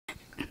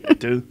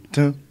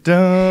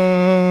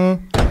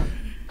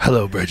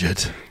Hello,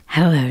 Bridget.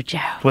 Hello, Joe.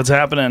 What's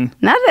happening?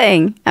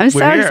 Nothing. I'm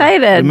so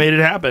excited. We made it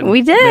happen.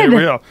 We did. We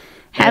made it real.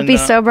 Happy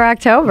Sober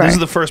October. This is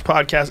the first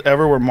podcast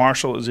ever where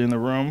Marshall is in the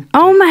room.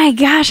 Oh my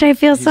gosh, I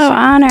feel so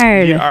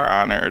honored. We are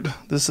honored.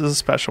 This is a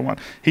special one.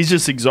 He's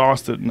just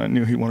exhausted, and I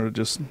knew he wanted to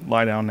just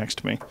lie down next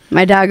to me.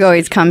 My dog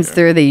always comes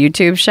through the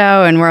YouTube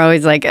show, and we're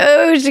always like,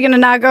 oh, she's going to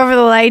knock over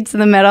the lights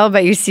in the middle,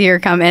 but you see her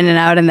come in and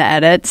out in the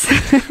edits.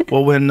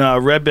 Well, when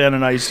Red Band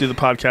and I used to do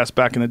the podcast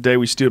back in the day,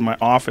 we used to do it in my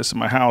office in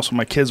my house when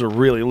my kids were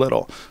really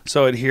little.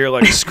 So I'd hear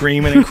like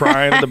screaming and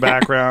crying in the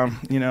background,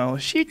 you know,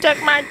 she took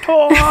my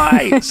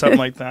toy, something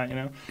like that, you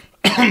know.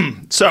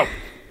 So,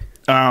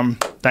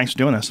 thanks for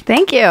doing this.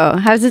 Thank you.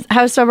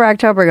 How's Sober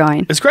October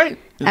going? It's great.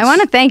 I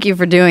want to thank you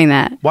for doing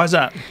that. Why is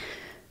that?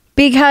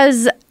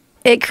 Because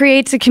it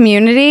creates a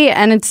community,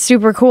 and it's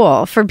super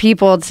cool for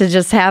people to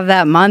just have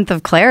that month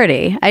of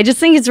clarity. I just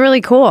think it's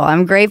really cool.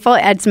 I'm grateful.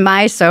 It's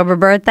my sober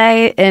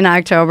birthday in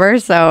October,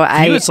 so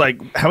it's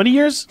like how many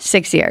years?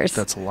 6 years.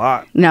 That's a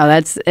lot. No,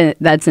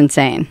 that's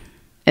insane.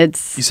 You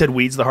said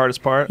weed's the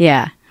hardest part?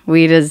 Yeah,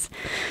 weed is.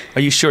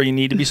 Are you sure you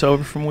need to be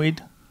sober from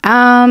weed?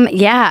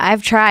 Yeah,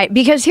 I've tried.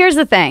 Because here's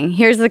the thing.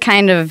 Here's the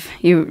kind of,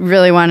 you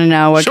really want to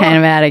know what kind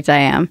of addict I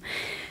am.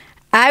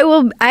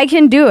 I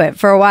can do it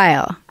for a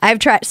while. I've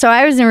tried. So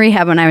I was in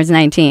rehab when I was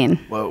 19.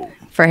 Whoa.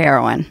 For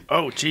heroin.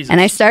 Oh, Jesus.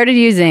 And I started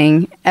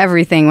using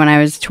everything when I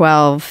was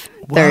 12,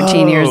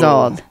 13 years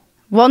old.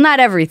 Well, not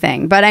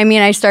everything, but I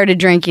mean, I started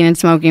drinking and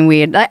smoking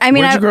weed.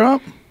 Where'd you grow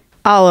up?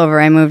 All over.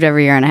 I moved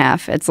every year and a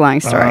half. It's a long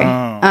story.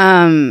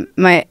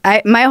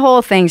 My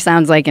whole thing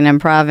sounds like an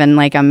improv and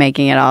like I'm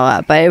making it all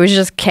up, but it was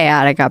just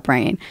chaotic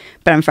upbringing.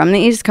 But I'm from the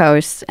East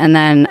Coast, and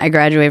then I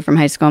graduated from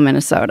high school in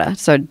Minnesota.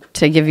 So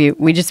to give you,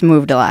 we just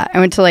moved a lot. I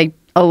went to like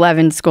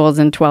 11 schools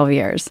in 12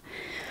 years.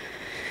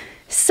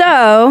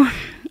 So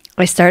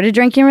I started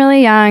drinking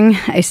really young.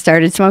 I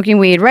started smoking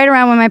weed right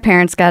around when my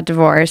parents got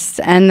divorced.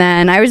 And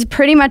then I was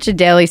pretty much a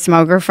daily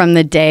smoker from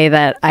the day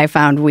that I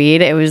found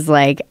weed. It was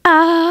like,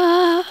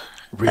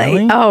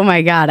 Really? Like, oh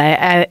my God.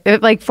 I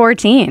like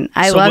 14.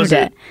 I loved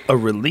it. A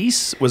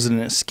release? Was it an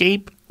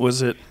escape?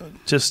 Was it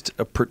just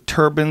a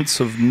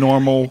perturbance of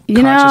normal consciousness?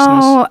 You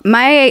know,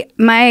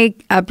 my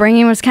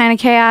upbringing was kind of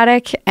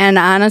chaotic. And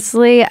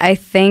honestly, I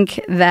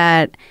think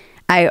that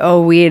I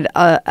owe weed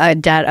a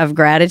debt of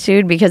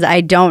gratitude, because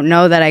I don't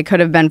know that I could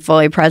have been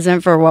fully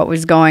present for what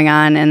was going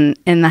on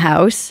in the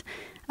house,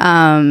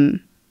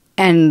 and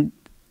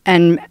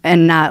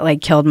not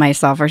like killed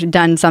myself or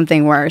done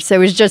something worse. It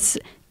was just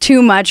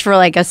too much for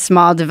like a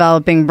small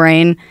developing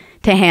brain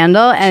to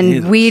handle,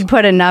 and weed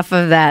put enough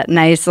of that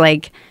nice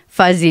like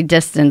fuzzy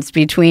distance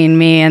between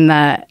me and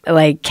the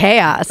like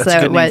chaos. That's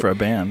a good name for a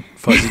band.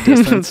 Fuzzy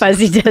distance.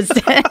 Fuzzy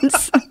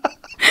distance.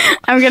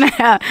 I'm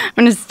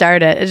gonna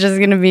start it. It's just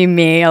gonna be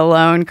me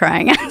alone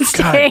crying on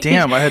stage. God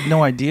damn, I had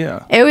no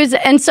idea. It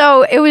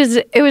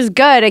was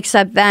good,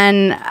 except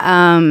then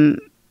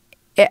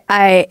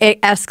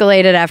it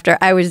escalated after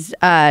I was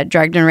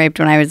drugged and raped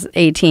when I was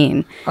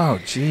 18. Oh,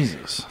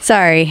 Jesus.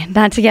 Sorry,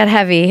 not to get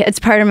heavy. It's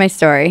part of my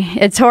story.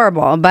 It's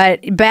horrible,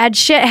 but bad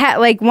shit.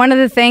 Like, one of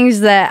the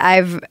things that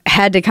I've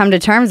had to come to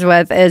terms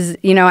with is,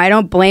 you know, I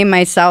don't blame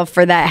myself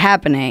for that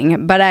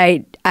happening, but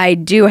I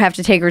do have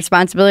to take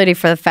responsibility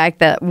for the fact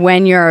that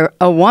when you're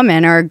a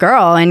woman or a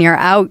girl and you're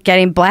out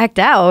getting blacked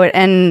out,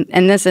 and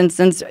in this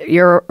instance,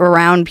 you're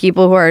around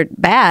people who are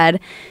bad,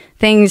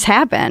 things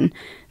happen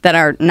that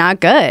are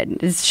not good.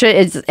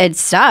 It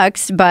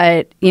sucks,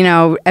 but, you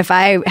know, if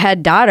I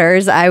had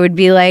daughters, I would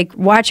be like,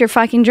 watch your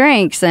fucking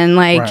drinks and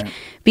like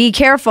be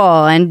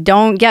careful and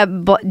don't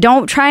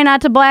try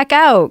not to black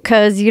out,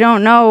 because you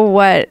don't know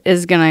what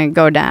is gonna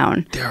go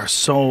down. There are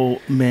so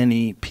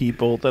many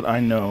people that I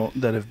know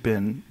that have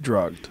been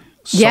drugged.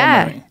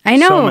 Many. I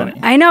know. So many.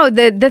 I know.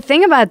 The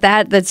thing about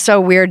that's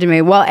so weird to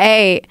me. Well,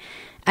 I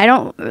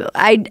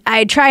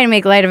try to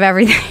make light of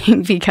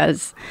everything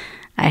because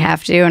I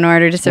have to in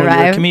order to survive.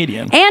 Well, you're a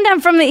comedian. And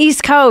I'm from the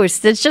East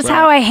Coast. It's just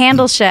how I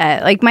handle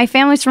shit. Like, my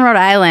family's from Rhode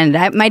Island.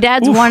 My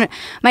dad's one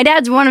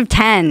of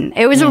 10.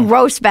 It was a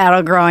roast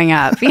battle growing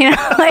up. You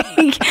know,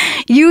 like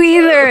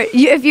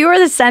if you were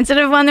the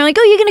sensitive one, they're like,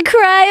 oh, you're gonna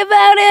cry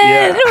about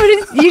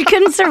it. Yeah. You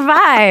couldn't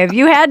survive.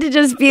 You had to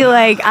just be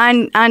like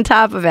on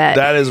top of it.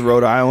 That is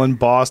Rhode Island,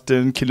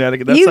 Boston,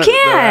 Connecticut. That's you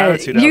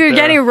can't. You're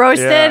getting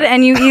roasted,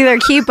 and you either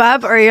keep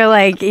up or you're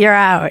like, you're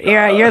out.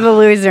 You're the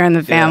loser in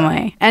the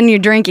family, and you're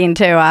drinking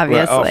too.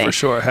 Obviously. Oh, for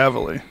sure,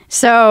 heavily.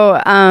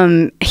 So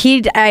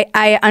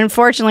I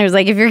unfortunately was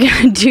like, if you're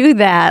gonna do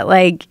that,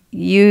 like,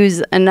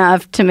 use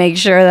enough to make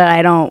sure that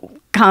I don't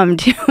come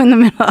to in the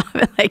middle of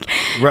it. Like,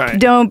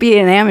 don't be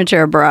an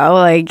amateur, bro.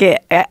 Like,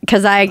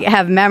 because I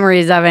have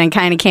memories of it and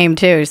kind of came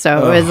too.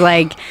 So it was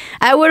like,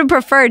 I would have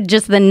preferred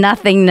just the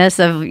nothingness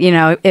of, you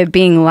know, it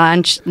being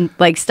launched,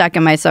 like, stuck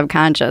in my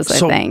subconscious.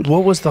 I think.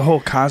 What was the whole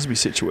Cosby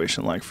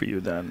situation like for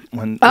you then?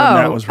 When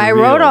that was revealed? I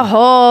wrote a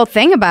whole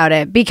thing about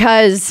it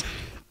because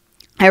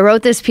I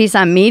wrote this piece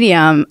on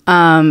Medium,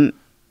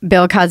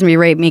 Bill Cosby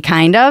Raped Me,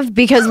 kind of,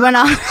 because when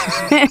I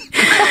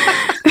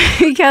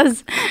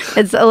because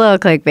it's a little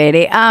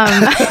clickbaity.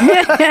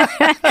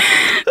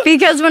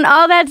 Because when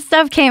all that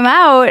stuff came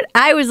out,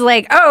 I was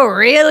like, oh,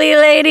 really,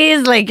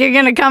 ladies? Like, you're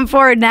going to come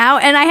forward now?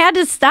 And I had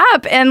to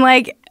stop and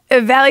like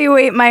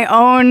evaluate my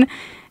own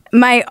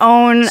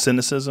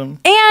cynicism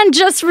and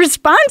just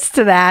response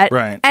to that.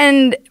 Right.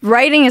 And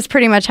writing is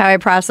pretty much how I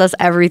process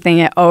everything.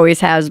 It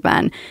always has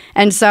been.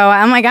 And so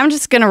I'm like, I'm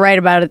just going to write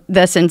about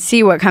this and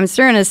see what comes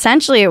through. And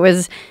essentially it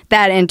was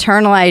that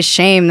internalized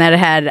shame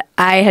that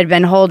I had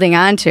been holding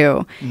on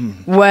to.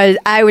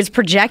 I was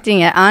projecting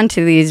it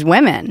onto these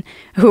women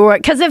who were,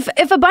 because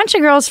if a bunch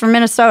of girls from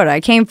Minnesota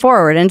came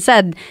forward and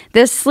said,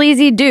 this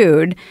sleazy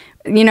dude,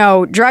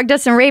 drugged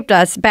us and raped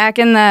us back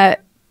in the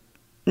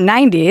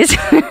 90s.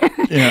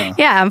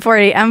 Yeah, I'm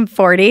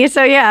 40.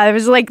 So yeah, it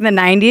was like the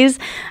 90s.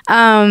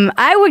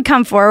 I would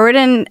come forward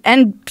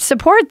and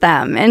support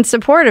them in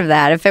support of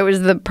that if it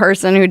was the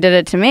person who did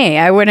it to me.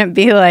 I wouldn't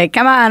be like,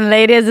 come on,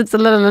 ladies, it's a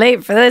little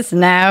late for this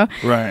now.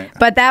 Right.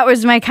 But that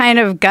was my kind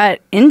of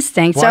gut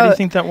instinct. Why do you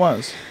think that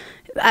was?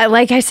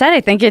 Like I said,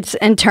 I think it's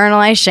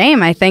internalized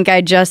shame. I think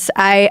I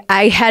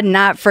had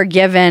not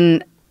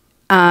forgiven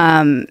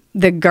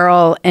the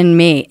girl in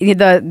me,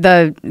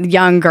 the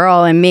young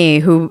girl in me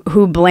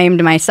who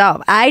blamed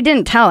myself. I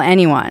didn't tell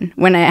anyone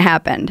when it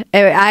happened.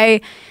 I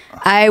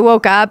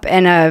woke up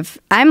and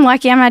I'm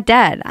lucky I'm not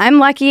dead. I'm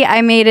lucky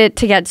I made it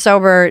to get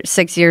sober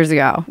 6 years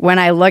ago when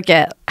I look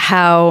at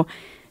how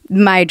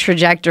my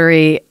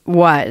trajectory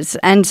was.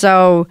 And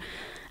so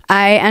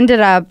I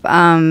ended up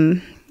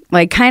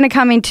like kind of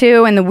coming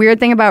to, and the weird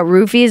thing about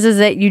roofies is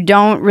that you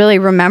don't really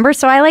remember.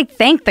 So I like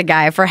thanked the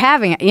guy for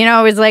having it.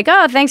 It was like,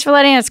 oh, thanks for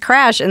letting us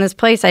crash in this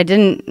place I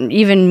didn't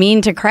even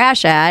mean to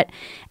crash at.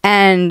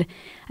 And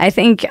I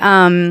think,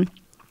 and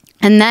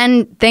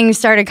then things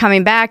started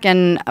coming back,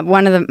 and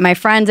one of my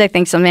friends, I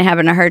think something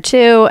happened to her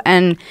too.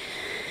 And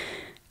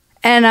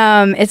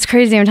it's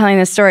crazy I'm telling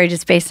this story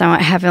just based on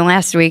what happened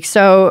last week.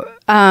 So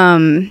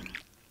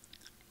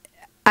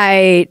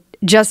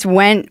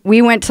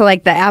we went to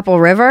like the Apple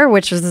River,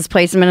 which was this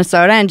place in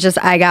Minnesota, and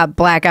I got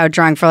blackout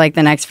drunk for like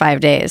the next 5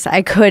 days.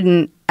 I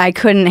couldn't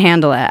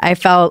handle it. I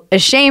felt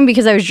ashamed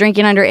because I was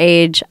drinking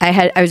underage.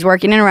 I was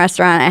working in a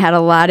restaurant. I had a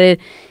lot of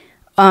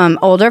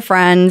older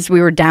friends.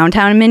 We were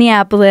downtown in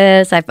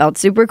Minneapolis. I felt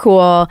super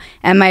cool.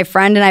 And my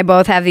friend and I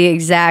both have the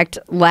exact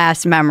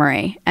last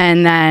memory.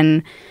 And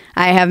then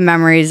I have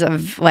memories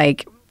of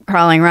like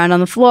crawling around on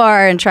the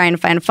floor and trying to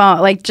find a phone,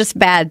 like just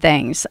bad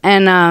things.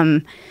 And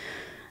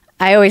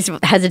I always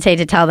hesitate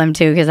to tell them,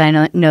 too, because I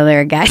know there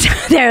are guys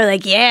they're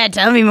like, yeah,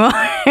 tell me more.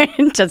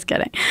 Just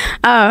kidding.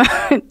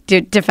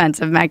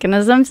 Defensive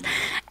mechanisms.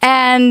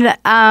 And,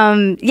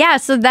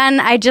 so then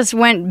I just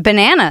went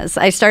bananas.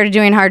 I started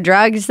doing hard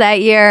drugs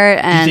that year.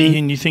 And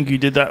you think you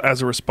did that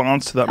as a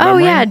response to that memory?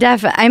 memory? Oh, yeah,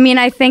 definitely. I mean,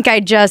 I think I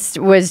just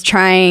was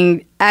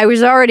trying. I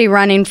was already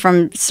running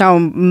from so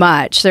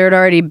much. There had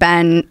already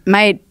been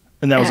And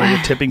that was like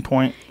a tipping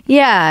point?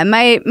 Yeah,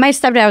 my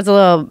stepdad was a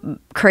little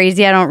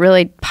crazy. I don't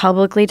really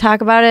publicly talk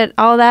about it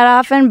all that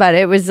often, but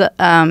it was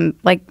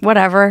like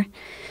whatever.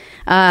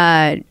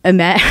 Like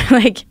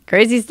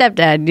crazy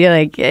stepdad. You're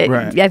like,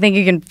 right. I think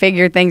you can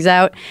figure things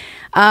out.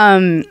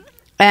 And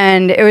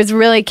it was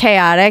really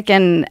chaotic,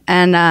 and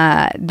then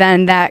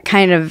that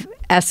kind of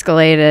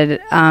escalated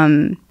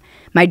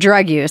my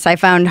drug use. I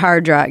found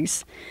hard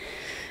drugs.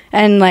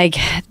 And like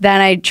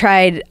then I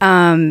tried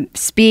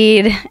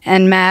speed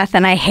and meth,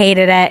 and I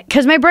hated it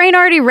because my brain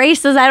already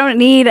races. I don't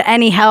need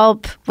any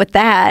help with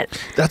that.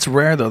 That's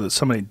rare though that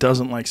somebody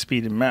doesn't like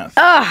speed and meth.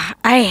 Ugh,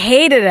 I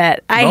hated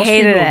it. Most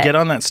hated people it. Get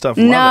on that stuff.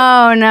 No.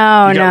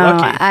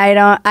 Lucky. I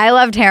don't. I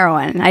loved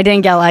heroin. I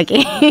didn't get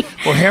lucky.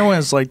 Well, heroin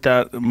is like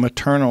that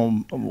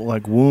maternal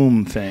like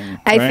womb thing.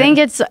 Right? I think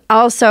it's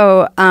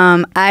also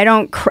I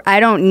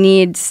don't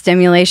need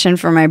stimulation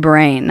for my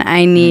brain.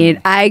 I need.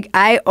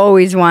 I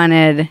always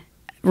wanted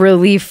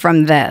relief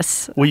from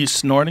this. Were you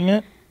snorting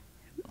it?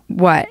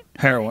 What?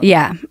 Heroin.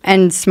 Yeah,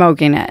 and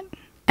smoking it.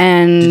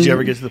 And did you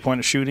ever get to the point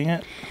of shooting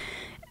it?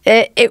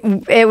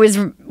 It was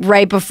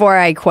right before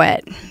I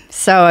quit.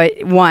 So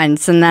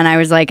once, and then I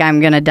was like, I'm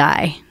gonna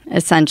die,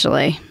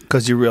 essentially.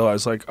 Because you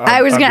realized, like,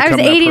 I was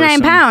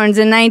 89 pounds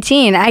and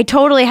 19. I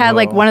totally had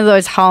like one of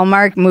those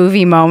Hallmark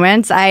movie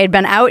moments. I had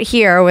been out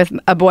here with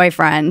a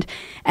boyfriend,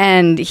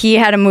 and he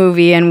had a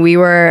movie, and we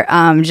were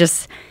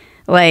just.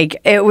 Like,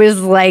 it was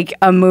like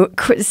a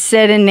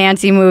Sid and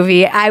Nancy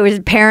movie. I was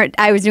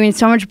doing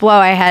so much blow.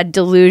 I had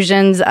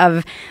delusions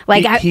of,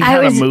 like... He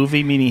had a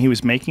movie, meaning he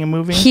was making a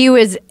movie? He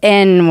was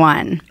in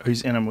one. Oh,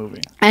 he's in a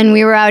movie. And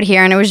we were out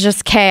here, and it was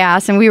just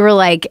chaos, and we were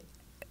like...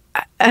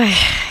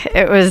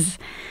 it was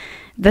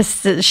the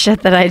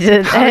shit that I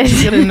did. How did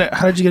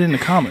you get into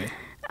comedy?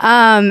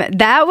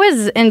 That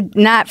was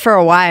not for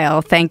a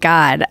while, thank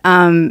God.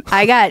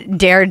 I got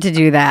dared to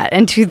do that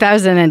in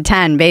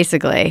 2010,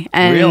 basically.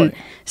 And really?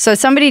 So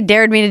somebody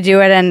dared me to do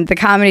it, and the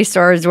Comedy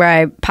Store is where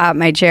I popped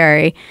my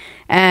cherry.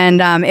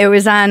 And it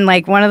was on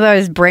like one of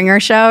those bringer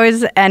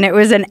shows, and it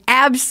was an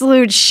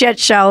absolute shit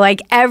show. Like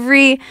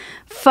every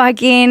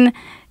fucking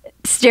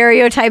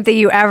stereotype that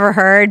you ever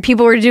heard.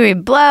 People were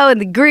doing blow in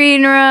the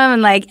green room,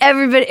 and like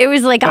everybody, it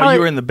was like, you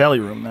were in the belly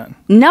room then?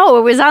 No,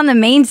 it was on the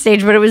main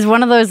stage, but it was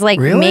one of those like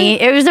Really?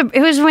 it was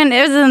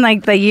in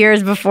like the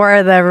years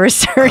before the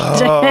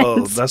resurgence.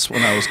 Oh, that's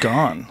when I was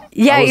gone.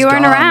 Yeah, I was you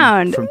weren't gone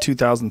around. from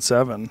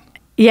 2007.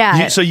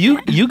 Yeah. So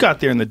you got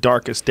there in the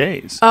darkest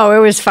days. Oh, it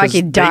was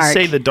fucking dark.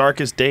 They say the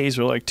darkest days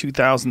were like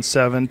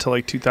 2007 to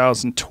like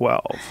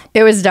 2012.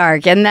 It was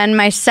dark. And then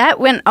my set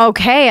went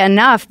okay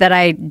enough that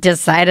I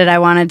decided I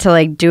wanted to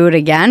like do it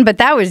again. But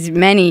that was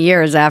many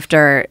years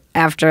after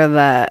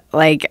the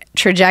like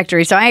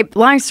trajectory. So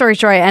long story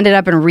short, I ended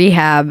up in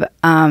rehab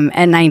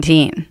at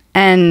 19.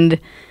 And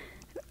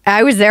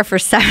I was there for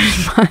 7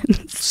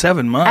 months.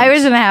 7 months? I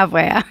was in a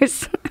halfway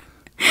house.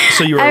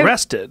 So you were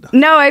arrested?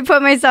 No, I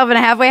put myself in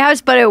a halfway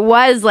house, but it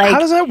was like... How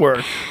does that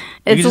work?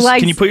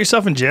 Can you put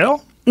yourself in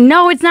jail?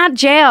 No, it's not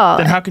jail.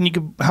 Then how come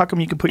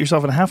you can put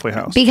yourself in a halfway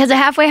house? Because a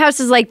halfway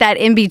house is like that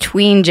in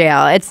between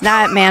jail. It's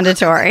not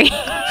mandatory.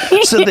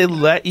 So they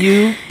let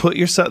you put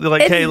yourself. They're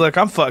like, hey, look,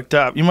 I'm fucked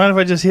up. You mind if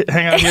I just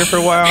hang out here for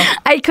a while?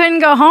 I couldn't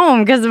go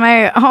home because of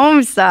my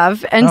home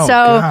stuff, and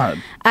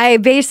God. I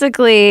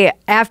basically,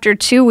 after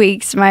 2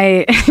 weeks,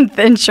 my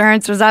the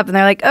insurance was up, and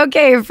they're like,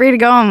 okay, you're free to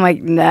go. I'm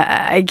like, nah,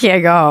 I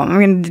can't go home. I'm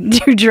gonna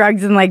do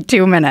drugs in like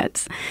 2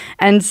 minutes,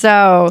 and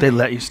so they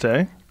let you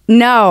stay.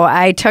 No,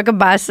 I took a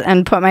bus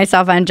and put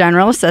myself on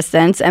general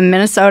assistance. And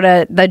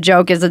Minnesota, the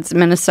joke is it's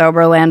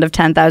Minnesota, land of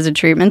 10,000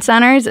 treatment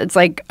centers. It's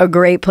like a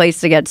great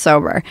place to get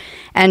sober.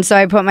 And so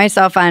I put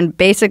myself on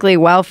basically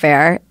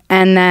welfare.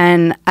 And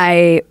then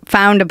I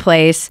found a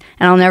place,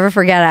 and I'll never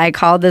forget it. I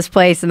called this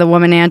place, and the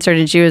woman answered,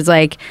 and she was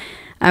like,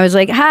 I was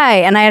like, hi.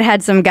 And I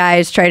had some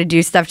guys try to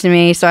do stuff to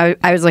me. So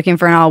I was looking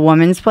for an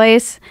all-women's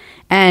place.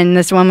 And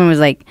this woman was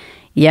like,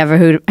 I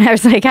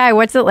was like, hi,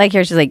 what's it like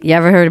here? She's like, you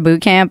ever heard of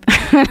boot camp?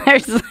 I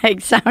was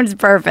like, sounds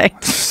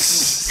perfect.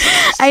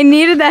 I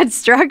needed that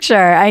structure.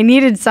 I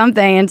needed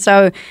something. And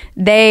so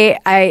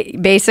I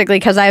basically,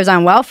 because I was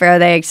on welfare,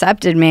 they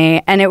accepted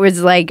me. And it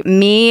was like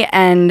me,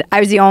 and I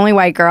was the only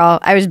white girl.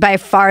 I was by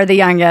far the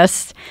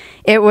youngest.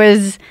 It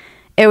was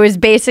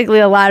basically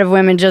a lot of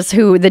women just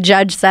who the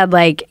judge said,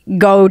 like,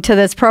 go to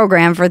this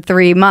program for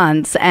 3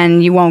 months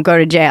and you won't go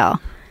to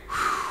jail.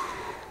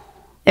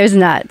 It was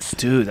nuts.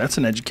 Dude, that's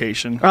an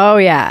education. Oh,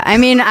 yeah. I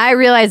mean, I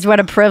realized what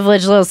a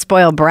privileged little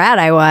spoiled brat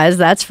I was,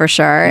 that's for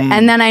sure.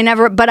 And then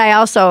I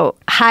also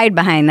hide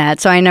behind that,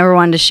 so I never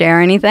wanted to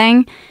share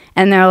anything.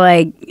 And they're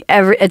like,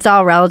 it's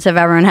all relative,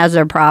 everyone has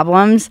their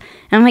problems.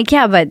 And I'm like,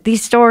 yeah, but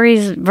these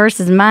stories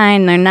versus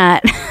mine, they're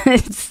not,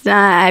 it's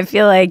not, I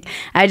feel like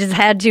I just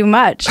had too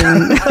much.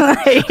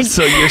 And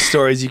so your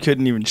stories you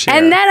couldn't even share.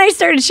 And then I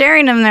started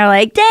sharing them, and they're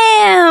like,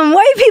 damn,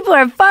 white people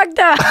are fucked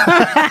up.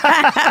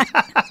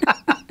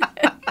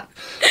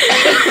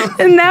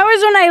 And that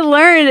was when I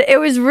learned it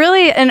was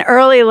really an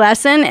early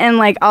lesson in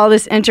like all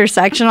this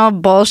intersectional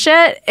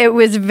bullshit. It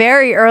was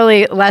very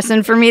early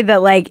lesson for me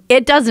that like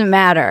it doesn't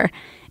matter.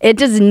 It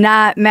does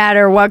not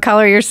matter what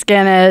color your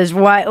skin is,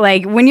 what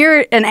like when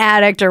you're an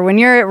addict or when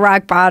you're at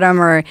rock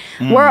bottom, or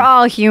we're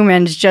all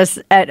humans just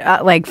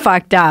at like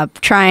fucked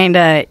up trying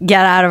to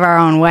get out of our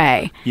own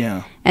way.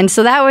 Yeah. And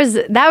so that was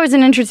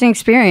an interesting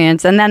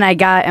experience. And then I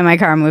got in my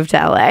car and moved to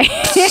LA.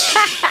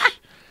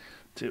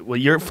 Dude, well,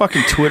 your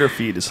fucking Twitter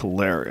feed is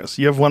hilarious.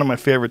 You have one of my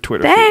favorite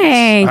Twitter feeds.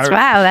 Thanks.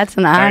 Wow, that's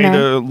an honor. I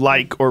either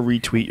like or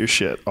retweet your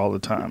shit all the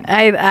time.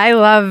 I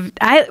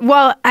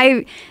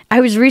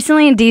was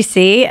recently in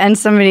DC, and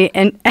somebody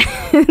and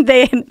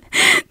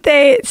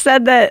they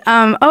said that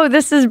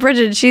this is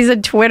Bridget, she's a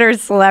Twitter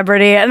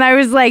celebrity, and I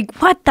was like,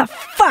 what the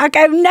fuck?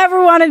 I've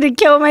never wanted to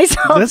kill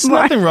myself. There's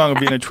nothing wrong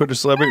with being a Twitter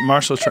celebrity.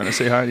 Marshall's trying to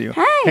say hi to you.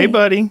 Hi. Hey,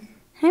 buddy.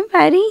 Hey,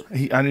 buddy.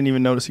 I didn't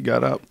even notice he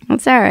got up.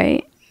 It's all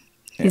right.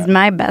 He's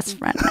my best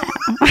friend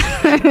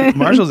now.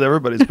 Marshall's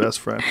everybody's best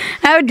friend.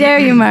 How dare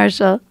you,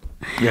 Marshall?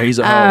 Yeah, he's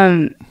a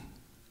hoe.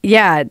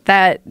 Yeah,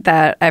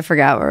 that I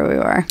forgot where we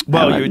were.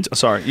 Well,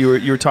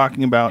 you were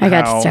talking about I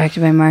got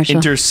distracted by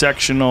Marshall.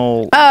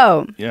 Intersectional.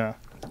 Oh. Yeah.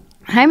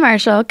 Hi,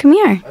 Marshall. Come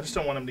here. I just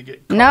don't want him to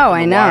get caught No,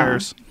 in the I know.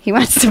 wires. He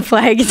wants to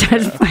play. He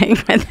starts playing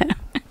with him.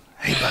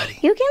 Hey, buddy.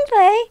 You can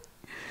play.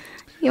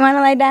 You want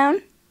to lie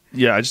down?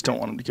 Yeah, I just don't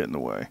want him to get in the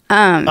way.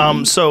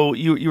 So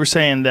you were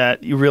saying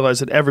that you realize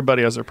that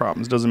everybody has their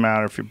problems. It doesn't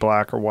matter if you're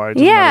black or white.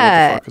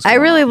 Yeah, I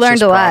really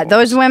learned a lot.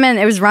 Those women,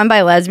 it was run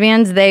by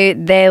lesbians.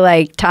 They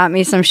like taught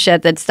me some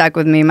shit that stuck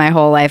with me my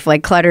whole life,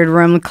 like cluttered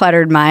room,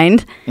 cluttered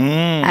mind.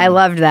 I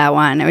loved that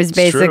one. It was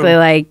basically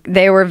like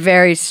they were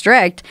very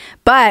strict.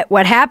 But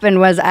what happened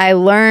was I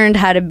learned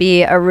how to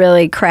be a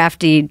really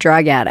crafty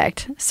drug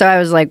addict. So I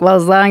was like, well,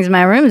 as long as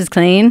my room is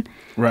clean,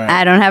 right,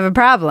 I don't have a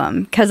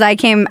problem. Because I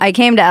came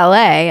to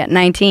LA at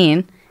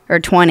 19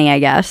 or 20, I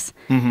guess.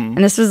 And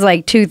this was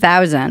like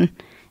 2000.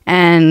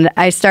 And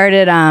I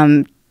started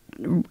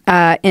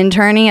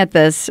interning at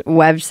this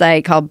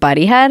website called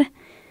Buddyhead.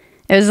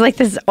 It was like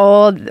this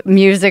old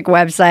music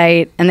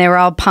website, and they were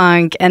all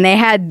punk, and they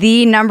had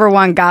the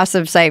 #1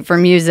 gossip site for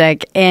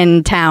music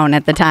in town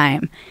at the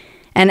time.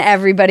 and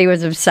everybody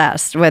was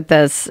obsessed with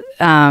this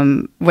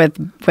with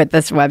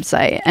this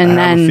website. And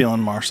I have then a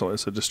feeling Marshall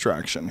is a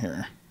distraction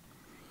here.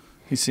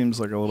 He seems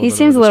like a little. he bit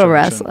seems of a little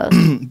distraction.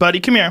 restless. Buddy,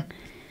 come here.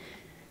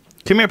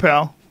 Come here,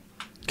 pal.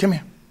 Come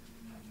here.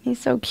 He's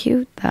so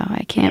cute, though.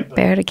 I can't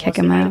bear to kick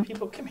him out.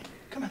 People, come here.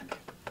 Come on.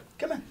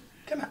 Come on.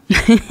 Come on.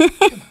 Come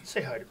on.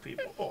 Say hi to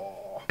people.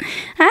 Oh.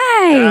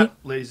 Hi. That,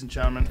 ladies and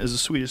gentlemen, is the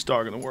sweetest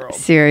dog in the world.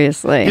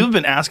 Seriously. People have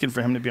been asking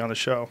for him to be on the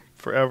show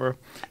forever.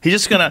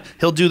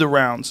 He'll do the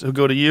rounds. He'll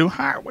go to you.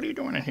 Hi, what are you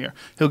doing in here?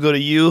 He'll go to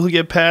you. He'll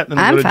get pet. Then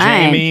he'll I'm go to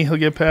fine. Jamie. He'll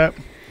get pet.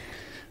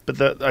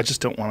 But I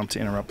just don't want him to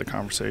interrupt the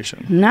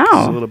conversation. No.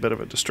 It's a little bit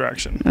of a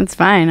distraction. That's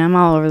fine. I'm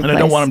all over the And place. I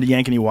don't want him to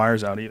yank any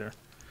wires out either.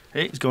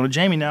 Hey, he's going to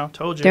Jamie now.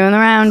 Told you. Doing the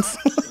rounds.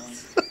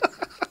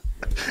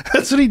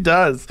 That's what he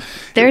does.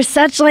 They're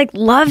such like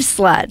love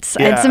sluts.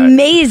 Yeah. It's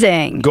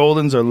amazing.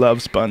 Goldens are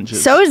love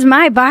sponges. So is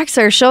my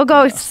boxer. She'll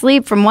go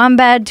sleep from one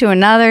bed to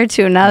another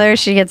to another.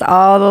 She gets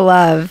all the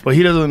love. Well,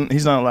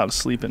 he's not allowed to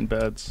sleep in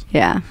beds.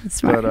 Yeah, it's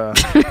smart.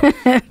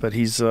 But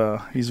he's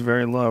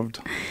very loved.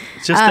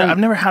 It's just that I've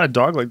never had a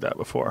dog like that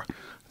before.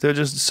 They're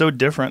just so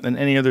different than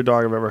any other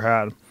dog I've ever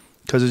had.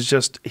 Because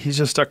he's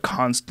just a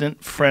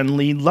constant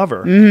friendly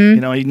lover. Mm-hmm.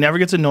 You know, he never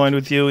gets annoyed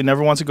with you. He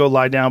never wants to go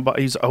lie down, but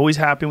he's always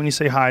happy when you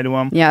say hi to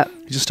him. Yep.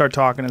 You just start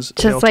talking, his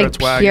tail Just like starts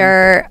wagging.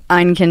 pure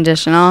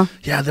unconditional.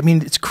 Yeah, I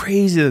mean, it's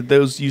crazy that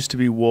those used to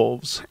be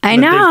wolves. I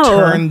That know. They've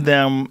turned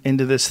them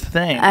into this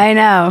thing. I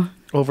know.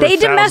 Over They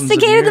thousands of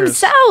domesticated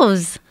years.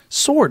 themselves.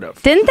 Sort of.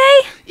 Didn't they?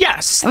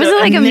 Yes. Was it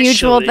like a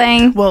mutual initially.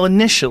 thing? Well,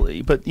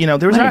 initially. But, you know,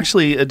 there was What?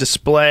 actually a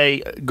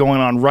display going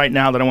on right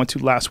now that I went to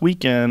last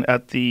weekend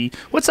at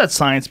what's that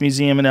science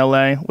museum in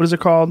L.A.? What is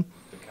it called?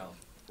 The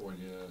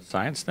California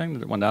Science thing,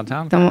 the one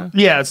downtown. The one-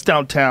 Yeah, it's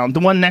downtown. The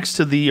one next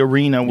to the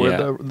arena where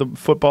Yeah. the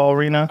football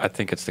arena. I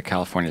think it's the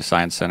California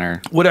Science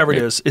Center. Whatever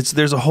it is.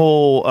 There's a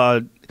whole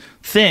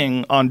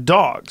thing on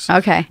dogs.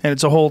 Okay. And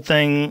it's a whole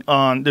thing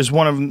on, there's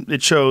one of them,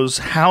 it shows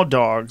how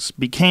dogs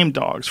became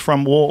dogs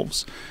from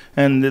wolves.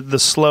 And the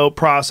slow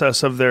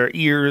process of their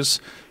ears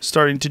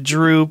starting to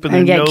droop and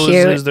And their get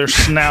noses, cute. their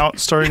snout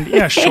starting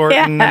to shorten,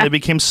 Yeah. and they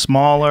became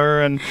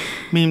smaller. And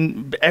I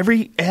mean,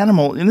 every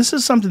animal, and this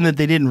is something that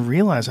they didn't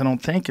realize, I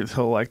don't think,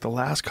 until like the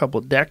last couple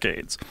of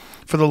decades.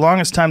 For the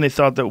longest time, they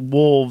thought that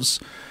wolves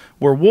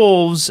were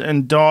wolves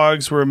and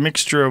dogs were a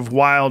mixture of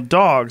wild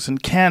dogs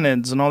and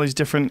canids and all these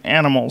different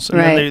animals. And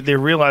Right. then they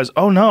realized,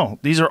 oh no,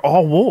 these are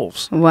all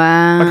wolves.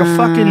 Wow. Like a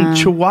fucking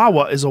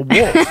chihuahua is a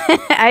wolf.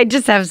 I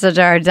just have such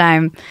a hard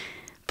time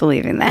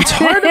believing that. It's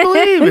hard to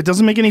believe. It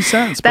doesn't make any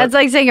sense. That's but,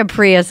 like saying a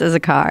Prius is a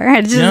car.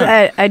 I just,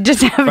 Yeah. I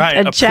just have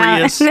right, a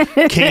challenge.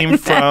 Prius came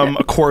from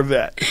a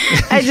Corvette.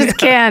 I just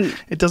can't.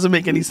 It doesn't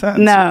make any sense.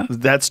 No.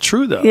 That's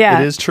true, though. Yeah.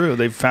 It is true.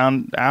 They've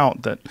found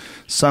out that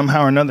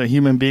somehow or another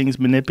human beings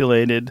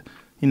manipulated,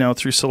 you know,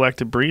 through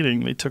selective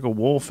breeding. They took a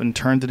wolf and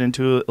turned it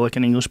into like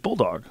an English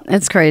bulldog.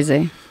 It's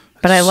crazy.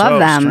 But I love So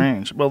them.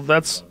 strange. Well,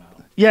 that's...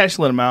 Yeah, just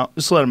let him out.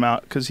 Just let him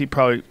out because he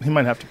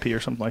might have to pee or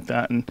something like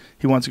that, and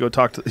he wants to go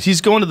talk to. He's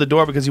going to the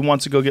door because he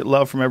wants to go get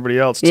love from everybody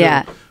else too.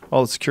 Yeah.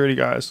 All the security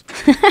guys.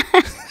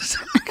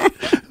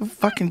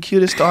 Fucking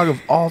cutest dog of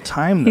all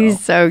time, though. He's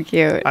so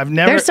cute. I've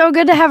never- They're so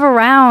good to have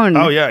around.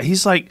 Oh yeah,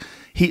 he's like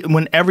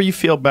whenever you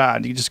feel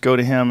bad, you just go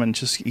to him and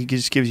he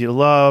just gives you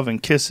love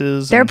and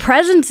kisses. Their and,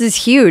 presence is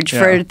huge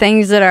Yeah. for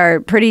things that are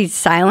pretty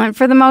silent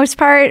for the most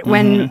part.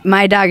 When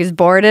my dog is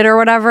boarded or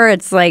whatever,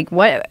 it's like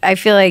what I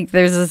feel like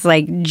there's this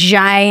like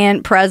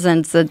giant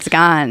presence that's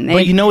gone.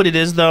 but you know what it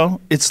is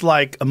though? It's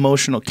like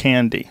emotional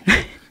candy.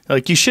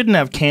 Like you shouldn't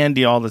have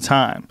candy all the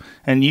time,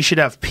 and you should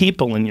have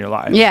people in your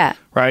life. Yeah.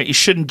 Right? You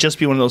shouldn't just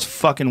be one of those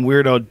fucking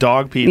weirdo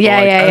dog people. Yeah,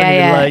 like, yeah, I don't yeah, even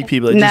yeah. like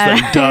people. I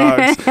just like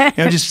dogs.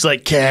 You know, just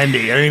like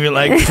candy. I don't even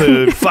like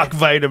food. Fuck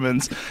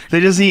vitamins. They're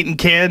just eating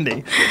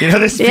candy. You know,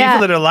 there's Yeah.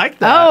 people that are like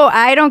that. Oh,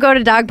 I don't go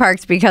to dog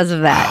parks because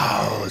of that.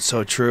 Oh, it's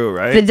so true,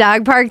 right? The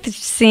dog park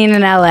scene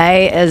in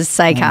LA is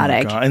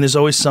psychotic. God. And there's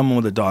always someone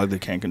with a dog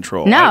that can't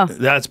control. No.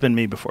 That's been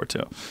me before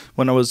too.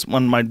 When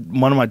one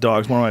of my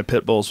dogs, one of my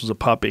pit bulls was a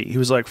puppy. He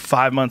was like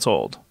 5 months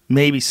old,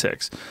 maybe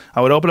 6.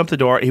 I would open up the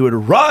door. He would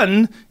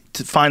run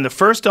to find the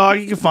first dog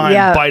he could find,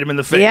 Yeah. bite him in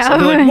the face. Yeah. I'd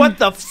be like, what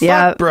the fuck,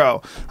 Yeah.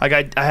 bro? Like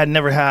I had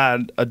never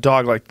had a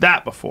dog like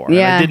that before. And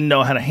Yeah. I didn't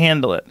know how to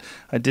handle it.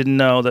 I didn't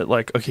know that,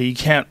 like, okay, you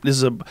can't, this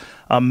is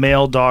a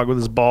male dog with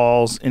his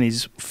balls and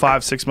he's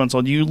 5, 6 months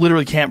old. You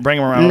literally can't bring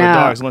him around No. other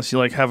dogs unless you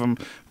like have him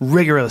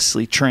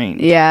rigorously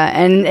trained. Yeah,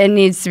 and it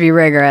needs to be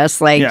rigorous,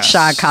 like Yes.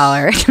 shock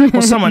collar.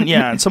 Well, someone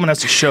has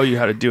to show you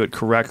how to do it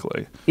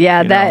correctly.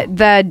 Yeah, you that know?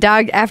 the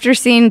dog. After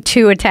seeing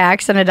 2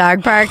 attacks in a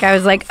dog park, I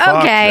was like,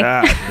 Fuck okay,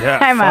 that. Yeah,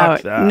 I'm fuck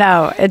out. that.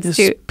 No, it's Just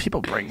too. people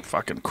bring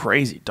fucking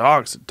crazy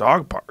dogs to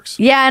dog parks.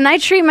 Yeah, and I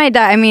treat my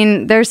dog. I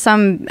mean, there's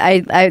some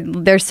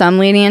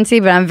leniency,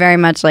 but I'm very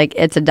much like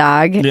it's a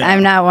dog. Yeah.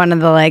 I'm not one of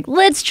the like, look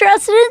let's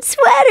dress it in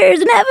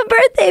sweaters and have a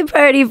birthday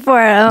party for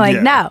it. I'm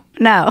like, no.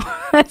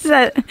 That's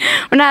it.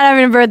 We're not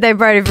having a birthday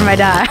party for my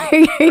dog.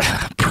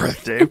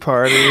 Birthday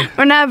party.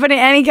 We're not putting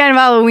any kind of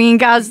Halloween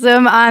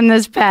costume on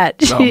this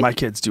pet. No, my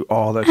kids do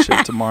all that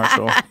shit to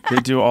Marshall. They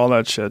do all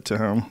that shit to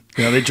him.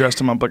 You know, they dressed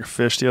him up like a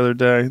fish the other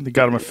day. They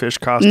got him a fish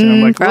costume.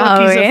 I'm like,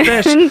 look, he's a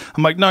fish.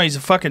 I'm like, no, he's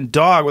a fucking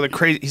dog with a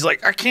crazy. He's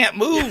like, I can't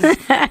move.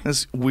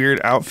 This weird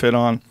outfit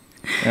on.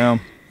 Yeah.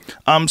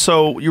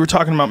 So you were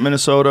talking about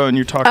Minnesota, and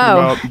you're talking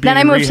about being then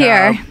I moved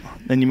rehab. here.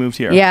 Then you moved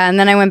here. Yeah, and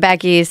then I went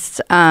back east.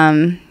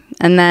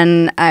 And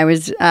then I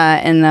was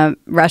in the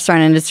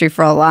restaurant industry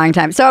for a long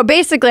time. So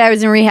basically, I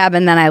was in rehab,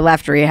 and then I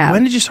left rehab.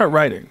 When did you start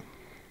writing?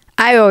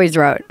 I always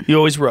wrote. You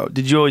always wrote.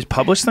 Did you always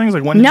publish things?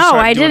 Like when? Did you No,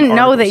 start I doing didn't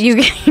know that articles? you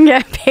can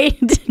get paid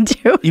to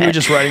do it. You were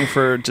just writing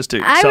for just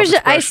to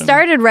I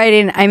started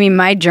writing. I mean,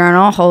 my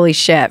journal. Holy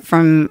shit!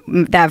 From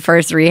that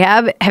first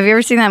rehab. Have you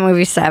ever seen that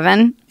movie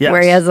Seven? Yes.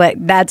 Where he has like,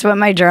 that's what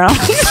my journal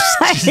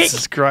looks like.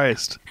 Jesus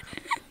Christ.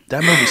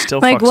 That movie still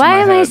Like, fucks why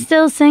with am my I head.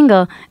 still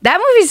single? That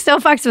movie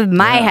still fucks with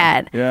my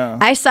head. Yeah.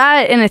 I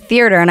saw it in a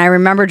theater, and I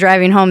remember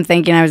driving home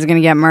thinking I was going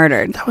to get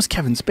murdered. That was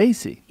Kevin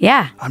Spacey.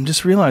 Yeah. I'm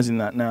just realizing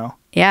that now.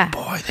 Yeah.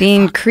 Boy,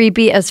 being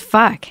creepy as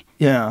fuck.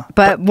 Yeah.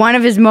 But one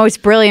of his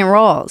most brilliant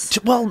roles.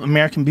 Well,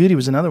 American Beauty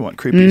was another one.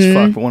 Creepy as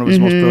fuck, but one of his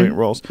most brilliant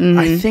roles. God,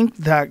 I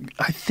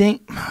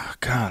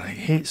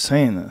hate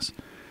saying this.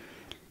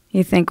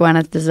 You think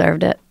Gwyneth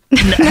deserved it?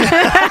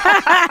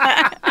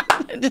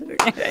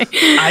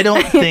 I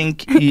don't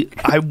think,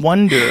 I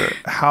wonder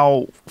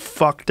how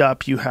fucked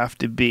up you have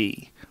to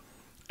be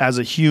as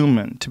a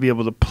human to be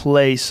able to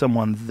play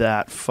someone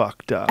that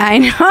fucked up. I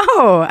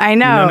know. You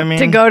know what I mean?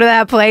 To go to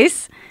that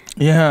place.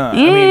 Yeah. I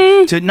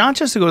mean, not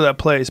just to go to that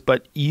place,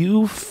 but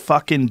you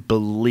fucking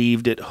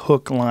believed it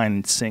hook, line,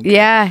 and sinker.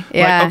 Yeah,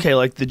 yeah.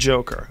 Like the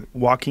Joker,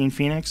 Joaquin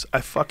Phoenix,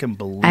 I fucking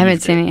believed I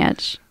haven't seen it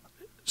yet.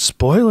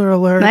 Spoiler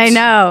alert. I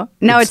know.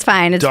 No, it's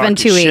fine. It's been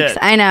 2 weeks.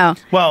 I know.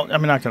 Well,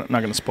 I'm not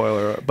gonna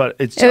spoiler it, but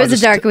it was a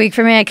dark week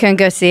for me. I couldn't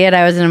go see it.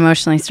 I wasn't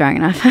emotionally strong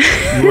enough.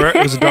 It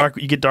was a dark.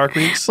 You get dark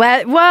weeks.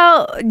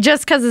 Well,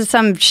 just because of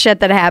some shit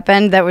that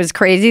happened that was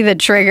crazy that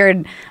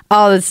triggered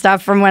all the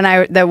stuff from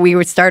that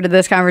we started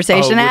this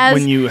conversation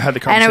when you had the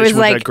conversation and it was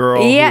with like, that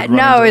girl. Yeah,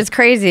 no, it was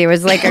crazy. It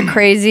was like a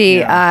crazy.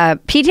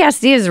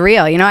 PTSD is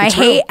real. You know,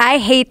 I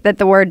hate that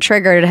the word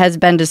triggered has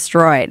been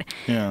destroyed.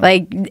 Yeah.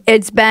 Like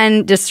it's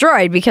been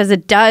destroyed because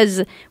it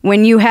does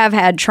when you have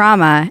had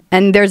trauma.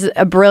 And there's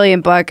a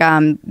brilliant book,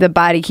 The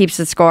Body Keeps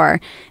the Score,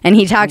 and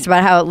he talks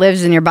about how it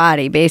lives in your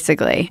body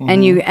basically.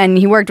 And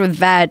he worked with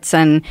vets,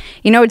 and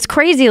you know, it's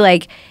crazy.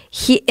 Like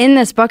in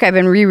this book, I've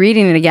been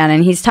rereading it again,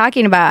 and he's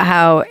talking about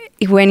how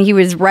when he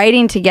was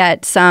writing to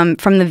get some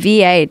from the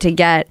VA to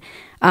get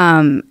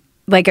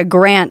like a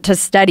grant to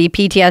study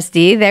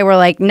PTSD, they were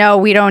like, no,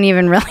 we don't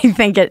even really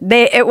think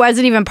it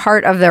wasn't even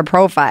part of their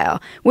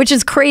profile, which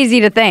is crazy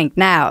to think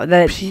now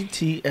that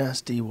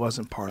PTSD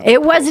wasn't part of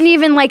it. Wasn't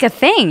even like a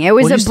thing. It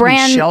was a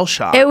brand shell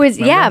shock. It was,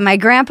 remember? yeah. My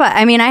grandpa.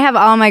 I mean, I have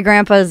all my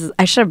grandpa's.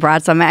 I should have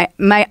brought some.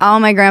 All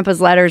my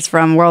grandpa's letters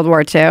from World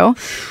War II.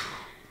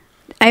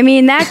 I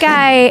mean, that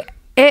guy.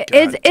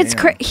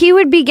 He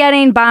would be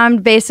getting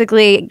bombed,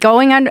 basically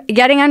getting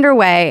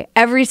underway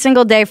every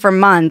single day for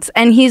months,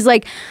 and he's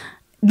like.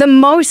 The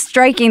most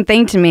striking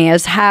thing to me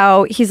is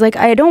how he's like,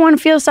 I don't want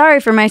to feel sorry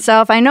for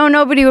myself. I know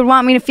nobody would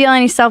want me to feel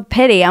any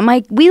self-pity. I'm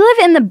like, we live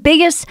in the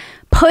biggest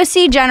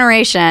pussy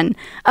generation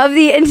of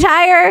the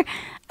entire...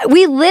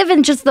 We live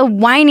in just the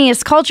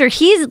whiniest culture.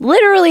 He's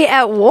literally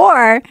at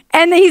war,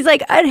 and he's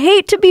like, I'd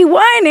hate to be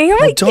whining. I'm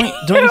like, don't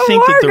you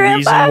think that the Grandpa.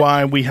 reason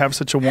why we have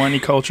such a whiny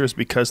culture is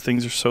because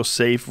things are so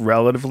safe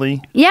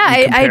relatively? Yeah,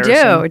 I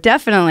do,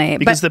 definitely.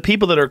 Because the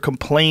people that are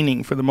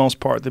complaining, for the most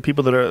part, the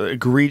people that are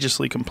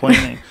egregiously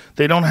complaining,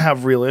 they don't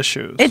have real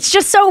issues. It's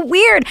just so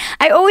weird.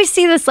 I always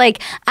see this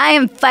like, I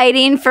am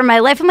fighting for my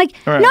life. I'm like,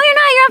 right. No, you're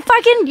not. You're on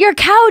fucking your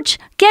couch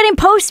getting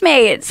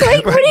Postmates.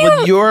 Like, what do you...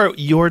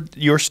 With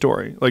your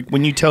story, like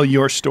when you tell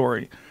your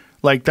story,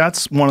 like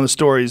that's one of the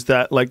stories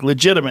that like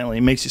legitimately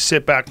makes you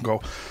sit back and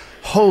go,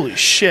 holy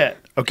shit.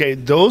 Okay,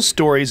 those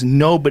stories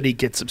nobody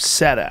gets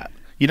upset at.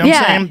 You know what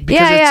I'm saying?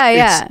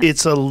 Because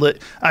it's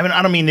I mean,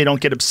 I don't mean they don't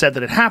get upset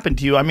that it happened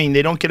to you. I mean,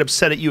 they don't get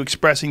upset at you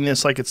expressing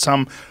this like it's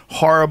some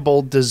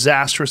horrible,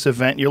 disastrous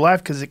event in your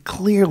life, because it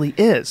clearly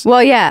is.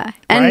 Well, yeah.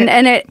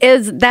 And it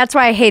is. That's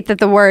why I hate that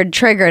the word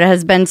triggered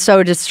has been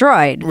so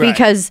destroyed,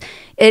 because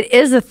it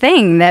is a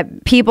thing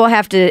that people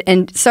have to.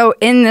 And so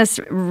in this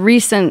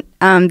recent,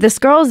 this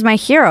girl is my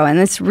hero, and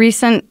this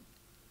recent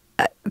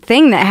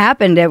thing that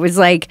happened, it was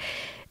like,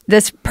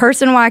 this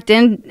person walked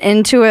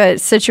into a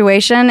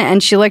situation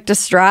and she looked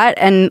distraught,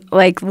 and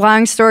like,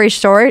 long story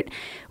short,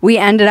 we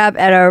ended up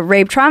at a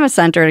rape trauma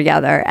center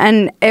together.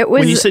 And it was,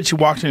 when you said she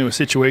walked into a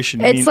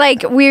situation, it's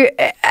like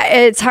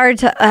it's hard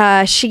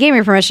to, she gave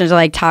me permission to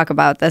like talk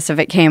about this if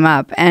it came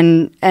up.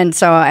 And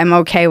so I'm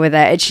okay with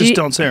it. Just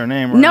don't say her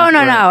name. No.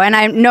 And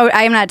I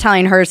am not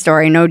telling her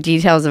story, no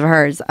details of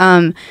hers.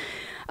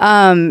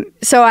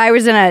 So I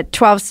was in a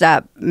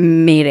 12-step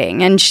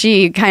meeting, and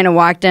she kind of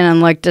walked in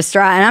and looked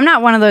distraught. And I'm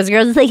not one of those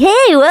girls that's like,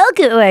 "Hey,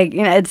 welcome." Like,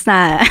 you know, it's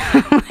not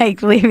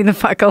like, leave me the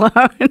fuck alone.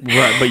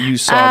 Right, but you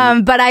saw.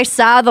 But I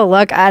saw the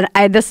look.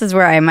 This is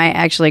where I might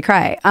actually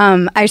cry.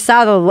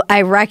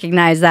 I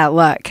recognized that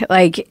look.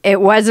 Like, it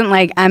wasn't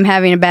like I'm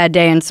having a bad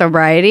day in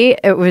sobriety.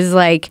 It was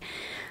like,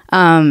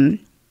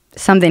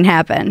 something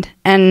happened,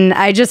 and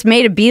I just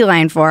made a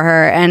beeline for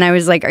her, and I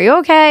was like, "Are you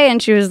okay?"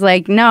 And she was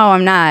like, "No,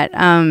 I'm not."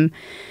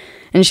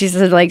 And she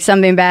said, like,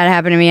 something bad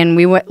happened to me, and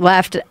we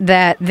left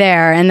that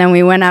there, and then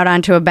we went out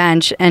onto a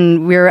bench,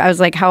 and I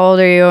was like, "How old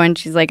are you?" And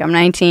she's like, "I'm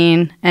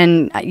 19,"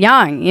 and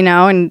young, you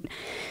know,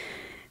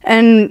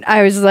 and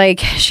I was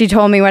like, she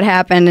told me what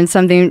happened, and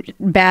something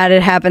bad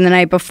had happened the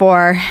night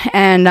before,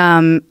 and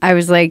I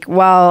was like,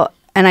 well,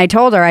 and I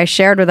told her, I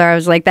shared with her, I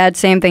was like, that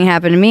same thing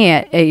happened to me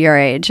at your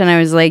age, and I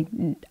was like,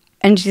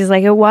 and she's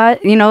like,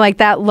 what? You know, like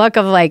that look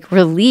of like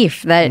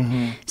relief that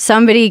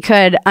somebody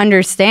could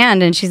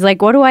understand. And she's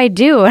like, what do I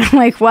do? And I'm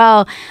like,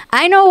 well,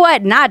 I know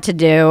what not to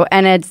do,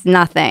 and it's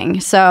nothing.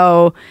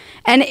 So,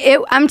 and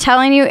I'm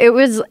telling you, it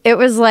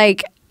was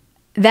like,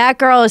 that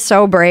girl is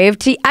so brave.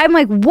 I'm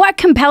like, what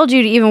compelled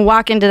you to even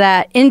walk into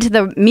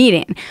the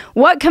meeting?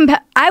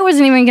 I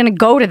wasn't even going to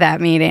go to that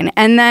meeting.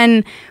 And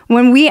then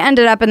when we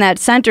ended up in that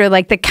center,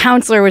 like, the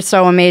counselor was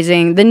so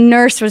amazing. The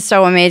nurse was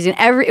so amazing.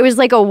 It was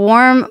like a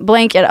warm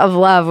blanket of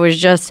love was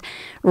just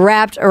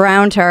wrapped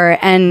around her.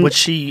 And was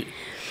she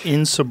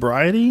in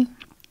sobriety?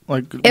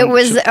 Like, it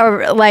was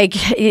like,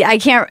 I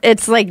can't.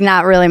 It's like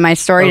not really my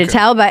story to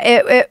tell, but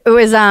it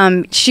was.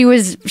 She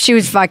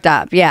was fucked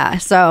up. Yeah.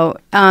 So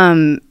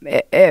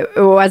it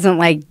wasn't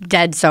like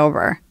dead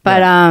sober, but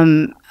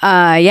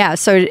yeah.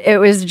 So it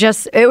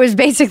was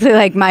basically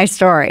like my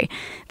story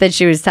that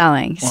she was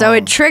telling. Wow. So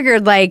it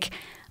triggered like.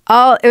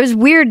 It was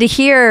weird to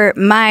hear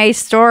my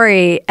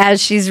story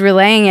as she's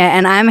relaying it,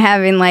 and I'm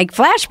having like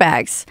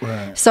flashbacks.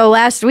 Right. So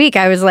last week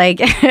I was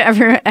like, I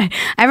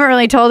haven't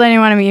really told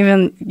anyone I'm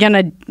even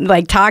gonna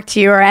like talk to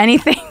you or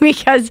anything,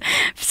 because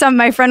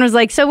my friend was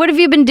like, so what have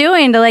you been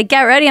doing to like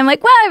get ready? I'm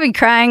like, well, I've been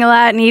crying a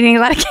lot and eating a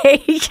lot of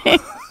cake.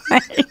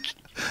 Like,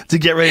 to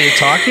get ready to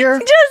talk here?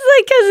 Just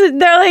like, because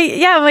they're like,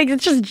 yeah, I'm like,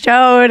 it's just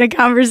Joe in a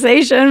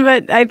conversation,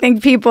 but I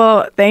think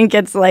people think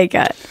it's like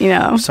a, you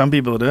know. Some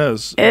people it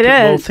is. It is.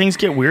 Well, things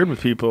get weird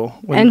with people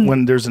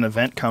when there's an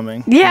event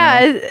coming.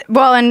 Yeah. You know?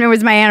 Well, and it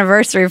was my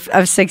anniversary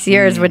of 6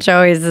 years, which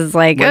always is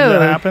like, when did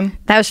that happen?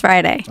 That was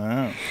Friday.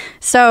 Oh.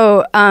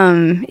 So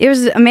it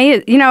was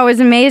amazing. You know, it was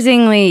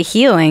amazingly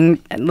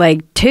healing,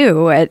 like,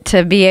 too,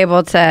 to be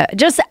able to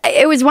just,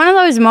 it was one of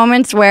those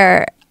moments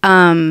where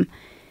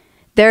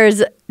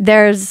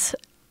there's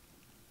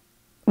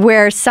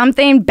where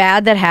something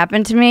bad that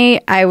happened to me,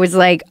 I was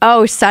like,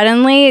 oh,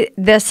 suddenly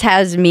this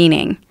has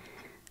meaning.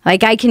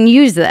 Like, I can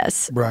use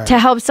this to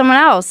help someone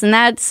else. And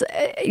that's,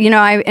 you know,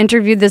 I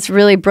interviewed this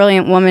really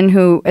brilliant woman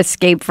who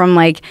escaped from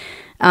like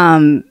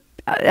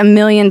a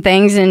million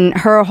things. And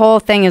her whole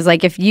thing is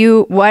like,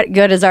 what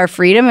good is our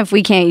freedom if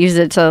we can't use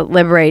it to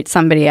liberate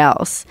somebody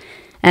else?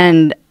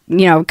 And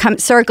you know,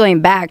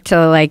 circling back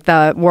to like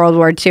the World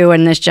War II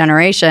and this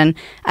generation,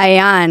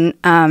 Ayan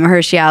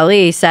Hershey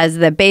Ali says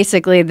that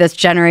basically this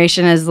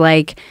generation is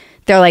like,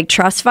 they're like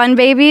trust fund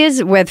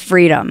babies with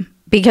freedom,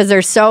 because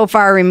they're so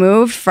far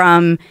removed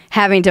from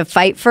having to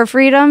fight for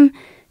freedom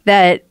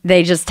that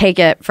they just take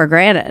it for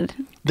granted.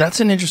 That's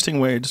an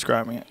interesting way of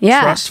describing it.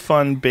 Yeah. Trust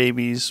fund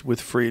babies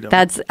with freedom.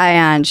 That's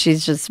Ayan.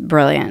 She's just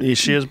brilliant. Yeah,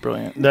 she is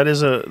brilliant.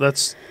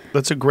 That's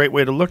a great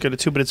way to look at it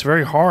too, but it's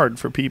very hard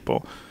for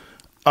people.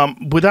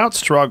 Without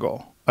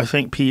struggle, I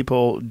think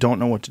people don't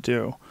know what to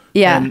do.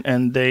 Yeah.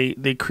 And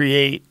they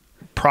create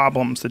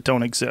problems that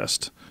don't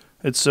exist.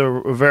 It's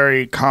a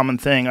very common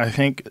thing. I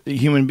think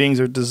human beings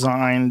are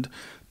designed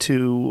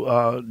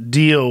to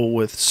deal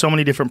with so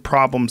many different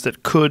problems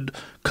that could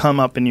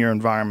come up in your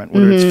environment,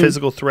 whether it's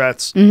physical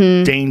threats,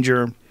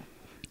 danger,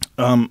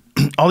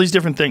 all these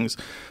different things,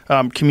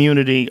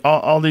 community,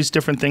 all these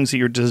different things that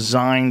you're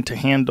designed to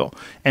handle.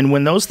 And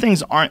when those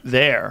things aren't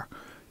there,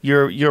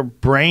 your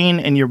brain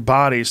and your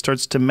body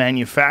starts to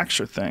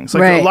manufacture things.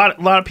 Like a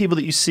lot of people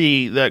that you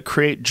see that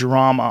create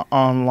drama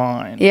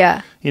online.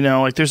 Yeah. You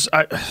know, like there's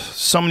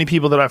so many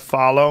people that I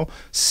follow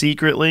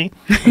secretly.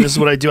 And this is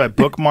what I do. I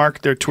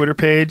bookmark their Twitter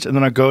page and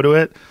then I go to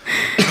it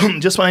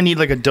just when I need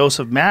like a dose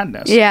of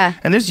madness. Yeah.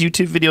 And there's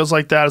YouTube videos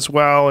like that as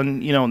well.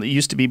 And, you know, there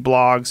used to be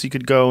blogs you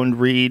could go and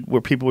read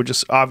where people were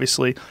just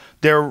obviously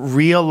their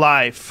real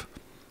life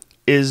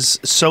is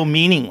so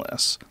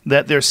meaningless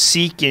that they're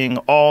seeking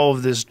all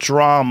of this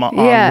drama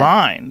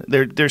online.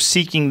 They're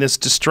seeking this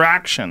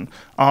distraction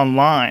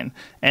online.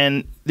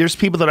 And there's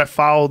people that I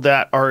follow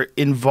that are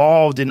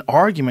involved in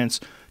arguments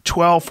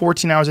 12,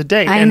 14 hours a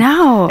day. I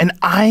know. And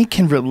I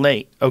can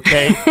relate,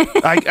 okay?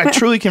 I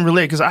truly can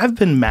relate because I've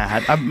been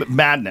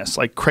madness,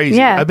 like crazy.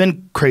 Yeah. I've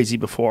been crazy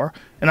before.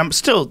 And I'm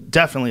still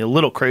definitely a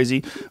little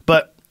crazy.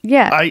 But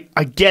I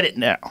get it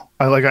now.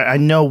 I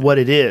know what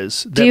it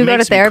is that Do you makes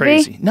go to therapy?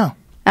 me crazy. No.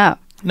 Oh.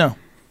 No.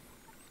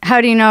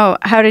 How do you know?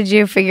 How did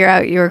you figure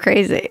out you were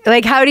crazy?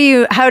 Like, how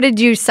did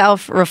you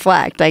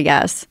self-reflect, I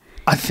guess?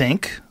 I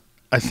think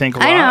a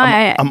lot.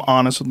 I know. I'm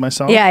honest with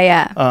myself.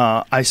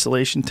 Yeah.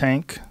 Isolation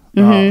tank,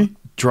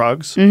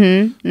 drugs,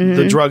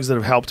 the drugs that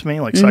have helped me,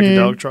 like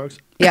psychedelic drugs.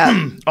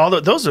 Yeah.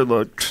 Those are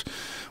the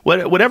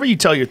whatever you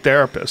tell your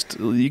therapist.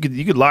 You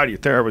could lie to your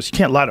therapist. You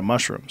can't lie to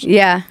mushrooms.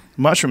 Yeah.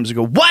 Mushrooms, you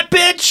go, what,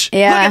 bitch?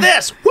 Yeah. Look at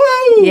this.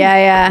 Woo!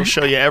 Yeah. We'll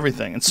show you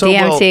everything. And so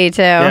DMT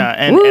too. Yeah,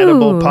 and Woo!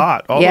 edible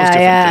pot. All those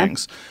different Yeah.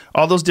 things.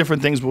 All those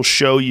different things will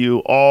show you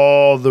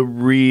all the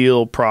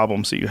real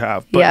problems that you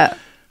have. But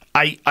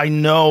I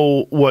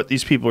know what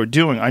these people are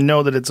doing. I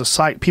know that it's a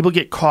cycle. People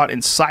get caught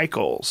in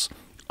cycles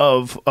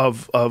of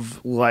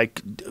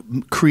like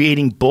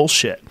creating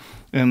bullshit.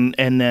 And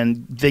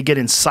then they get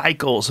in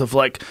cycles of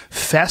like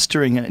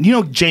festering in it. You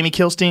know Jamie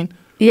Kilstein?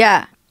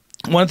 Yeah.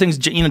 One of the things,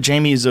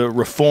 Jamie is a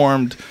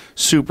reformed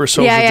super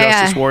social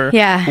justice warrior.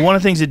 Yeah. But one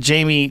of the things that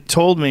Jamie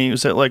told me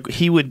was that like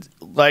he would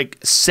like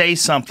say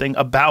something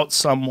about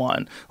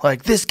someone,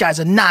 like this guy's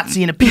a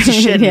Nazi and a piece of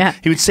shit. Yeah.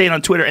 He would say it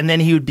on Twitter, and then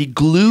he would be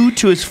glued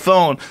to his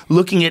phone,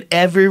 looking at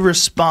every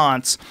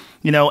response.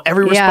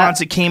 Every response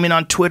that came in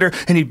on Twitter,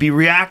 and he'd be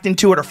reacting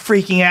to it or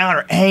freaking out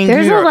or angry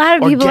There's a lot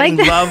of or people getting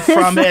like love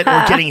from it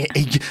or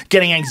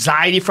getting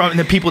anxiety from it, and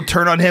then people would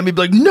turn on him. He'd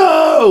be like,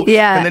 no!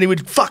 Yeah. And then he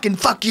would fucking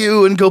fuck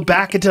you and go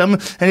back at him.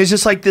 And it's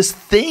just like this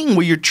thing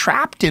where you're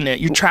trapped in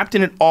it. You're trapped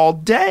in it all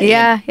day.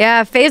 Yeah.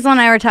 Faisal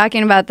and I were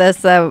talking about this,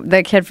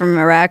 the kid from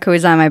Iraq who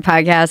was on my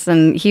podcast,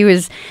 and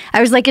I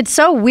was like, it's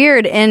so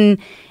weird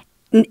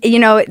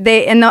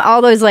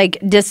all those like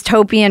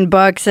dystopian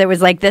books, it was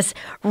like this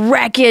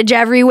wreckage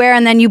everywhere,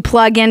 and then you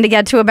plug in to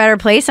get to a better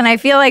place. And I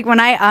feel like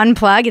when I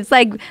unplug, it's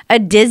like a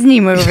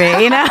Disney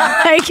movie,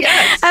 like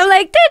Yes. I'm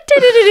like,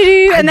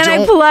 and then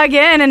I plug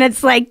in, and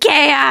it's like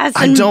chaos.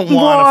 I And don't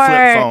want a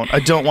flip phone. I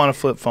don't want a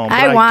flip phone. But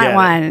I want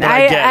one.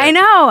 I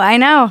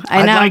know.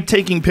 I like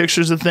taking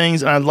pictures of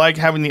things, and I like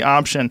having the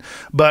option.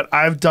 But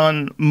I've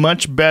done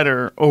much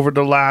better over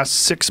the last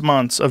 6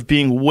 months of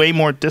being way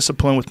more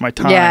disciplined with my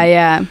time.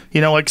 Yeah.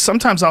 Like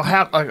sometimes I'll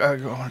have, I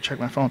go, I want to check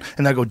my phone,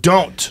 and I go,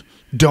 don't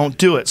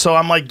do it. So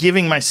I'm like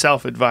giving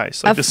myself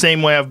advice, like the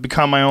same way I've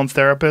become my own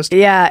therapist.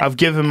 Yeah. I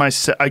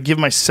give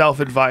myself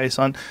advice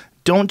on.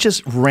 Don't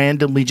just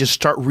randomly just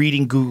start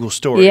reading Google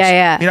stories.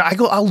 Yeah.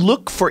 I'll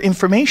look for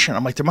information.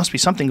 I'm like, there must be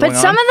something going on.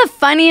 But some of the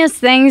funniest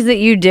things that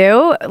you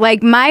do,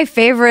 like my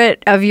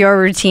favorite of your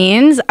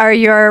routines are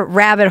your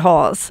rabbit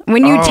holes.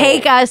 When you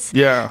take us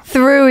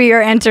through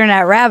your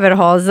internet rabbit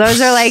holes,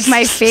 those are like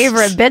my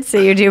favorite bits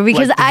that you do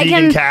because like the I vegan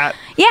can. Cat.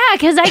 Yeah,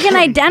 because I can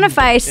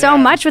identify so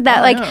much with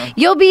that.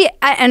 You'll be,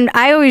 and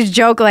I always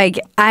joke, like,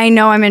 I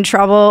know I'm in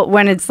trouble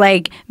when it's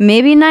like,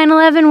 maybe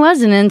 9/11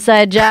 was an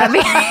inside job.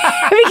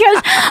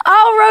 Because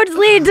all roads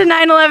lead to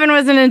 9/11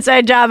 was an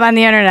inside job on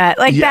the internet.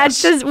 Like,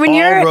 that's just when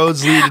all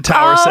roads lead to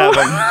Tower 7.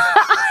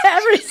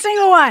 Every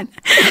single one.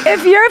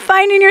 If you're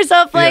finding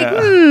yourself like,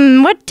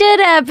 what did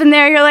happen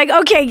there? You're like,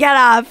 okay, get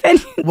off.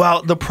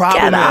 Well, the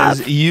problem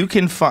is you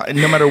can find,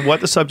 no matter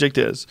what the subject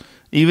is,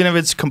 even if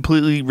it's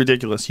completely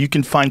ridiculous, you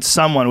can find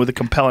someone with a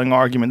compelling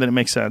argument that it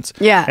makes sense.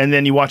 Yeah. And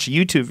then you watch a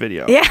YouTube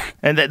video. Yeah.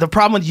 And the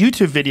problem with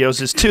YouTube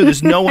videos is, too,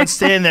 there's no one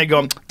standing there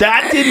going,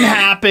 that didn't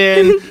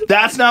happen.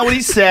 That's not what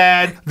he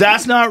said.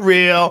 That's not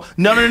real.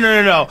 No.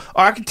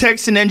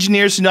 Architects and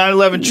engineers to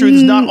 9/11 truth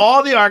is not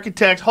all the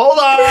architects. Hold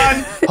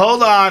on.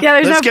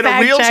 Yeah, Let's no get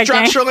a real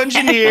fact-checking. structural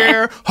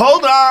engineer.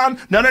 Hold on.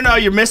 No.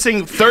 You're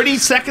missing 30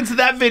 seconds of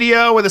that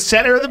video where the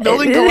center of the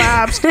building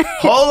collapsed.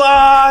 Hold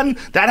on.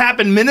 That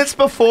happened minutes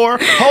before.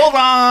 Hold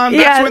on.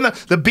 That's when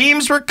the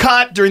beams were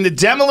cut during the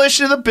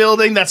demolition of the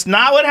building. That's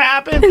not what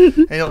happened.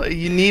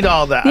 You need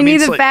all that. You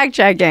need the fact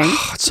checking.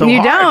 It's so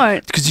you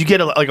hard. don't. Because you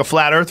get a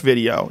flat earth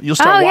video. You'll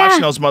start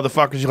watching those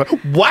motherfuckers. You're like,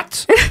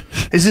 what?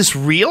 Is this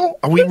real?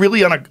 Are we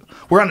really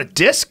we're on a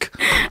disc?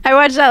 I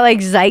watched that like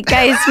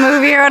Zeitgeist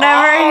movie or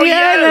whatever. Oh,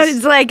 yes. And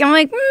it's like, I'm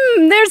like,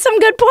 there's some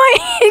good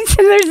points.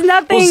 There's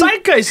nothing. Well,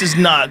 Zeitgeist is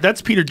not.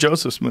 That's Peter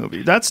Joseph's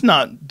movie. That's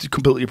not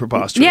completely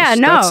preposterous. Yeah,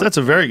 no. That's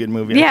a very good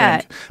movie,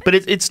 I think. But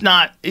it's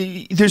not.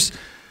 There's.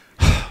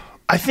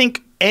 I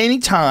think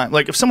anytime,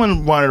 like if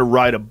someone wanted to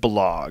write a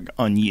blog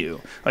on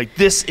you, like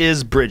this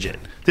is Bridget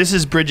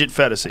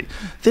Phetasy.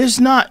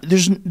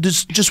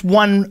 There's just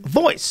one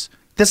voice.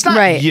 That's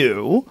not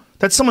you.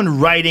 That's someone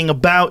writing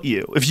about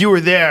you. If you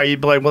were there, you'd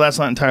be like, well, that's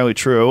not entirely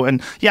true.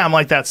 And yeah, I'm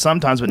like that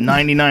sometimes, but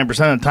 99%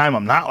 of the time,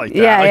 I'm not like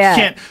that.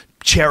 You can't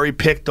cherry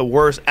pick the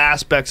worst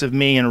aspects of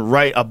me and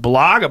write a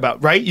blog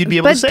about, right? You'd be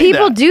able to say that. But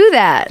people do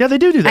that. Yeah, they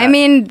do that. I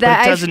mean,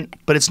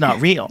 but it's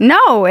not real.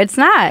 No, it's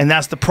not. And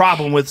that's the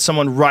problem with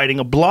someone writing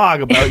a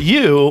blog about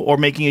you or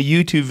making a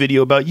YouTube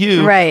video about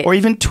you or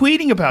even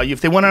tweeting about you.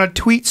 If they went on a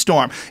tweet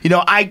storm.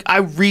 I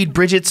read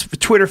Bridget's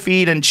Twitter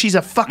feed and she's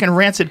a fucking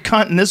rancid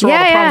cunt and this are all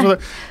the problems with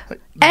her.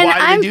 And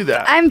Why do they do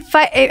that?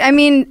 I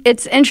mean,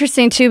 it's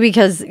interesting too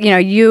because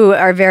you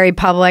are very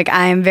public.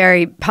 I am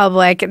very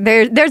public.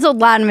 There's a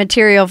lot of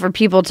material for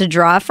people to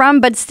draw from,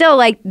 but still,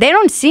 like they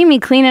don't see me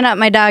cleaning up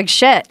my dog's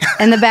shit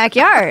in the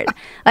backyard.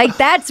 Like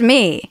that's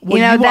me.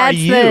 Well, that's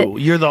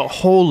You're the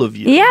whole of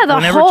you. Yeah,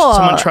 Whenever whole.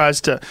 someone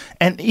tries to,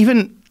 and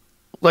even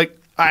like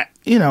I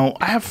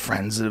have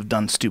friends that have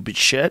done stupid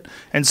shit,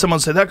 and someone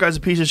said that guy's a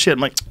piece of shit. I'm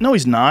like, no,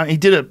 he's not. He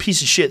did a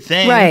piece of shit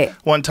thing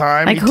one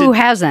time. Like who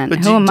hasn't? But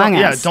who among us?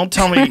 Yeah, don't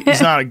tell me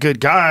he's not a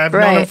good guy. I've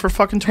known him for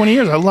fucking 20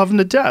 years. I love him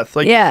to death.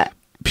 Like,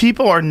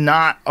 people are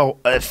not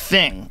a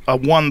thing, a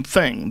one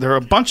thing. They're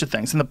a bunch of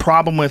things, and the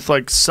problem with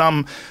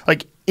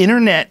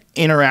internet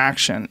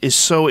interaction is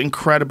so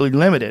incredibly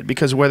limited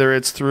because whether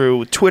it's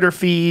through Twitter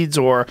feeds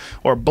or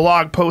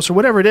blog posts or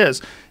whatever it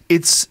is,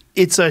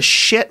 it's a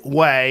shit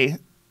way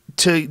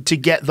to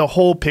get the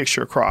whole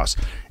picture across,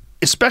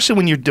 especially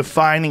when you're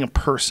defining a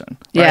person.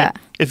 Right? Yeah.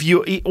 If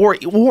you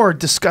or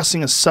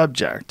discussing a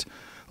subject,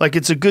 like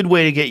it's a good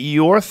way to get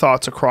your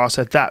thoughts across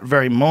at that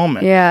very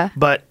moment. Yeah.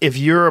 But if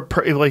you're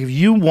if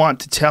you want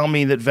to tell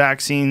me that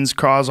vaccines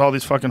cause all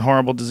these fucking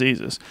horrible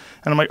diseases,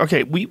 and I'm like,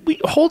 okay, we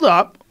hold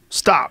up,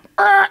 stop,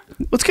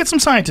 let's get some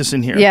scientists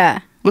in here. Yeah.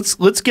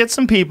 Let's get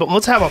some people.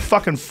 Let's have a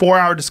fucking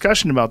 4-hour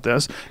discussion about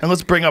this, and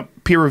let's bring up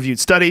peer-reviewed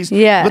studies.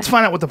 Yeah. Let's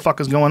find out what the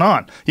fuck is going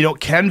on.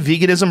 Can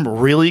veganism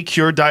really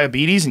cure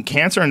diabetes and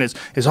cancer? And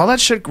is all that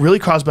shit really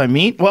caused by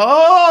meat? Well,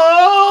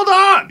 hold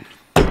on.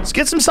 Let's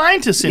get some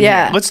scientists in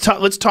here. Let's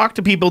talk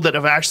to people that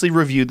have actually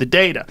reviewed the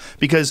data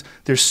because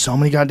there's so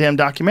many goddamn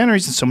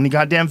documentaries and so many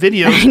goddamn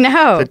videos. I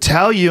know. That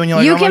tell you, and you're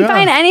like, you can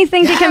find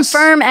anything to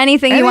confirm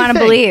anything you want to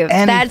believe.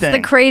 That's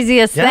the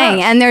craziest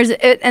thing, and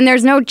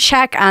there's no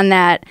check on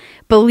that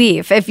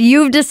belief. If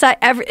you've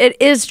decided, it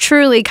is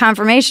truly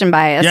confirmation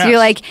bias. Yes. You're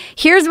like,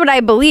 here's what I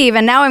believe,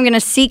 and now I'm going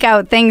to seek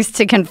out things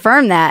to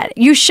confirm that.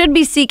 You should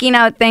be seeking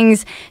out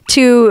things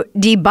to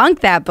debunk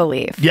that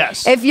belief.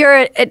 Yes. If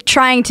you're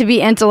trying to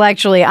be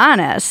intellectually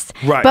honest.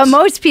 Right. But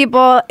most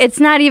people, it's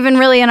not even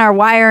really in our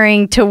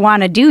wiring to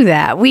want to do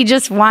that. We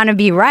just want to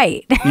be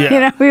right.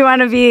 Yeah. We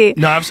want to be.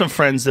 No, I have some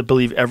friends that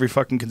believe every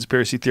fucking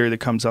conspiracy theory that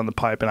comes down the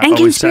pipe, and I always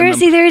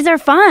conspiracy theories are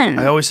fun.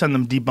 I always send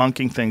them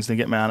debunking things. They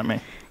get mad at me.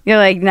 You're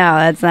like, no,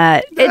 that's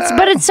not.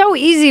 But it's so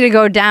easy to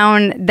go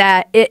down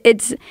that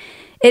it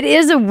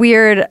is a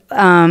weird.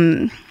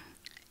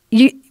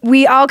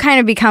 We all kind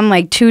of become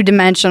like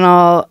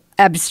 2-dimensional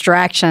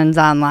abstractions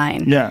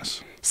online.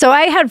 Yes. So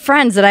I had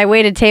friends that I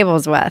waited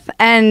tables with,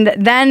 and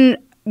then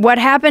what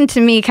happened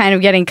to me, kind of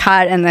getting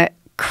caught in the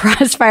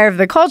crossfire of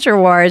the culture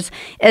wars,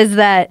 is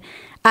that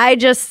I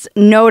just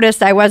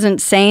noticed I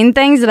wasn't saying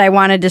things that I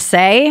wanted to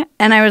say,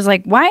 and I was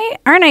like, why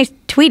aren't I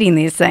tweeting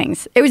these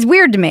things? It was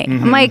weird to me.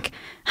 I'm like,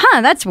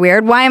 that's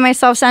weird. Why am I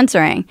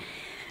self-censoring?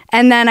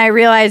 And then I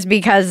realized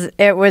because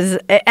it was,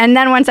 and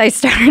then once I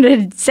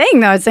started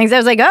saying those things, I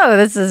was like, oh,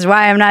 this is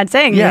why I'm not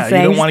saying these things.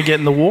 Yeah, you don't want to get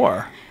in the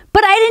war.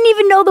 But I didn't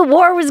even know the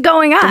war was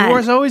going on. The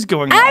war's always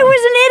going on. I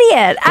was an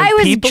idiot. I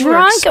was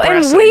drunk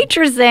and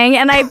waitressing,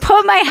 and I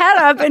put my head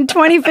up in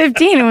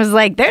 2015 and was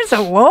like, there's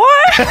a war?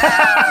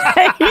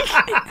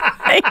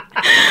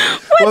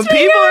 When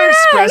people are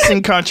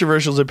expressing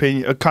controversial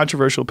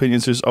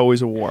opinions, there's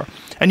always a war.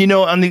 And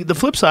on the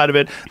flip side of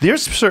it,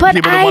 there's certain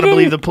people that want to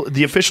believe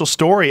the official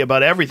story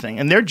about everything,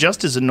 and they're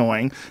just as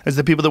annoying as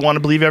the people that want to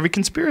believe every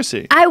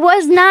conspiracy. I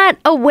was not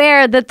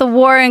aware that the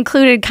war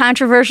included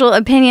controversial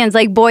opinions.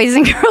 Like boys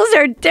and girls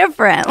are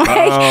different.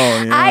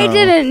 I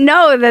didn't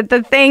know that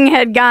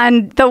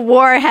the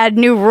war had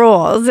new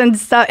rules and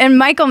stuff. And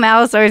Michael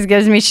Malice always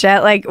gives me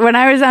shit. Like when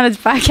I was on his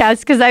podcast,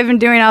 because I've been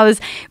doing all this,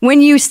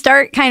 when you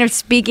start kind of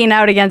speaking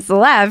out against the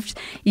left,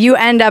 you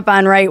end up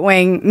on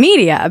right-wing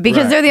media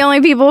because they're the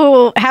only people who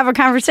will have a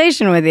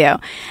conversation with you.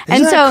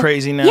 Isn't that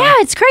crazy now? Yeah,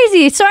 it's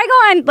crazy. So I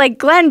go on like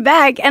Glenn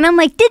Beck and I'm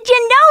like, did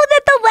you know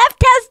that the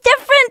left has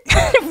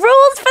different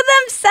rules for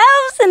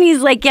themselves? And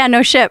he's like, yeah,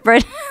 no shit,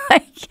 Brit.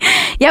 Like,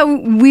 yeah,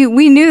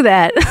 we knew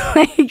that.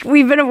 Like,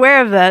 we've been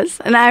aware of this.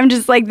 And I'm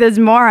just like this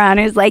moron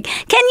who's like,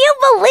 can you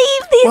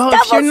believe these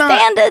double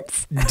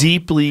standards?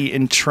 Deeply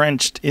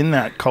entrenched in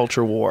that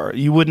culture war,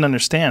 you wouldn't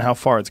understand how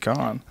far it's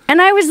gone.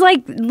 And I was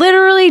like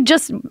literally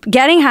just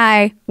getting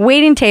high,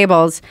 waiting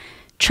tables,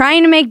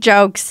 trying to make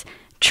jokes,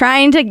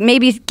 trying to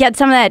maybe get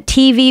some of that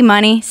TV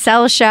money,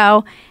 sell a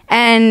show,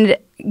 and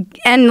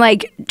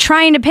like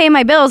trying to pay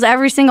my bills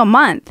every single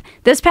month.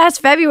 This past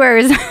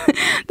February is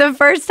the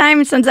first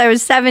time since I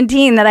was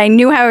 17 that I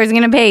knew how I was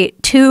going to pay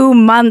 2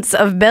 months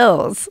of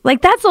bills.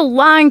 Like that's a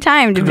long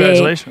time to be.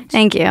 Congratulations.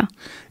 Thank you.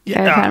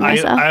 Yeah,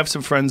 I have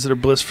some friends that are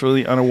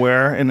blissfully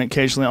unaware, and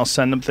occasionally I'll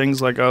send them things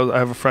like I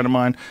have a friend of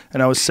mine,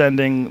 and I was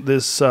sending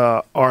this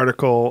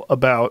article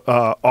about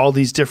all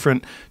these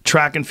different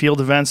track and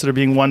field events that are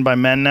being won by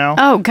men now.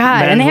 Oh,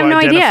 God, and they have no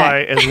idea. Men who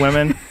identify as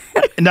women.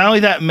 Not only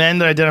that, men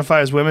that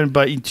identify as women,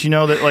 but do you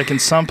know that like in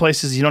some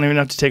places you don't even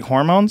have to take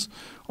hormones?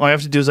 All you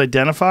have to do is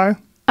identify.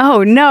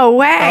 Oh, no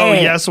way. Oh,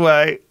 yes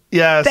way.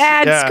 Yes.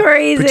 That's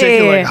crazy.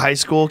 Particularly like high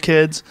school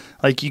kids.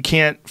 Like you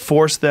can't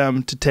force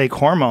them to take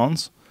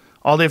hormones.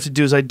 All they have to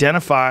do is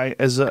identify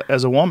as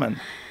a woman.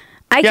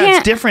 I Yeah, can't.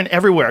 it's different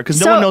everywhere because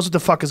no So- one knows what the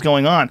fuck is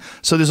going on.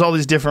 So there's all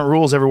these different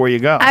rules everywhere you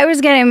go. I was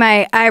getting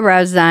my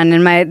eyebrows done,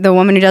 and the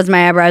woman who does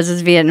my eyebrows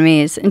is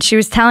Vietnamese, and she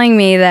was telling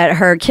me that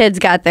her kids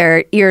got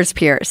their ears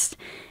pierced.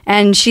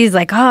 And she's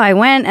like, oh, I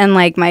went and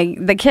like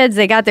the kids,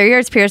 they got their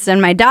ears pierced,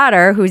 and my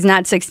daughter, who's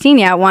not 16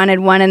 yet, wanted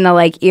one in the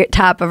like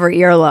top of her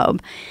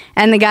earlobe.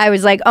 And the guy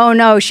was like, oh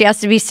no, she has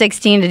to be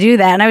 16 to do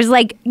that. And I was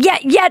like,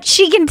 yet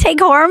she can take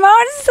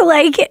hormones?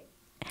 Like,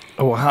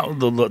 oh, how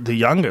the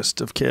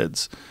youngest of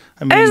kids.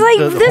 I mean, I was like,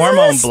 the this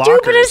hormone is the blockers.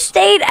 stupidest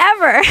state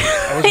ever.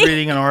 I was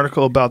reading an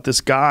article about this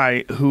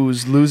guy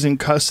who's losing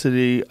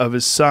custody of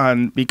his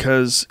son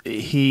because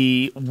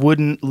he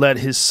wouldn't let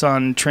his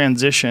son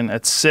transition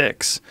at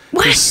 6.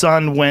 What? His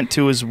son went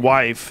to his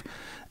wife,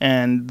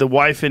 and the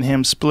wife and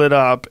him split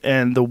up,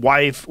 and the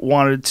wife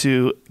wanted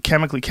to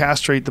chemically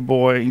castrate the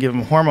boy and give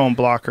him hormone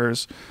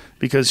blockers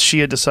because she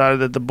had decided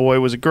that the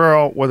boy was a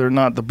girl, whether or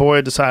not the boy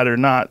had decided or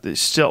not.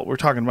 Still, we're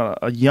talking about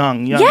a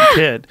young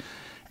kid.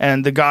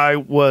 And the guy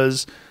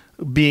was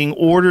being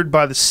ordered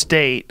by the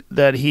state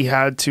that he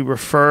had to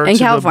refer In to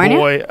California?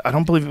 the boy. I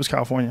don't believe it was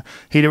California.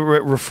 He had to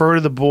refer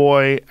to the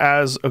boy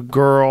as a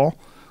girl,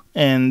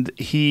 and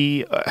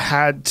he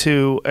had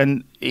to,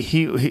 and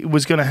he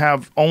was going to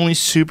have only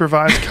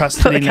supervised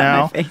custody Look at my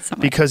now face. Oh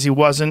my because he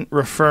wasn't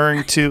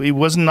referring to, he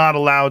was not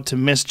allowed to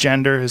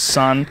misgender his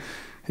son.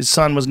 His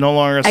son was no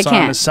longer a I son.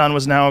 can't. His son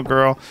was now a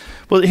girl.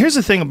 Well, here's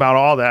the thing about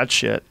all that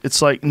shit.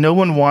 It's like no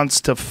one wants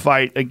to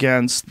fight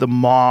against the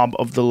mob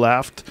of the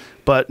left,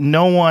 but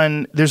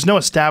there's no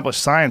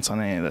established science on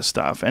any of this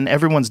stuff, and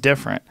everyone's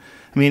different.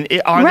 I mean,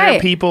 are there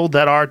Right. people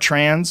that are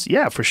trans?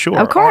 Yeah, for sure.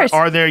 Of course.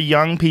 Are there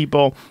young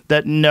people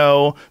that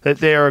know that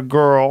they're a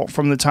girl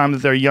from the time that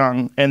they're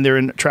young and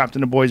they're trapped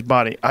in a boy's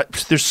body?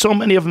 There's so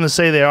many of them that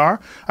say they are.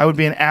 I would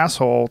be an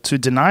asshole to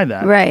deny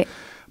that. Right.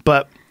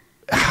 But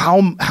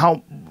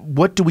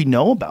what do we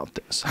know about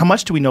this? How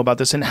much do we know about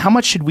this? And how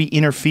much should we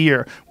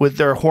interfere with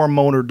their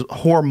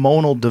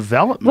hormonal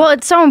development? Well,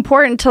 it's so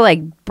important to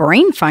like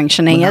brain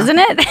functioning, isn't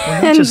it?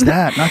 Well, not just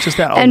that. Not just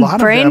that. And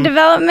brain of them,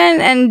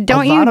 development, and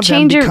don't a lot you of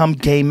change them your become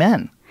gay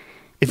men.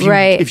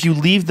 Right. If you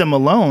leave them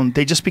alone,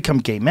 they just become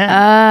gay men.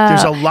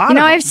 There's a lot You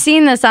know, of them. I've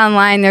seen this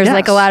online. There's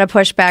like a Yes. lot of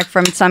pushback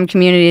from some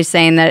communities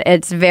saying that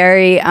it's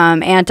very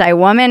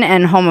anti-woman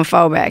and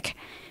homophobic.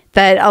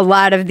 That a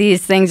lot of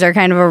these things are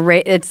kind of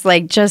it's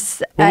like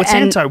just Well, what's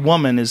and-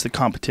 anti-woman is the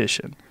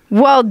competition.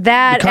 Well,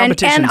 that The and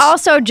competition's-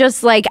 also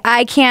just like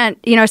I can't,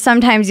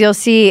 sometimes you'll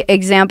see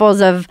examples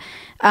of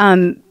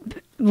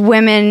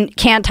women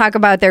can't talk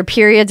about their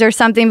periods or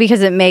something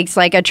because it makes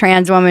like a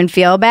trans woman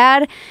feel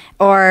bad,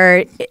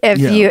 or if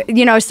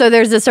Yeah. so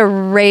there's this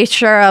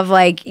erasure of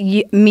like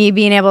me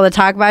being able to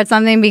talk about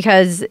something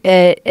because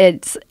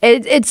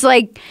it's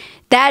like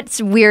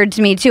that's weird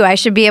to me too. I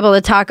should be able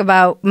to talk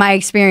about my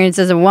experience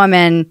as a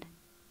woman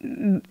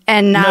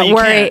and not No, you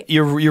worry. can't.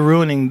 You're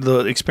ruining the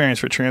experience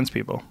for trans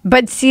people.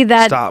 But see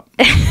that Stop.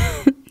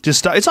 Just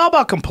stop. It's all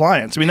about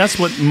compliance. I mean, that's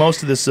what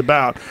most of this is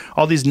about.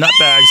 All these nutbags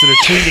that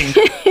are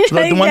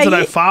tweeting, the ones that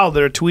I follow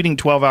that are tweeting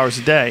 12 hours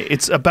a day.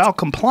 It's about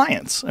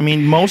compliance. I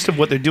mean, most of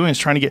what they're doing is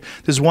trying to get.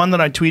 There's one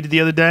that I tweeted the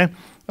other day,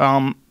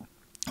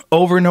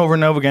 over and over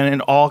and over again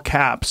in all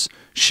caps.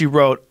 She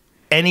wrote,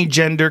 "Any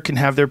gender can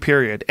have their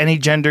period. Any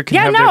gender can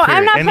have their period."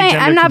 I'm not Any playing.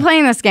 gender I'm not can-"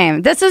 playing this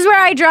game. This is where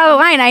I draw the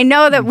line. I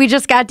know that we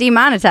just got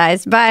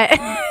demonetized, but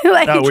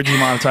like, No, we're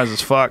demonetized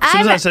as fuck. As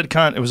soon as I said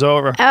cunt, it was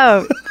over.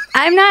 oh,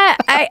 I'm not.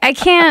 I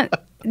can't.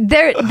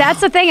 That's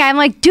the thing. I'm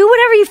like, do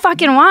whatever you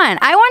fucking want.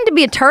 I wanted to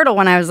be a turtle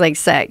when I was like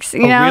 6.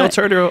 You know, real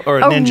turtle or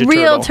a ninja turtle?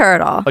 real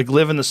turtle. Like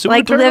live in the sewer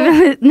Like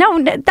turtle? no,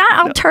 not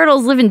all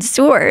turtles live in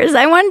sewers.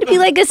 I wanted to be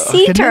like a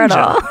sea a turtle.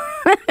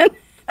 ninja.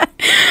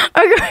 Of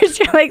course,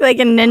 you're like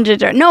a ninja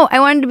turtle. No, I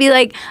wanted to be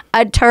like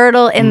a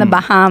turtle in the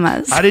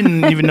Bahamas. I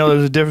didn't even know there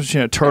was a difference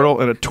between a turtle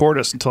and a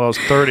tortoise until I was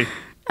 30.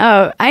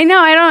 Oh, I know.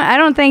 I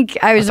don't think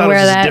I was I thought it aware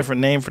was of just a that.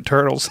 different name for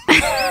turtles.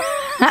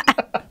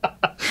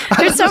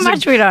 There's so There's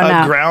much we don't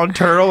a know. ground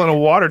turtle and a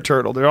water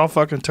turtle. They're all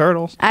fucking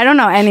turtles. I don't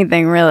know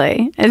anything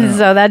really. And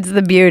so that's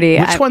the beauty.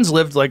 Which ones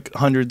lived like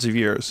hundreds of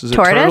years? Is it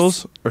Tortoise?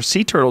 turtles? Or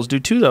sea turtles do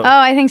too, though. Oh,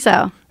 I think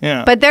so.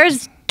 Yeah. But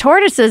there's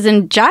tortoises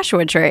in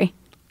Joshua Tree.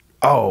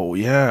 Oh,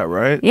 yeah,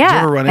 right? Yeah. Did you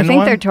ever run I into think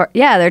one?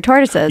 they're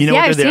tortoises. You know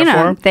yeah, what I've they're seen there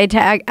them. for? They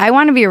tag. I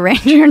want to be a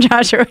ranger in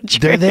Joshua Tree.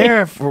 They're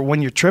there for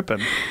when you're tripping.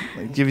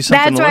 They give you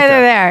something That's to why look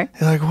they're at.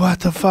 there. You're like, what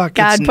the fuck?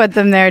 God It's- put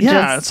them there.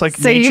 Yeah, just it's like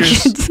so you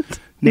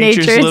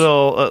nature's can-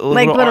 little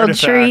like little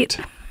artifact. treat.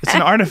 It's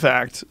an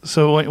artifact.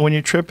 So when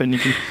you're tripping, you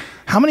can.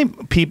 How many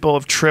people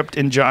have tripped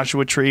in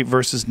Joshua Tree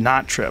versus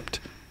not tripped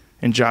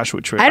in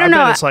Joshua Tree? I don't bet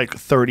know. It's like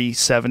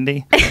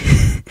 30-70.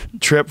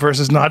 Trip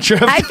versus not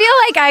trip. I feel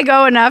like I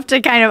go enough to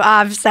kind of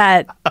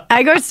offset.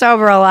 I go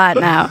sober a lot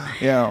now.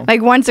 Yeah.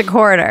 Like once a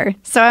quarter.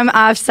 So I'm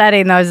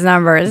offsetting those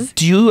numbers.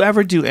 Do you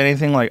ever do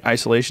anything like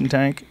isolation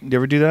tank? Do you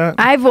ever do that?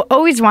 I've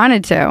always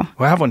wanted to.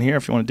 We'll have one here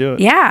if you want to do it.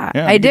 Yeah,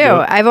 Yeah, I you do. can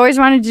do it. I've always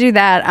wanted to do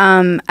that.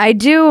 I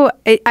do.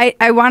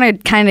 I want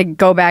to kind of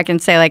go back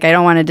and say, like, I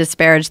don't want to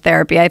disparage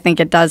therapy. I think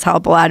it does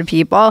help a lot of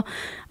people.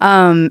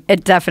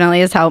 it definitely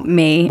has helped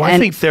me. Well, I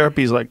think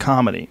therapy is like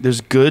comedy.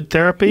 There's good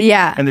therapy,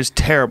 and there's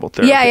terrible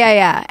therapy.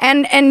 Yeah.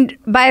 And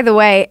by the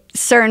way,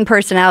 certain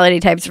personality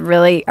types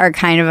really are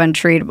kind of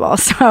untreatable.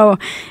 So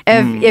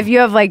if you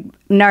have like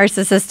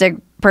narcissistic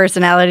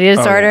personality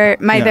disorder,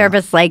 my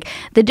therapist, like,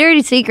 the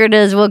dirty secret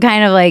is we'll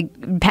kind of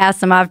like pass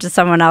them off to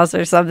someone else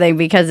or something,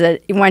 because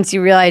once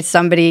you realize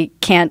somebody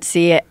can't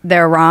see it,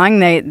 they're wrong,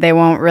 they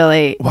won't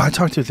really. Well, I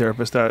talked to a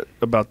therapist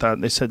about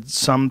that. They said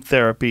some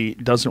therapy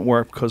doesn't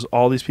work because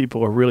all these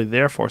people are really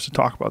there for us to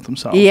talk about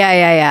themselves.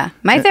 Yeah.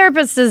 My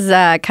therapist is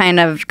kind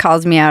of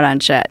calls me out on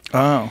shit.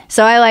 Oh.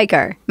 So I like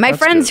her. My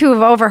friends who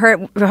have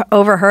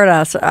overheard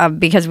us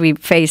because we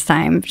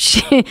FaceTime,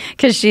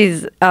 because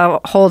she's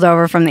a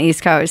holdover from the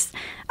East Coast.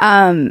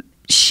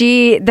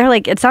 They're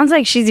like, it sounds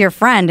like she's your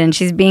friend and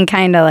she's being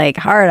kind of like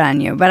hard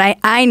on you. But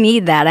I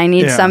need that. I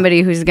need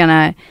somebody who's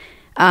gonna.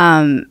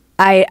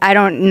 I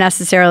don't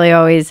necessarily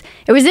always.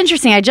 It was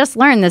interesting. I just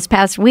learned this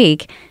past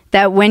week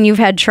that when you've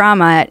had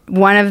trauma,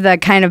 one of the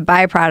kind of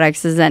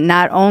byproducts is that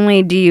not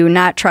only do you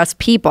not trust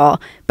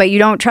people, but you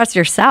don't trust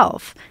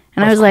yourself.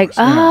 And I was like,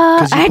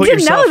 I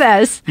didn't know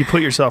this. You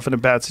put yourself in a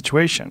bad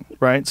situation,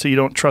 right? So you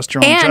don't trust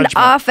your own judgment. And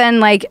often,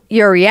 like,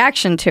 your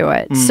reaction to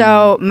it.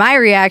 So my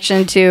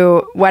reaction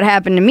to what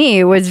happened to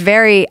me was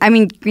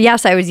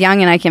yes, I was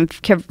young and I can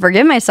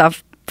forgive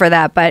myself for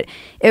that, but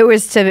I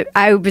was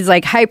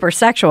like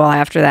hypersexual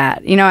after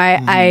that. You know,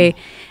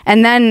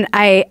 and then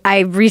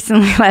I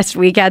recently last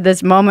week had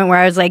this moment where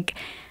I was like,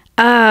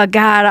 oh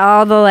God,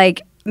 all the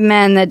like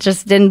men that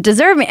just didn't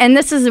deserve me. And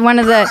this is one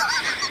of the...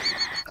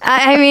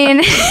 I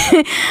mean,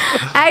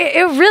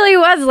 it really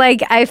was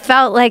like I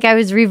felt like I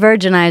was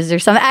re-virginized or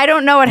something. I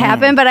don't know what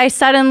happened, but I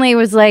suddenly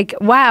was like,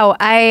 wow,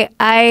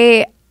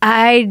 I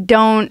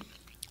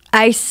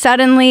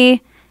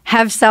suddenly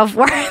have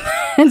self-worth.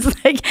 It's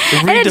like,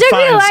 and it took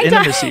me a long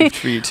time. Intimacy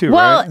for you too,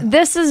 well, right?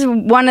 this is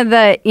one of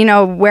the,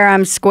 where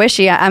I'm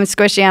squishy. I'm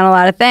squishy on a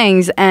lot of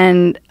things,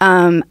 and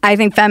I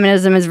think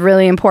feminism is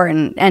really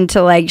important, and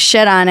to like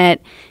shit on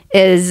it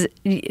is,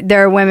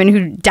 there are women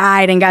who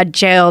died and got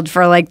jailed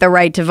for like the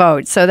right to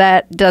vote. So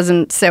that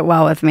doesn't sit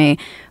well with me.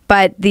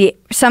 But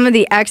some of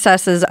the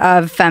excesses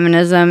of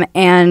feminism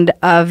and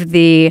of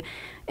the,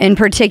 in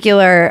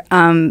particular,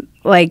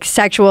 like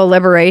sexual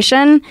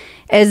liberation,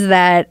 is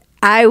that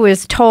I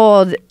was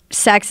told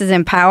sex is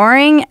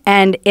empowering,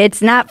 and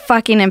it's not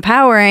fucking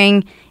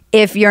empowering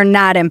if you're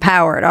not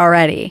empowered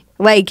already.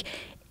 Like,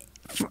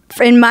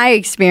 in my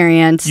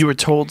experience, you were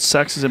told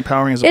sex is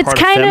empowering as a part of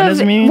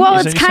feminism.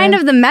 It's kind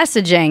of the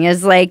messaging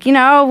is like,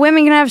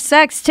 women can have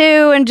sex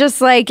too, and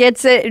just like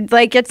it's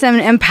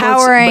an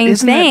empowering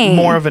isn't thing. It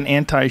more of an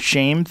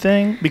anti-shame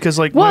thing, because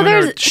like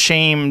women are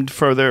shamed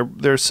for their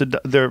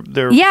feelings,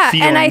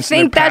 and I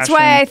think that's passion.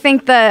 why I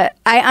think I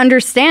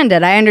understand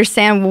it. I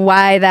understand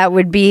why that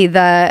would be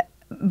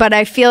but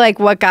I feel like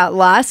what got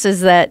lost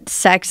is that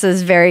sex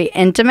is very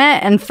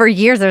intimate, and for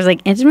years I was like,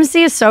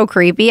 intimacy is so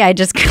creepy. I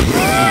just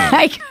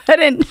I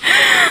couldn't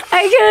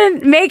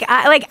make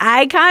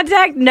eye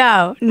contact.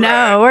 No,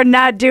 we're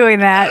not doing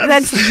that.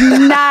 That's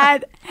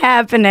not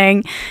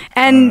happening.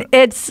 And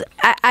it's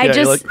get in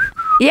the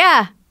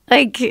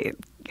back.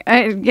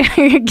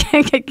 Get in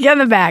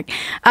the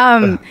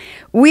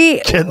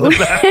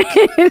back.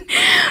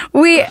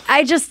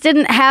 I just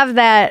didn't have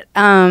that.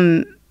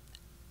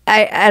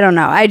 I don't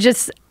know.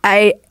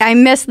 I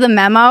missed the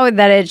memo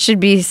that it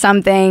should be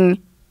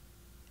something.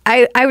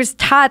 I was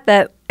taught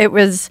that it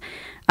was,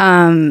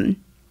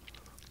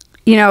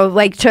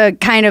 like to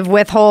kind of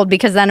withhold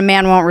because then a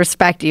man won't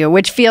respect you,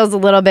 which feels a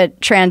little bit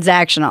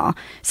transactional.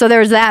 So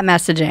there's that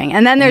messaging.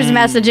 And then there's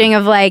messaging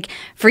of like,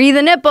 free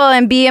the nipple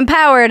and be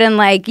empowered, and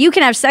like, you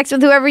can have sex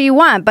with whoever you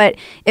want. But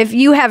if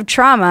you have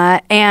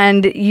trauma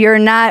and you're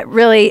not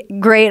really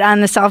great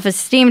on the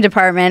self-esteem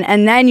department,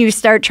 and then you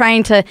start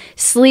trying to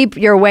sleep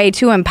your way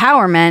to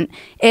empowerment,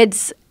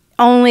 it's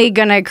only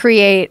going to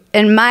create,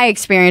 in my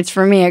experience,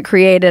 for me, it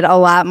created a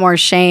lot more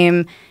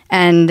shame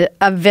and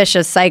a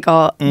vicious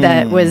cycle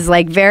that was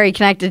like very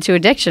connected to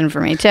addiction for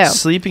me too.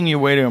 Sleeping your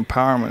way to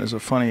empowerment is a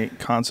funny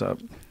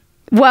concept.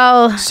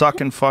 Well,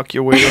 suck and fuck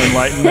your way to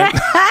enlightenment.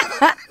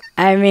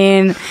 I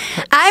mean,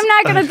 I'm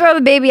not going to throw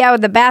the baby out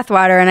with the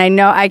bathwater, and I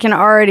know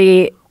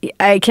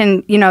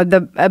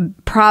the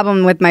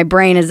problem with my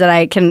brain is that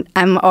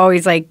I'm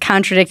always like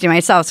contradicting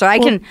myself. So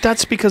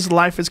that's because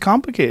life is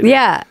complicated.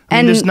 Yeah.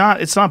 I mean,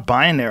 it's not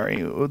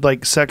binary.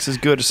 Like sex is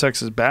good or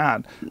sex is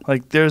bad.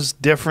 Like there's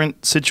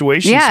different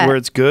situations where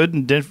it's good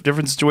and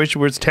different situations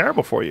where it's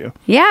terrible for you.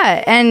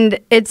 Yeah. And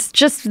it's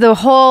just the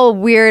whole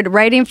weird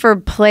writing for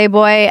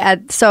Playboy.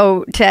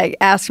 You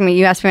asked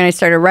me when I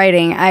started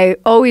writing, I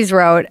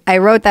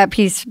wrote that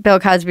piece, Bill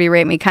Cosby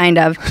Raped Me Kind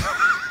Of.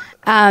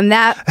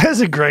 That's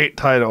a great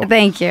title.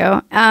 Thank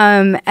you.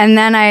 And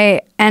then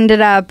I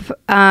ended up,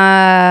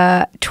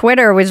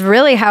 Twitter was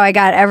really how I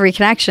got every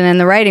connection in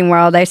the writing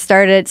world.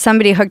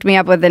 Somebody hooked me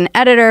up with an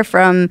editor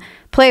from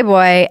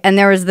Playboy, and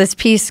there was this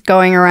piece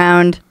going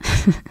around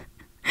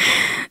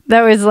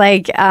that was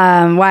like,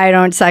 why I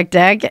don't suck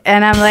dick.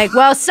 And I'm like,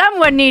 well,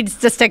 someone needs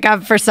to stick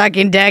up for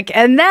sucking dick,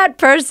 and that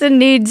person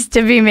needs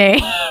to be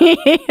me.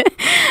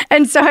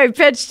 And so I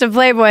pitched to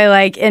Playboy,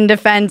 like, in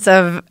defense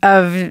of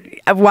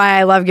why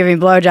I love giving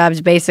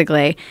blowjobs,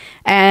 basically.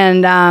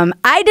 And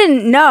I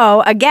didn't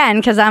know, again,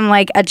 because I'm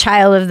like a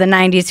child of the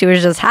 90s who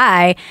was just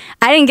high,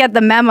 I didn't get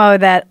the memo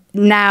that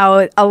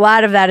now a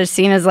lot of that is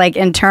seen as like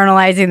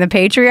internalizing the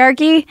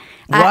patriarchy.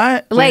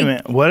 What? Wait a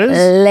minute. What is?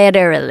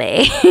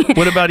 Literally.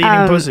 What about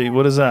eating pussy?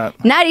 What is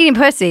that? Not eating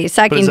pussy,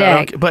 sucking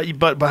dick. Okay?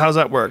 But how does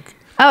that work?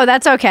 Oh,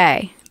 that's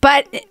okay.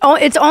 But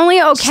it's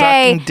only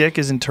okay. Sucking dick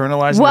is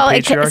internalizing the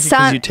patriarchy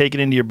because you take it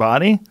into your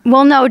body?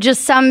 Well, no,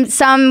 just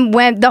some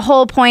went. The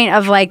whole point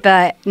of like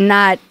the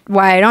not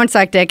why I don't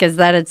suck dick is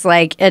that it's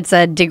like it's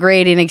a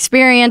degrading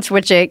experience,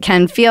 which it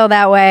can feel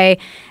that way.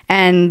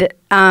 And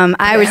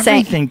I was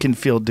saying everything can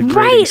feel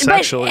degrading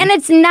sexually. But, and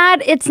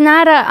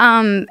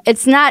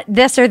it's not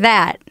this or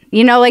that.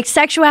 You know, like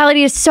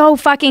sexuality is so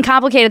fucking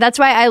complicated. That's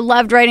why I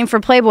loved writing for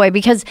Playboy,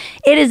 because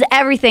it is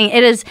everything.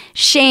 It is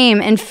shame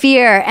and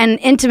fear and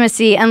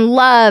intimacy and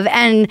love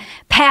and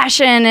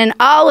passion and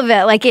all of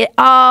it. Like it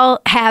all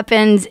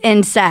happens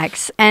in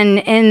sex and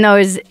in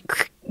those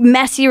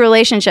messy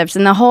relationships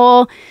and the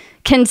whole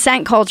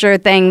consent culture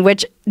thing,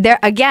 which there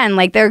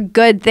are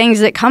good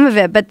things that come of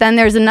it. But then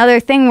there's another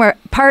thing where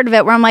part of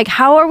it where I'm like,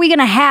 how are we going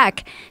to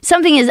hack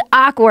something as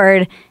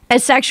awkward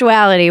as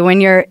sexuality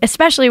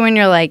especially when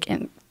you're like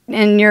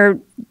in your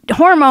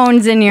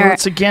hormones and your...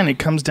 Well, it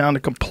comes down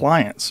to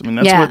compliance. I mean,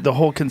 that's what the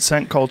whole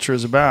consent culture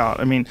is about.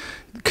 I mean,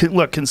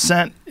 look,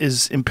 consent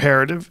is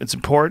imperative. It's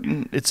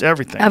important. It's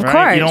everything. Of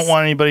course. You don't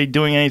want anybody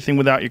doing anything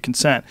without your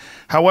consent.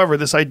 However,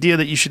 this idea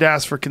that you should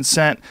ask for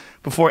consent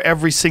before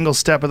every single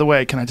step of the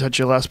way. Can I touch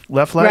your left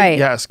leg? Right.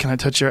 Yes. Can I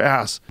touch your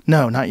ass?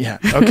 No, not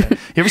yet. Okay. You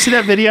ever see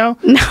that video?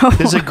 No.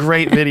 There's a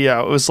great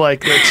video. It was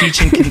like they're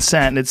teaching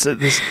consent. It's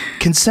this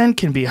consent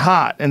can be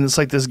hot, and it's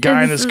like this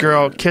guy and this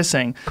girl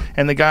kissing,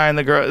 and the guy and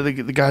the girl, the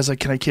guy's like,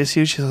 "Can I kiss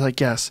you?" She's like,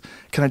 "Yes."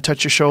 "Can I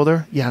touch your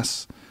shoulder?"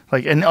 "Yes."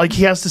 Like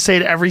he has to say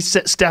it every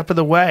step of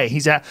the way.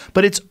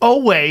 But it's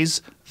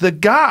always the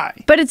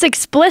guy. But it's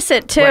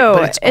explicit too. Right,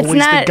 but it's always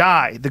not the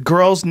guy. The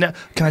girls, can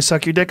I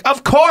suck your dick?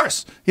 Of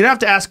course. You don't have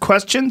to ask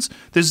questions.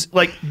 There's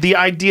like the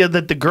idea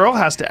that the girl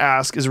has to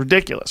ask is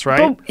ridiculous,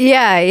 right? But,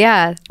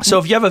 yeah. So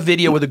if you have a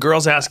video where the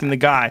girl's asking the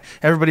guy,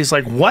 everybody's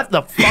like, "What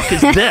the fuck is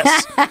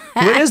this?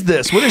 What is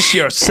this? What is she,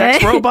 a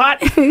sex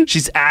robot?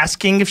 She's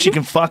asking if she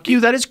can fuck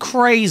you? That is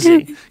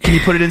crazy. Can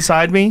you put it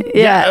inside me?"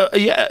 Yeah.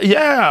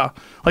 Yeah.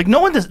 Like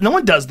no one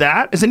does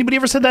that. Has anybody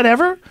ever said that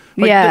ever?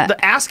 Like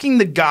the asking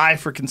the guy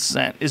for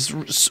consent is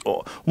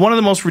one of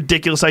the most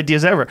ridiculous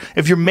ideas ever.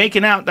 If you're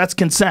making out, that's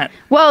consent.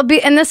 Well,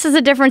 and this is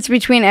a difference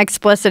between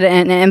explicit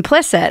and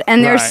implicit.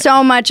 And there's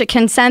so much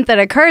consent that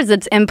occurs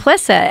that's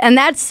implicit, and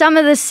that's some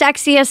of the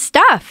sexiest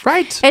stuff.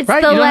 Right. It's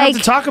right. You don't have to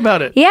talk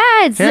about it. Yeah.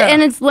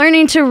 And it's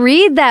learning to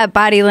read that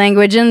body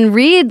language and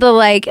read the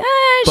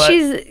but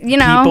she's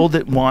people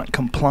that want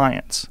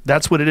compliance.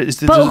 That's what it is.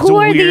 But who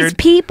are these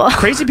people?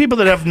 Crazy people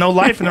that have no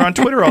life and they're on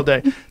Twitter all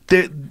day.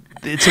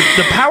 It's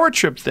the power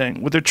trip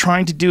thing. What they're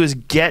trying to do is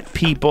get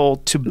people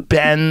to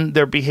bend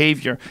their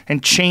behavior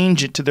and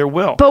change it to their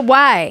will. But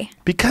why?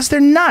 Because they're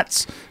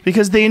nuts.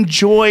 Because they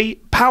enjoy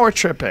power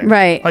tripping.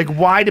 Right. Like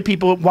why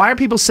are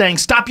people saying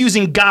stop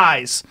using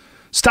guys?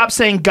 Stop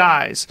saying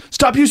guys.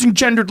 Stop using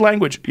gendered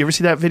language. You ever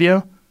see that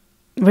video?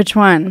 Which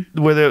one?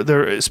 Where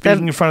they're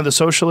speaking in front of the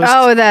socialists.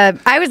 Oh,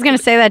 I was going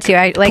to say that too.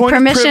 I like point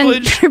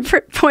permission.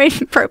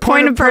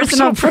 Point of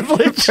personal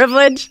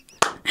privilege.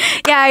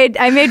 Yeah,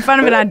 I made fun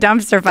of it on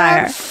Dumpster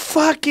Fire. That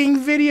fucking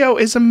video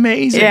is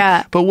amazing.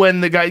 Yeah. But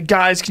when the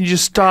guys, can you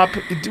just stop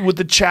with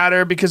the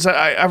chatter because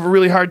I have a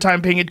really hard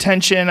time paying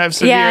attention. I have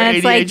severe and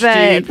it's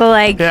ADHD.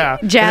 like the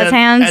jazz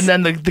hands. And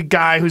then the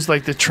guy who's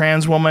like the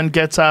trans woman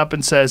gets up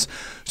and says,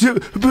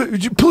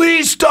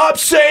 "Please stop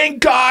saying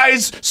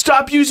guys.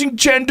 Stop using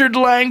gendered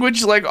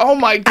language." Like, oh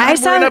my God,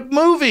 we're in a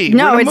movie.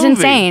 No, it's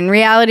insane.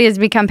 Reality has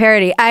become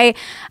parody.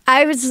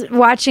 I was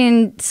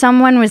watching,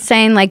 someone was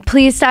saying like,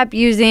 please stop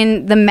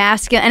using the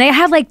masculine, and it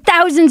had like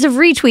thousands of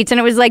retweets, and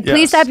it was like,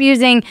 please stop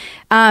using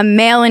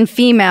male and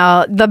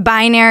female. The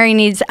binary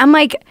needs. I'm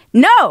like,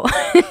 no.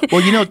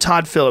 Well, you know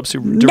Todd Phillips,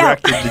 who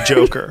directed The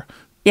Joker.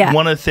 Yeah.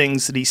 One of the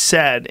things that he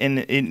said, and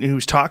he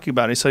was talking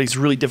about, he said it's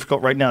really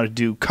difficult right now to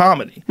do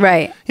comedy.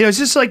 Right. You know, it's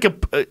just like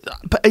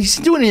he's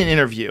doing an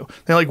interview.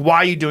 They're like, "Why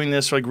are you doing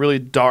this like really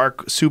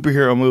dark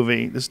superhero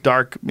movie, this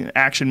dark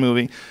action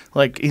movie?"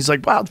 Like he's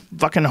like, "Wow, it's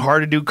fucking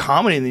hard to do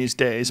comedy these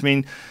days." I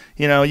mean,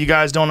 you know, you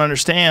guys don't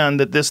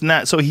understand that this and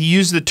that. So he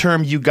used the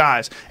term "you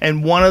guys,"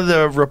 and one of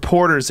the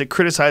reporters that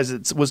criticized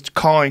it was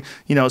calling,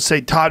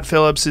 say Todd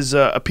Phillips is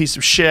a piece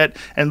of shit,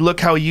 and look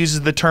how he uses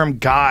the term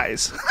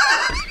 "guys."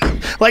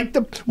 Like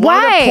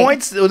one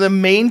of the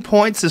main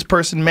points this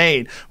person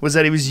made was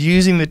that he was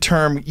using the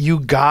term "you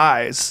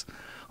guys,"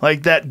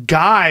 like that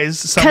guys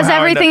somehow. Because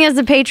everything is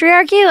a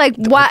patriarchy. Like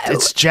what?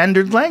 It's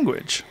gendered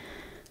language.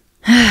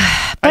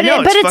 But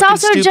it's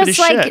also just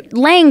like shit.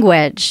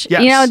 Language.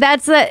 Yes. You know,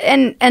 that's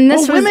and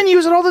this women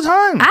use it all the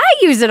time. I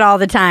use it all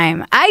the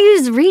time. I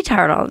use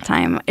retard all the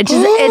time.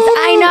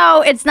 I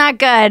know it's not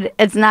good.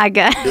 It's not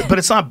good. But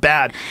it's not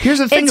bad. Here's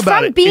the thing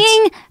about it. It's from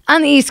being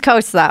on the East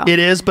Coast, though. It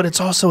is, but it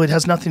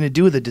has nothing to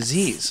do with the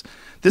disease.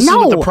 This is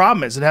what the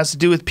problem is. It has to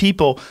do with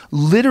people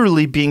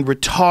literally being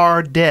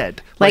retarded.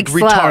 Like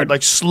retard,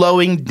 like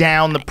slowing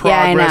down the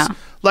progress. Yeah,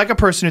 like a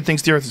person who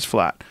thinks the earth is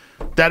flat.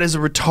 That is a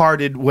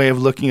retarded way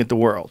of looking at the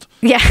world.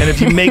 Yeah. And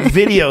if you make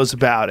videos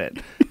about it,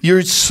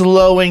 you're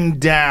slowing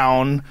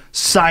down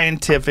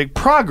scientific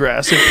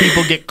progress if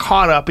people get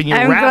caught up in your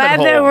rabbit hole. I'm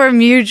glad that we're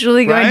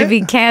mutually going to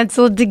be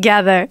canceled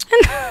together.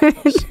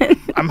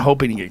 I'm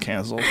hoping to get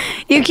canceled.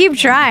 You keep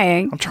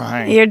trying. I'm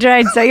trying. You're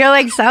trying. So you're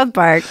like South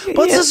Park.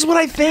 But this is what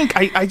I think.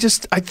 I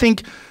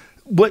think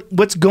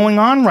what's going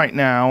on right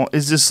now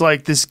is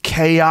this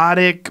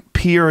chaotic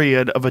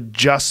period of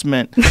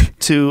adjustment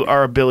to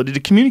our ability to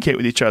communicate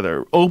with each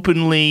other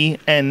openly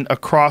and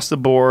across the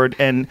board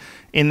and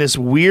in this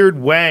weird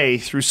way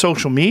through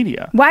social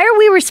media. Why are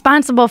we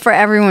responsible for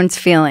everyone's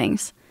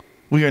feelings?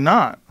 We are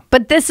not.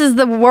 But this is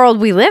the world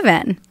we live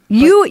in.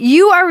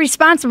 You are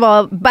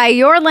responsible by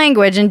your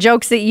language and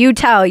jokes that you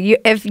tell.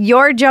 If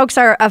your jokes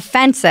are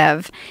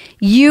offensive,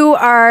 you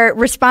are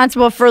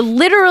responsible for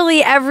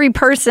literally every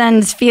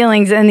person's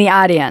feelings in the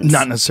audience.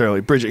 Not necessarily.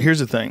 Bridget, here's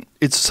the thing.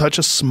 It's such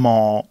a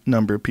small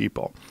number of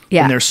people.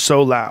 Yeah. And they're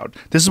so loud.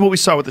 This is what we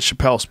saw with the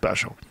Chappelle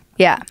special.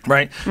 Yeah.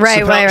 Right.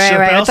 Right.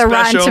 It's a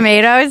Rotten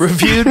Tomatoes.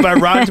 Reviewed by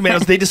Rotten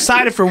Tomatoes. They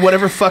decided for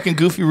whatever fucking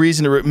goofy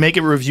reason to make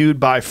it reviewed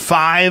by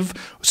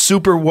 5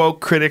 super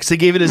woke critics. They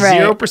gave it a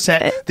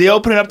 0%. They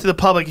open it up to the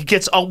public. It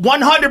gets a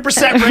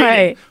 100% rating.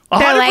 Right. 100%.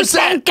 They're like,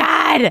 thank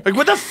God. Like,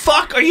 what the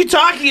fuck are you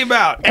talking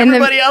about?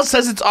 Everybody else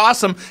says it's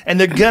awesome, and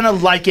they're gonna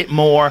like it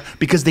more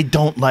because they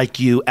don't like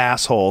you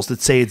assholes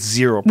that say it's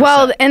 0%.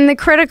 Well, and the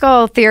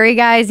critical theory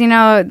guys, you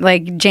know,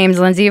 like James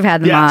Lindsay, you've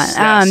had them on.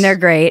 Yes. They're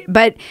great,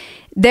 but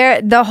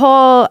the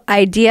whole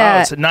idea.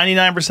 Oh, it's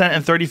 99%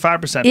 and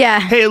 35%.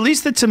 Yeah. Hey, at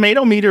least the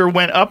tomato meter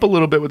went up a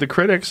little bit with the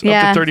critics.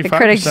 Yeah, up to 35%. the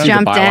critics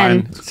jumped in.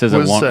 It says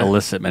it won't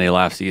elicit many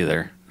laughs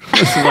either.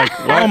 This is like,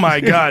 oh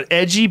my God,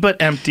 edgy but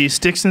empty.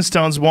 Sticks and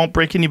stones won't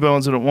break any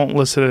bones, and it won't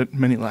elicit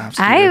many laughs.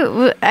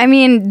 I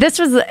mean, this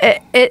was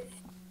it.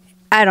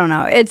 I don't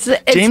know. It's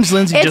James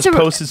Lindsay just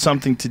posted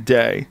something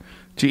today.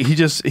 He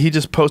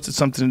just posted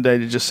something today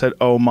that just said,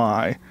 "Oh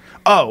my."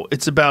 Oh,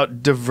 it's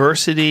about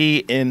diversity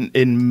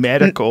in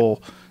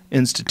medical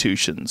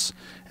institutions,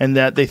 and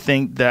that they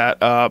think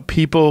that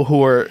people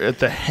who are at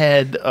the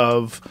head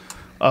of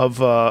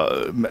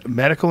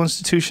medical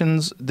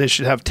institutions, they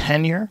should have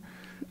tenure,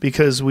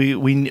 because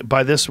we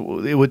by this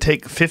it would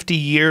take 50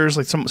 years.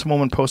 Like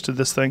someone posted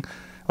this thing,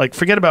 like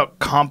forget about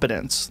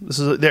competence. This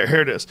is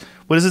here it is.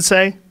 What does it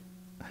say?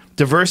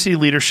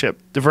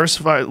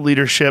 Diversified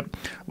leadership.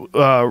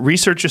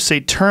 Researchers say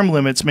term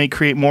limits may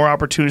create more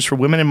opportunities for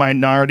women and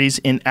minorities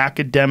in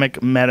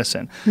academic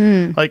medicine.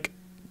 Like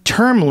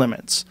term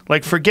limits.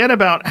 Like forget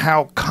about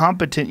how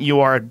competent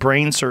you are at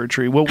brain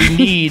surgery. What we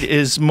need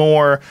is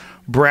more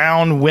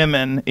brown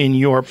women in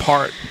your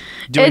part.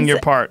 Doing your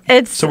part.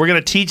 So we're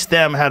going to teach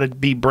them how to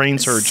be brain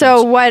surgeons.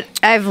 So what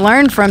I've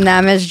learned from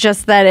them is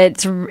just that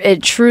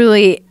it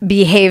truly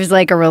behaves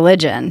like a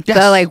religion. Yes.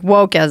 So like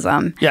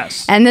wokeism.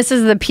 Yes. And this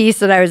is the piece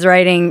that I was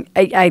writing.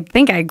 I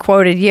think I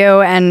quoted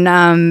you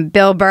and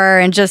Bill Burr,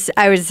 and just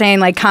I was saying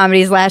like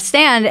comedy's last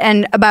stand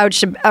and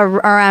about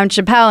around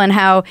Chappelle and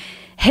how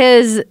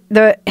his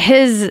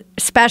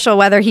special,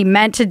 whether he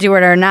meant to do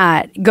it or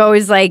not,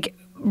 goes like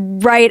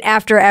right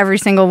after every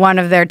single one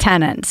of their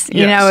tenants.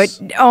 You know,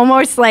 it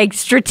almost like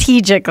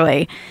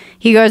strategically.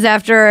 He goes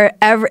after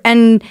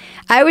and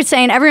I was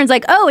saying, everyone's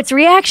like, oh, it's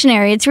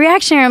reactionary.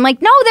 I'm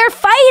like, no, they're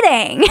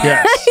fighting.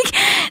 Yes.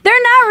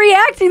 They're not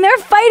reacting. They're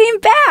fighting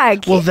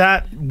back. Well,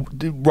 that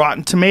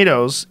Rotten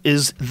Tomatoes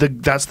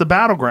that's the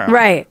battleground.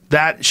 Right.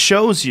 That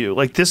shows you,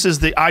 like, this is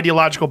the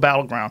ideological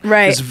battleground.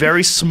 Right. This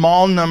very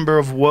small number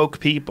of woke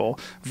people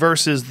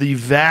versus the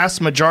vast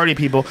majority of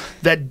people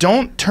that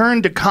don't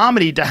turn to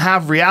comedy to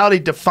have reality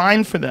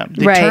defined for them.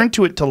 They turn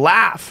to it to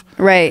laugh.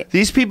 Right.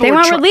 These people they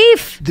want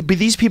relief.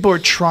 These people are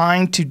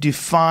trying to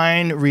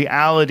define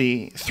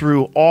reality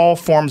through all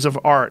forms of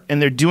art,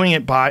 and they're doing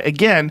it by,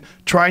 again,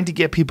 trying to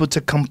get people to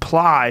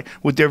comply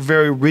with their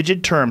very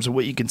rigid terms of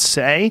what you can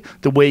say,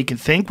 the way you can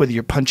think, whether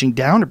you're punching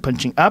down or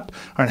punching up,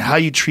 on how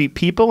you treat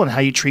people and how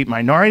you treat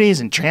minorities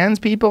and trans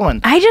people.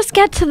 And I just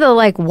get to the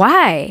like,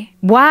 why?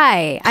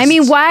 I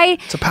mean, why?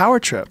 It's a power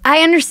trip.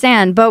 I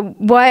understand,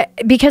 but what?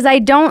 Because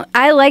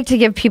I like to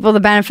give people the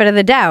benefit of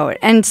the doubt.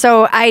 And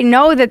so I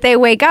know that they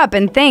wake up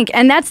and think,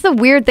 and that's the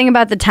weird thing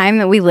about the time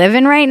that we live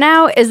in right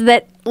now, is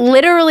that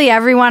literally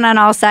everyone on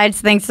all sides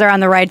thinks they're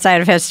on the right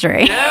side of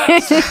history.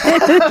 Yes.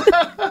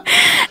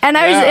 And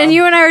and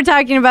you and I were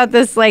talking about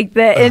this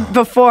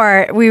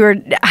before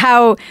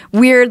how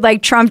weird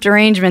like Trump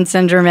derangement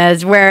syndrome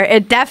is, where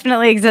it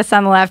definitely exists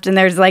on the left, and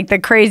there's like the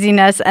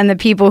craziness and the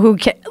people who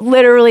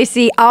literally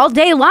see all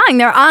day long.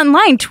 They're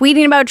online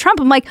tweeting about Trump.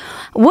 I'm like,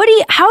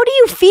 how do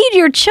you feed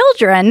your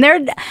children?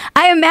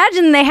 I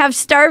imagine they have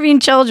starving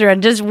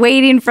children just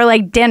waiting for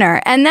like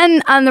dinner. And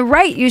then on the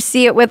right, you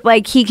see it with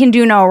like he can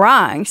do no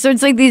wrong. So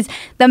it's like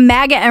the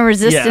MAGA and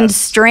resistance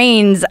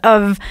strains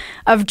of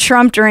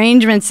Trump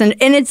derangements, and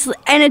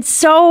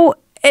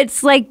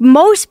it's like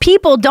most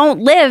people don't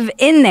live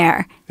in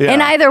there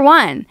in either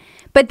one,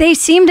 but they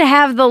seem to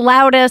have the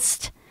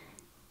loudest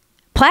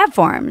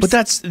platforms. But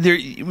that's most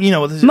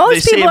they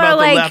say people about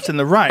are the left and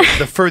the right.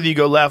 The further you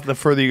go left, the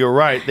further you go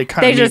right. They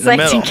kind of meet in the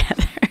middle.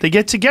 Together. They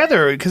get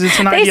together because it's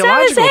an They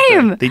ideological sound the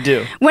same. thing. They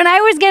do. When I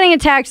was getting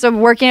attacked of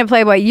working at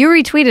Playboy, you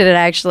retweeted it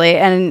actually,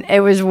 and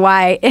it was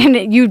why,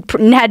 and you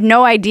had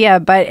no idea,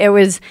 but it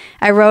was,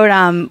 I wrote,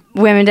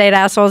 women date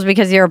assholes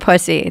because you're a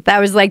pussy. That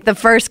was like the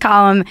first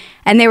column,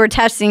 and they were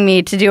testing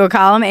me to do a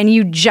column, and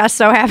you just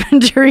so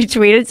happened to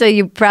retweet it, so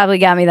you probably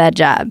got me that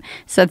job.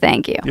 So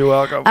thank you. You're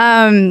welcome.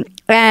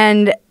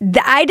 And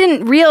I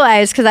didn't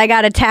realize, because I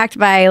got attacked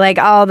by like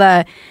all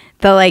the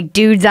like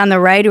dudes on the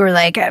right who were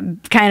like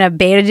kind of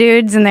beta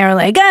dudes, and they were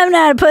like, I'm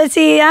not a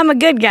pussy, I'm a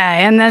good guy.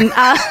 And then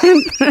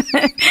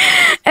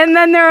and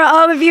then there were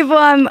all the people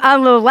on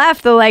the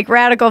left, the like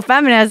radical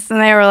feminists,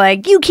 and they were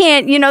like, you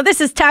can't, this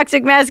is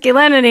toxic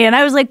masculinity. And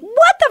I was like,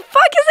 what the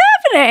fuck is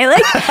happening?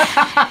 Like,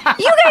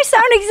 you guys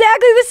sound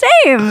exactly the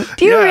same.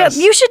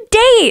 You should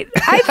date.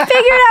 I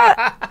figured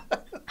out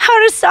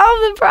how to solve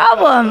the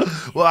problem.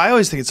 Well, I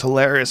always think it's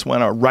hilarious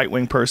when a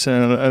right-wing person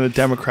and a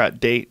Democrat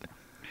date.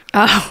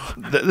 Oh,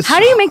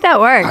 how do you make that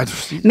work?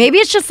 Maybe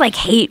it's just like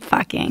hate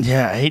fucking.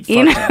 Yeah, hate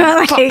fucking.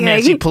 Like, fuck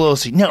Nancy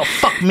Pelosi. No,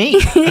 fuck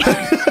me.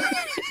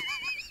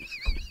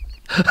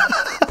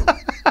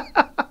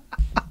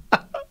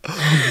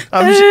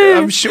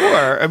 I'm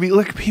sure. I mean,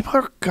 look, people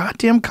are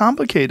goddamn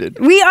complicated.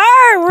 We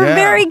are. We're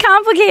very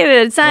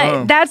complicated. It's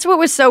not. That's what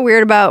was so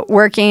weird about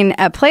working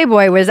at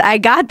Playboy was I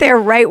got there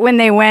right when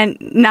they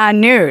went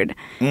non-nude,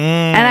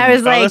 and I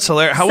was like, that's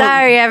hilarious.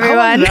 Sorry, everyone.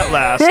 How long did that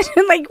last?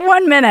 Like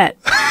 1 minute.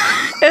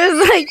 It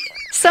was like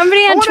somebody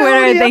on Twitter,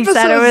 I think,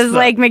 said it was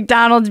like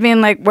McDonald's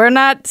being like, we're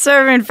not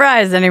serving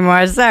fries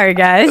anymore. Sorry,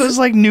 guys. It was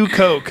like new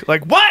Coke.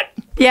 Like, what?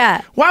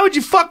 Yeah. Why would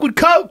you fuck with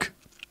Coke?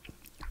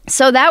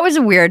 So that was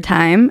a weird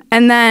time.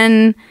 And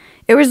then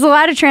it was a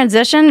lot of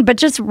transition, but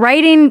just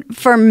writing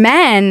for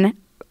men,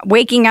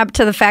 waking up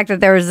to the fact that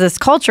there was this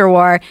culture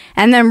war,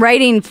 and then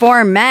writing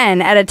for men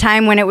at a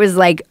time when it was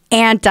like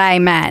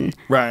anti-men.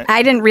 Right.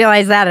 I didn't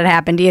realize that had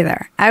happened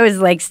either. I was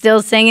like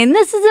still singing,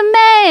 this is a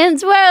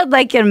man's world,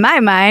 like in my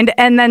mind.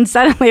 And then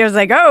suddenly I was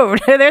like, oh,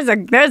 there's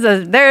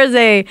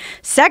a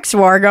sex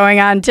war going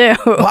on too.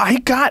 Well, I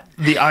got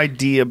the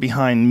idea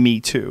behind Me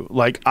Too.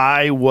 Like,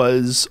 I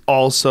was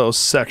also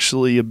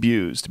sexually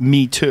abused.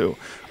 Me Too.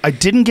 I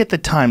didn't get the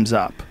Time's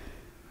Up.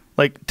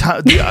 Like,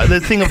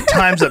 the thing of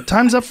Time's Up.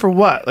 Time's Up for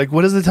what? Like,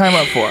 what is the time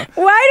up for?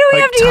 Why do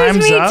we have to use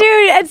Time's Me Up? Too?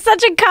 It's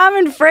such a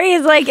common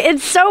phrase. Like,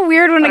 it's so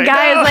weird when a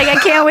guy is like, I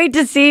can't wait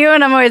to see you.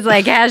 And I'm always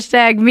like,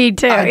 hashtag Me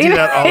Too. I do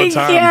that all the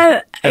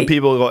time. And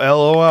people go,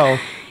 LOL.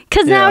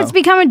 Because now it's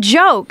become a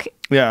joke.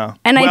 Yeah.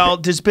 And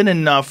there's been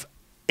enough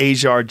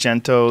Asia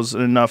Argentos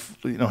and enough,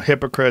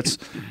 hypocrites,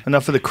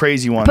 enough of the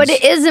crazy ones. But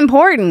it is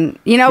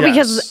important,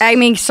 because, I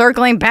mean,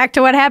 circling back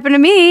to what happened to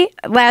me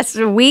last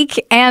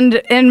week and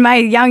in my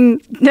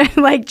young,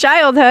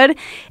 childhood,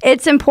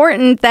 it's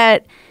important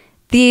that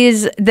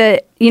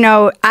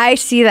I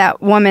see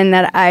that woman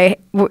that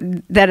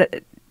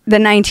the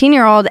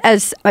 19-year-old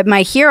as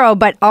my hero,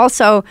 but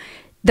also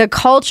the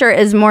culture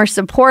is more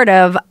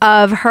supportive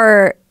of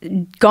her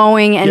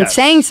going and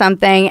saying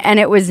something, and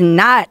it was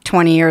not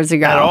 20 years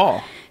ago. At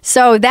all.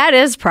 So that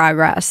is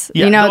progress.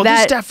 Yeah,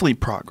 there's definitely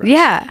progress.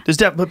 Yeah.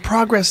 But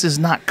progress is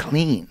not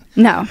clean.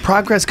 No.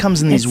 Progress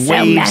comes in these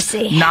waves, so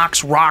messy.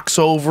 knocks rocks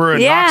over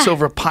and knocks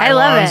over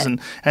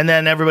pylons, and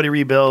then everybody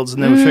rebuilds,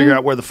 and then we figure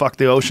out where the fuck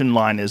the ocean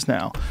line is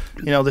now.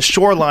 The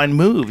shoreline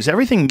moves,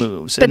 everything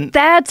moves. But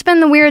that's been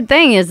the weird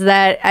thing is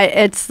that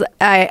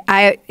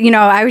I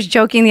was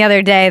joking the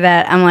other day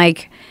that I'm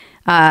like,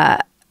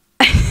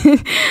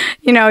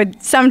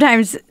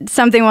 sometimes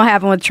something will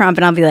happen with Trump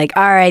and I'll be like,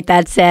 all right,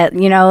 that's it.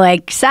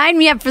 Sign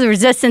me up for the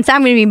resistance.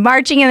 I'm going to be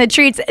marching in the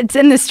streets. It's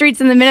in the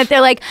streets in the minute.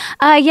 They're like,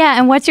 yeah,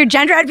 and what's your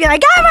gender? I'd be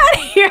like, I'm out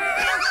of here.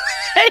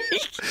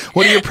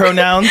 What are your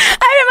pronouns?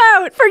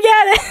 I'm out. Forget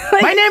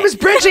it. My name is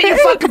Bridget, you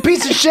fucking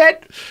piece of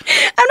shit.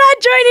 I'm not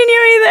joining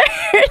you either.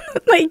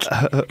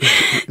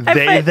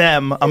 They,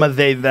 them. I'm a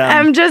they, them.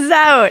 I'm just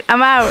out.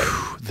 I'm out.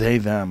 They,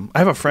 them. I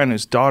have a friend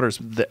whose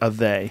daughter's a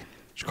they.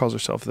 She calls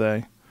herself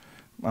they.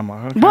 I'm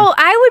like, okay. Well,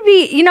 I would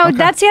be,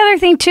 that's the other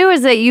thing too,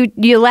 is that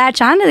you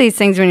latch onto these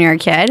things when you're a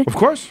kid. Of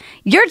course.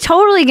 You're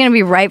totally going to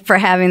be ripe for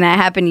having that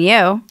happen to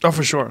you. Oh,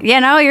 for sure. You're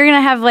going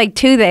to have like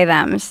two they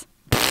thems.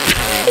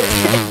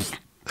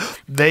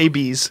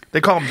 Babies.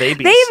 They call them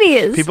babies.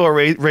 Babies. People are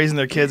raising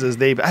their kids as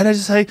babies. I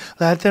just say,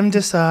 let them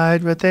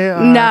decide what they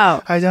are.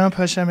 No. I don't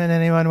push them in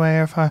any one way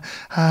or far.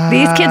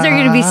 These kids are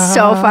going to be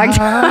so fucked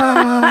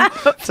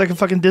up. It's like a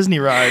fucking Disney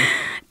ride.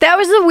 That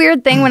was the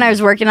weird thing when I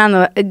was working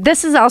on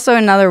this is also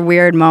another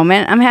weird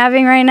moment I'm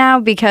having right now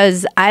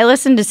because I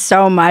listened to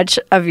so much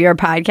of your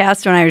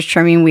podcast when I was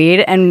trimming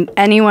weed, and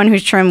anyone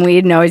who's trimmed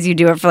weed knows you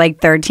do it for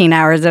like 13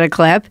 hours at a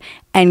clip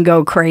and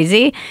go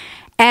crazy.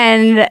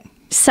 And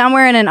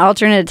somewhere in an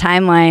alternate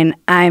timeline,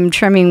 I'm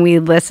trimming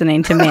weed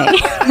listening to me.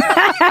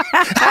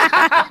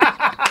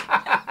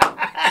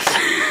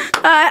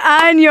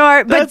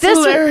 That's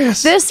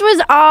hilarious. This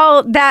was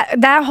all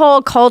that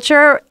whole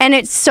culture, and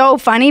it's so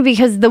funny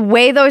because the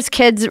way those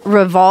kids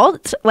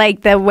revolt,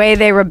 like the way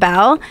they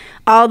rebel,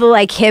 all the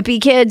like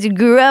hippie kids who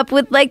grew up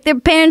with like their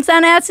parents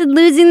on acid,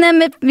 losing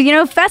them at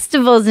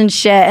festivals and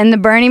shit, and the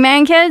Burning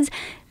Man kids.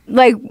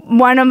 Like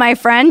one of my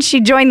friends,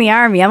 she joined the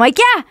army. I'm like,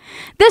 yeah,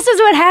 this is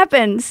what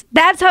happens.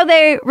 That's how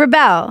they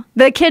rebel.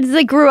 The kids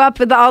that grew up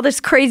with all this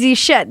crazy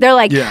shit, they're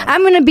like,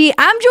 I'm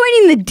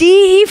joining the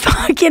DE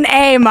fucking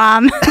A,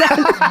 mom.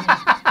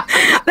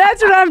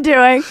 That's what I'm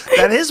doing.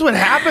 That is what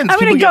happens. I'm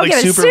People gonna get go like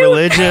get a super suit.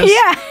 religious.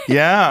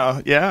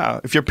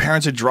 Yeah. If your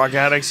parents are drug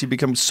addicts, you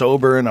become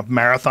sober and a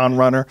marathon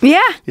runner.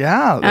 Yeah.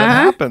 Yeah, that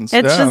happens.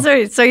 It's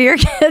just so your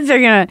kids are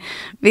gonna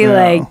be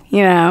like,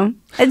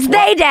 it's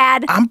they,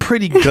 Dad. I'm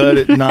pretty good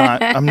at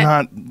not.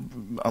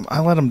 I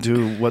let them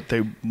do what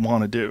they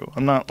want to do.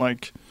 I'm not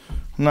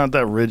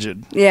that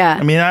rigid. Yeah.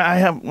 I mean, I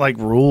have like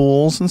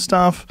rules and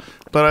stuff,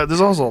 but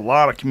there's also a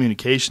lot of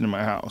communication in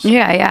my house.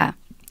 Yeah.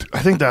 I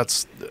think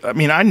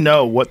I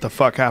know what the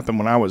fuck happened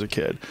when I was a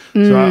kid.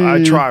 So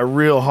I try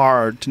real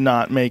hard to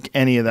not make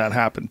any of that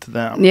happen to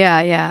them.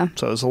 Yeah.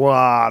 So there's a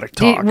lot of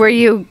talk. Were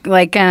you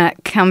like gonna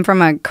come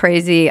from a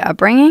crazy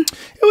upbringing?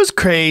 It was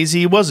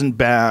crazy. It wasn't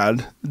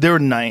bad. They were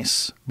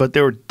nice, but they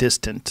were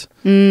distant,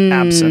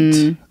 absent.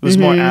 It was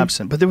more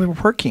absent, but they were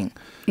working.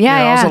 Yeah,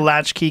 I was a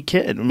latchkey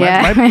kid. When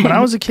I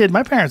was a kid,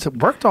 my parents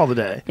worked all the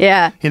day.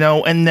 Yeah.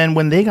 And then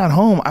when they got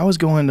home, I was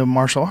going to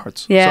martial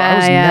arts. Yeah,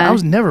 so I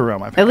was never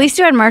around my parents. At least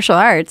you had martial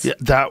arts.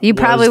 Yeah, you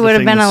probably would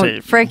have been a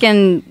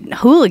freaking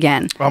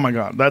hooligan. Oh my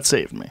God, that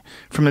saved me.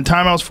 From the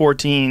time I was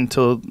 14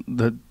 till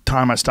the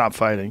time I stopped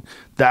fighting,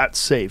 that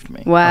saved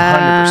me.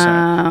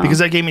 Wow. 100%. Because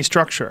that gave me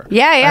structure.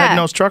 Yeah. I had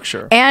no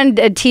structure. And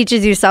it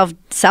teaches you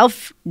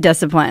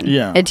self-discipline.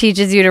 Yeah. It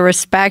teaches you to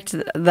respect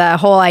the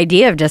whole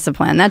idea of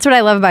discipline. That's what I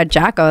love about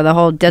Jocko, the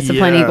whole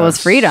discipline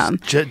equals freedom.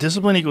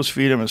 Discipline equals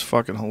freedom is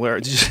fucking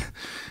hilarious.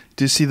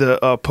 Do you see the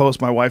post?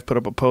 My wife put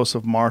up a post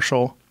of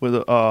Marshall with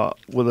a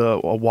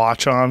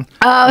watch on.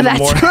 Oh, that's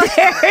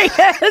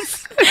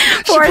hilarious.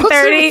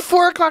 4:30.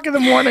 4 o'clock in the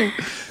morning.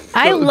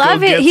 I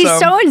love it. He's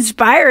so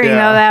inspiring though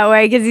that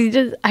way because he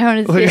just. I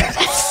want to see it.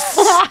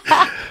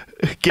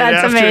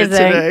 That's amazing. It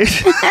today.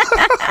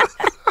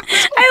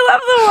 I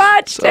love the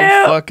watch too.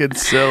 So fucking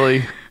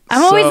silly.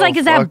 I'm always like,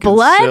 is that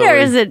blood or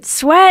is it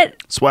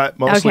sweat? Sweat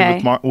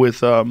mostly with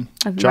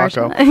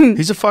Jocko.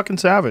 He's a fucking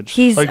savage.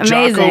 He's amazing.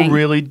 Jocko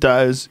really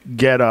does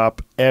get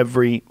up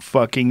every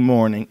fucking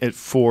morning at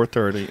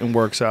 4:30 and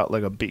works out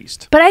like a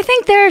beast. But I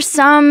think there are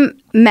some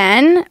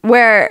men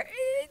where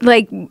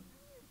like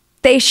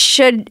they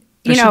should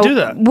They should do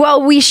that.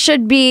 Well, we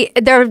should be,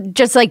 they're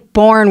just like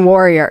born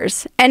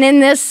warriors. And in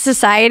this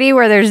society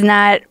where there's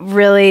not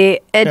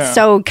really, it's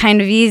so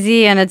kind of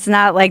easy and it's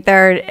not like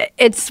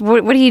it's,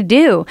 what do you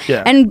do?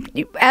 Yeah.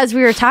 And as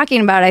we were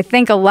talking about, I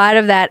think a lot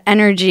of that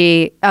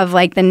energy of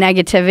like the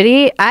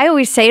negativity, I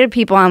always say to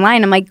people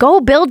online, I'm like, go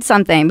build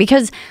something.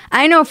 Because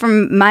I know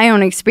from my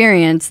own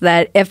experience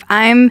that if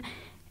I'm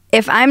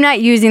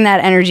not using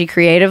that energy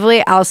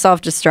creatively, I'll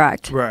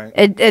self-destruct. Right.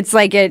 It's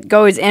like it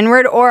goes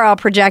inward or I'll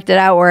project it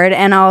outward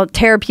and I'll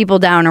tear people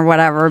down or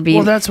whatever.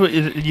 Well, that's what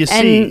you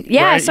see. And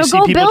yeah, right? so you see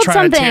go people build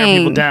trying something. To tear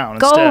people down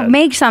go instead.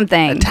 make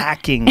something.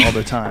 Attacking all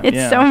the time.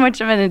 It's so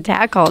much of an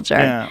attack culture.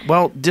 Yeah.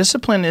 Well,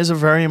 discipline is a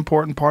very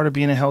important part of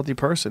being a healthy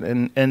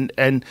person.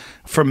 And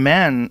for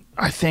men,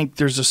 I think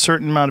there's a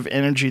certain amount of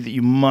energy that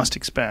you must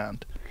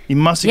expand. You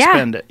must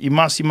expend it. You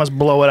must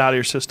blow it out of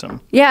your system.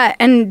 Yeah,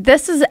 and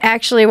this is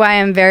actually why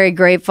I'm very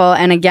grateful,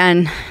 and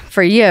again,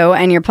 for you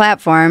and your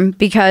platform,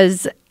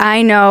 because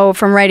I know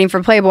from writing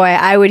for Playboy,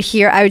 I would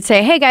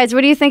say, hey guys,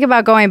 what do you think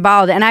about going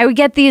bald? And I would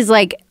get these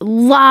like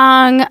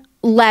long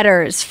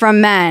letters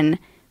from men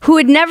who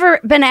had never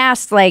been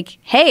asked like,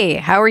 hey,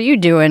 how are you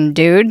doing,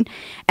 dude?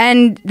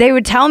 And they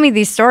would tell me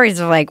these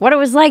stories of like what it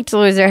was like to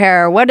lose their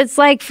hair, or what it's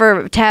like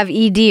to have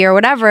ED or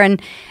whatever,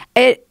 and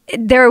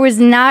there was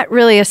not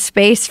really a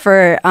space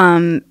for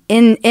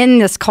in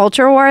this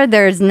culture war.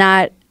 There's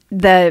not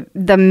the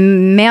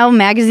male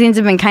magazines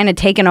have been kind of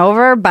taken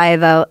over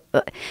by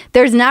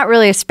there's not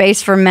really a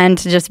space for men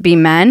to just be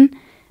men.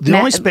 The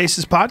only space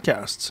is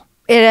podcasts.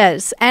 It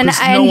is, and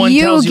 'Cause no one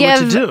you tells you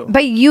give, what to do.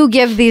 but you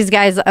give these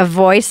guys a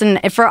voice, and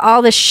for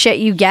all the shit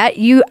you get,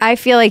 I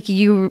feel like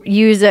you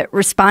use it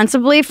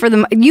responsibly for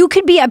them. You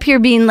could be up here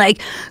being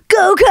like,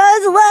 "Go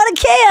cause a lot of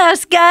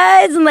chaos,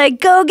 guys," and like,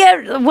 "Go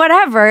get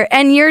whatever,"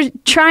 and you're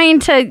trying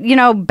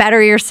to,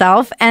 better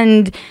yourself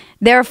and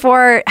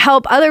therefore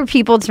help other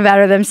people to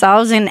better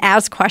themselves and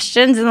ask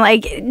questions. And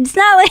like, it's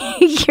not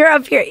like you're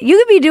up here. You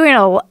could be doing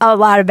a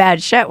lot of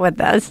bad shit with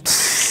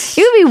this.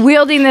 You could be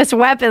wielding this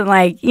weapon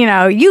like,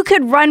 you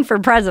could run for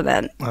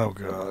president. Oh,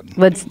 God.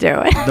 Let's do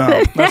it.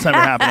 No, that's never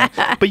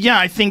happening. But yeah,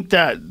 I think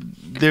that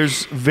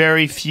there's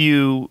very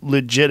few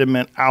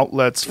legitimate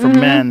outlets for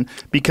men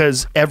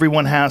because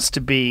everyone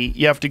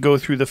you have to go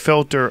through the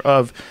filter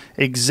of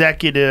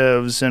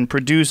executives and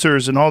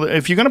producers and all that.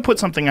 If you're going to put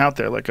something out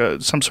there like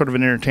some sort of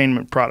an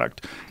entertainment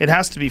product, it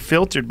has to be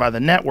filtered by the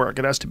network.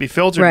 It has to be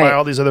filtered by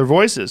all these other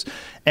voices.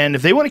 And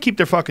if they want to keep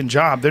their fucking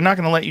job, they're not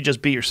going to let you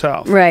just be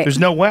yourself. Right. There's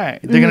no way.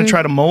 They're going to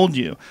try to mold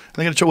you.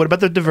 They're going to try, what about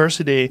the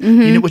diversity?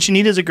 What you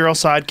need is a girl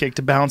sidekick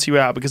to balance you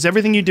out because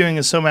everything you're doing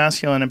is so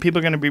masculine and people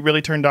are going to be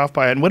really turned off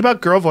by it. And what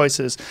about girl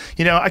voices?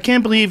 I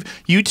can't believe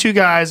you two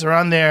guys are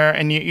on there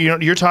and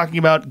you're talking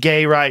about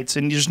gay rights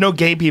and there's no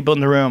gay people in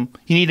the room.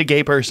 You need a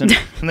gay person.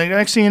 And the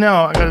next thing you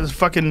know, I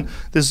got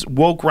this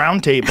woke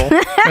round table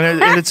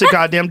and it's a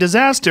goddamn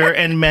disaster.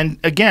 And men,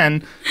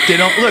 again, they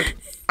don't look.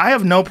 I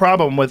have no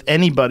problem with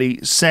anybody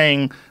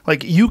saying,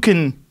 like, you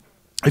can,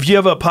 if you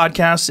have a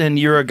podcast and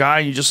you're a guy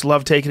and you just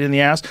love taking it in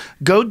the ass,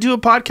 go do a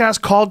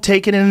podcast called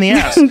Take It in the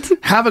Ass.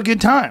 Have a good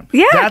time.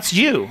 Yeah. That's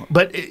you.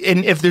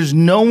 And if there's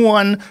no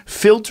one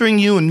filtering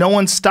you and no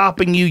one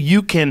stopping you,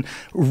 you can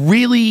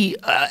really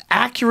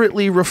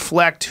accurately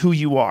reflect who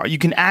you are. You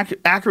can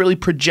accurately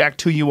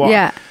project who you are.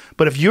 Yeah.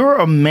 But if you're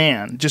a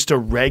man, just a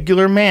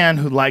regular man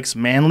who likes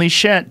manly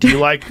shit, do you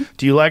like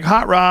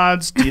hot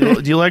rods?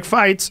 Do you like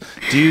fights?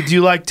 Do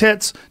you like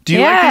tits? Do you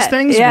like these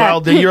things? Yeah.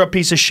 Well, then you're a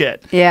piece of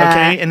shit. Yeah.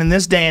 Okay. And in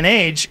this day and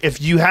age,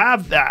 if you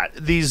have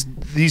these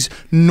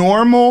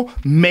normal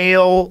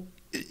male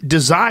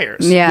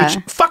desires, which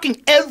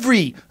fucking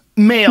every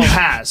male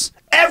has,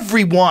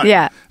 everyone.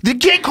 Yeah. You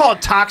can't call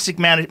it toxic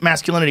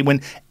masculinity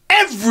when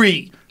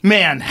every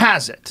man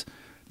has it.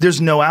 There's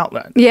no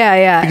outlet.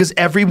 Yeah. Because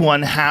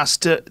everything has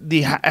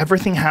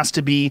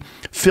to be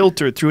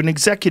filtered through an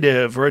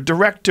executive or a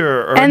director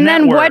or a network. And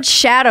then what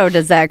shadow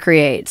does that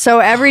create? So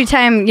every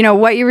time,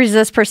 what you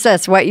resist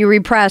persists, what you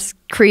repress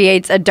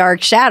creates a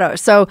dark shadow.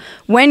 So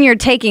when you're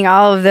taking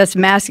all of this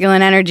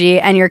masculine energy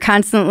and you're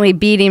constantly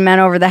beating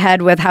men over the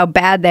head with how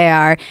bad they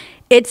are,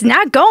 it's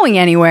not going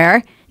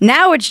anywhere.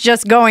 Now it's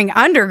just going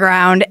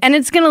underground and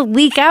it's going to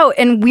leak out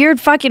in weird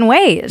fucking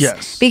ways.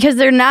 Yes. Because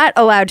they're not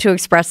allowed to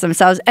express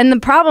themselves. And the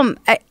problem,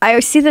 I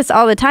see this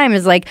all the time,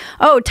 is like,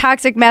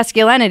 toxic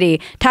masculinity.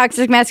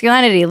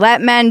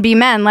 Let men be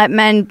men. Let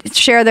men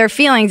share their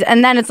feelings.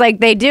 And then it's like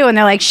they do and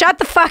they're like, shut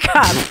the fuck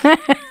up.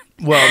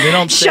 Well, they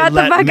don't say Shut the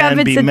let fuck up men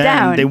and be sit men.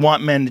 down. They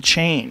want men to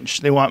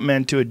change. They want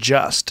men to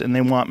adjust, and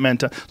they want men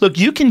to look.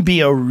 You can be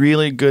a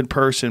really good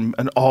person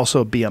and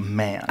also be a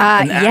man,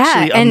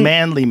 actually a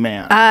manly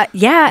man. But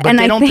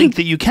they don't think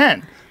that you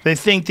can. They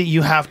think that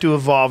you have to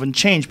evolve and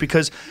change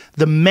because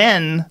the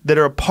men that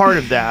are a part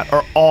of that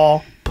are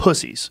all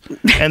pussies.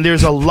 And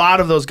there's a lot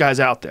of those guys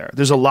out there.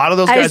 There's a lot of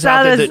those guys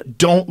out there that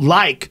don't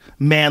like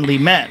manly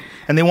men.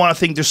 And they want to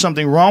think there's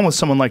something wrong with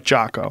someone like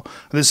Jocko.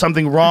 There's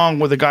something wrong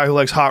with a guy who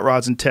likes hot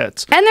rods and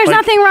tits. And there's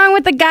nothing wrong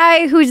with the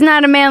guy who's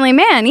not a manly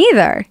man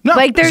either. No,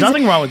 there's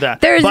nothing wrong with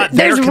that. There's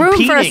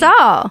room for us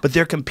all. But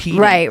they're competing.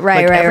 Right.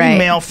 Every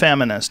male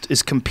feminist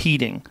is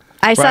competing.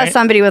 I saw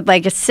somebody with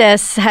like a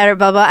cis hetero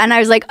blah blah, and I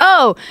was like,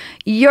 "Oh,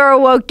 you're a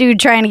woke dude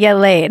trying to get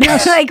laid."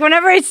 Yes. Like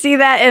whenever I see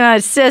that in a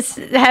cis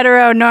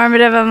hetero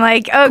normative, I'm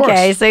like,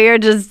 "Okay, so you're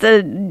just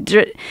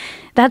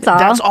that's all."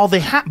 That's all they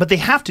have, but they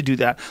have to do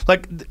that.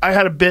 Like I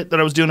had a bit that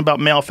I was doing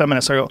about male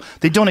feminists. I go,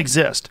 they don't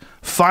exist.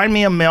 Find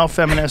me a male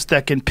feminist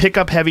that can pick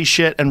up heavy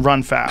shit and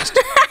run fast.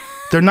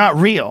 They're not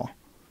real.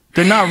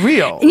 They're not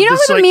real. You know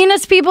who the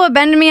meanest people have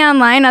been to me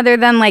online, other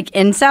than like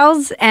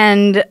incels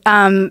and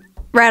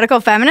radical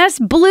feminists?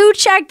 Blue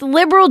checked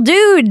liberal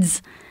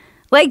dudes.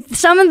 Like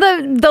some of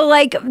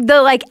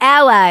the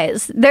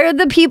allies. They're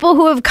the people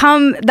who have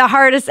come the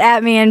hardest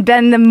at me and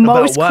been the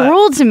most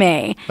cruel to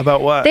me.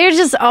 About what? They're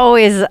just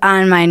always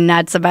on my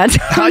nuts about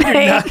something. On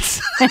your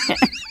nuts?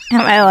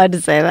 Am I allowed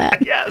to say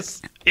that?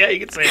 Yes. Yeah, you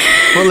can say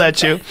it. We'll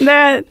let you.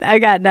 I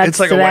got nuts. It's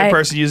like today. a white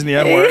person using the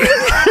N-word.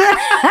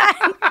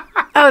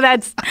 Oh,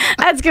 that's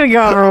gonna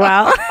go over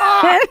well.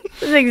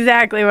 That's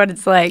exactly what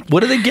it's like.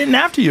 What are they getting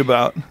after you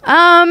about?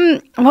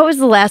 What was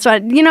the last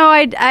one?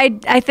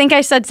 I think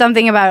I said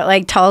something about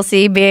like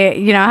Tulsi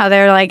being, how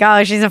they're like,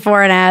 oh, she's a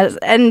foreign ass,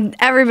 and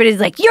everybody's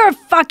like, you're a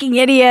fucking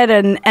idiot,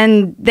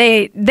 and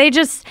they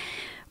just,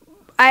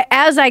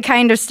 as I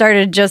kind of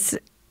started just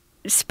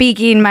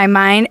speaking my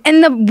mind,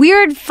 and the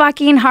weird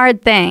fucking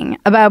hard thing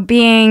about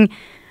being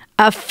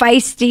a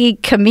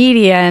feisty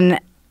comedian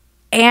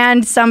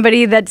and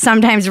somebody that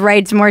sometimes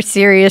writes more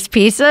serious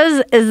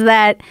pieces is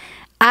that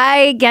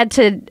I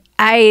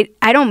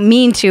don't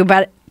mean to,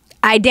 but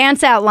I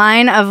dance that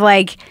line of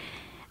like,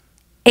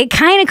 it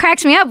kind of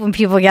cracks me up when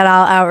people get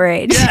all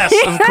outraged. Yes,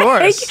 of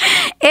course.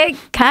 It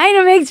kind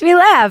of makes me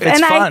laugh. It's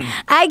and fun.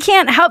 I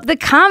can't help the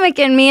comic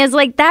in me is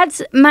like,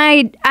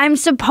 I'm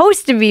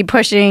supposed to be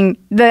pushing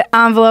the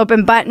envelope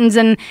and buttons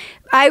and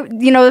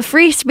the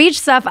free speech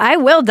stuff, I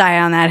will die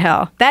on that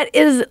hill. That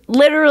is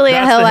literally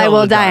a hill I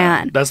will die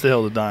on. That's the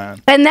hill to die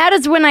on. And that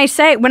is when I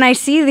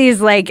see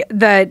these like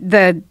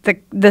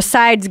the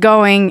sides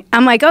going,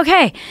 I'm like,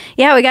 okay,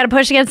 yeah, we got to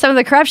push against some of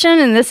the corruption,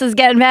 and this is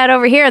getting bad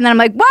over here. And then I'm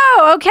like,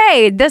 whoa,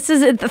 okay, this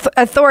is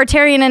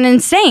authoritarian and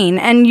insane,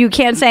 and you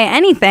can't say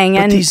anything.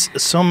 But and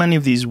so many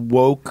of these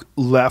woke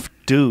left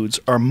dudes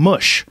are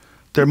mush.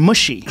 They're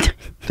mushy.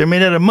 They're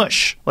made out of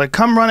mush. Like,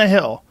 come run a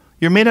hill.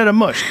 You're made out of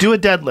mush. Do a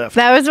deadlift.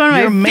 That was one of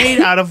You're made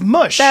out of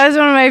mush. That was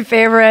one of my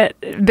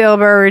favorite Bill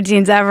Burr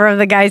routines ever of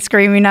the guy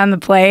screaming on the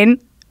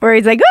plane, where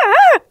he's like,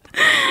 ah!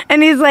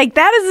 And he's like,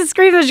 that is a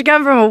scream that should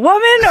come from a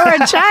woman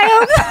or a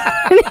child.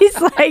 And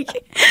he's like,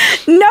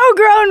 no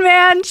grown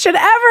man should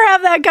ever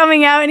have that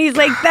coming out. And he's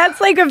like,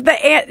 that's like if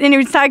and he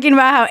was talking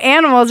about how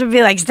animals would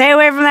be like, stay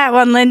away from that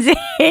one, Lindsay.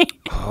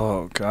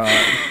 Oh, God.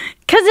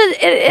 Because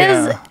it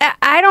is,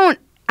 I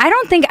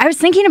don't think, I was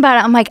thinking about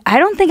it, I'm like, I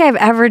don't think I've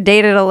ever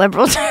dated a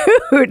liberal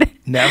dude.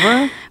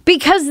 Never?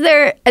 Because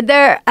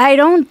I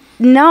don't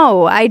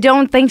know. I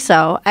don't think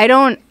so.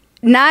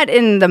 Not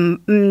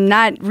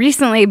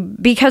recently,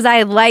 because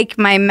I like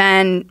my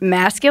men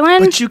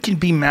masculine. But you can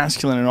be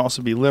masculine and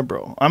also be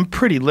liberal. I'm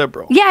pretty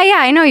liberal. Yeah,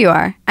 I know you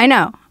are. I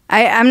know.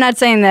 I'm not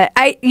saying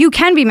that you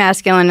can be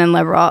masculine and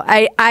liberal.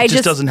 It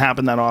just doesn't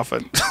happen that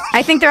often.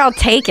 I think they're all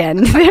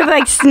taken. They're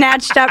like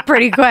snatched up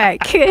pretty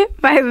quick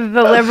by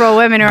the liberal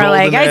women who are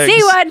like, I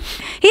see one.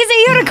 He's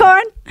a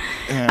unicorn.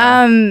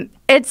 Yeah.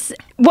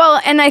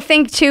 And I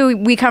think too,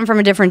 we come from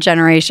a different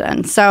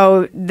generation,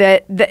 so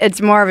that it's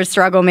more of a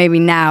struggle maybe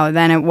now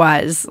than it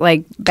was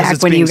like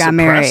back when you got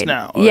married.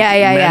 Now.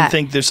 Men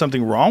think there's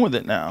something wrong with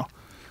it now.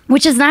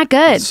 Which is not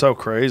good. It's so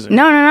crazy.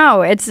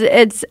 No. It's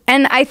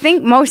and I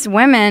think most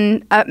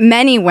women,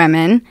 many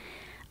women,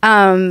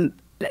 I'm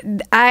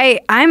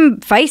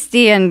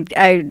feisty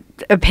and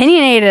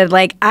opinionated.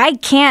 Like, I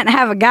can't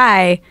have a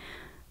guy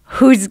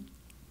who's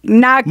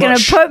not going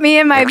to put me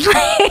in my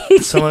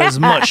place. Someone is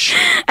mush.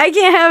 I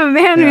can't have a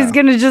man who's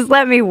going to just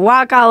let me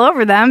walk all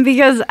over them,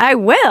 because I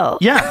will.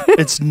 Yeah,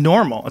 it's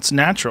normal. It's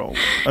natural.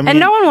 And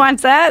no one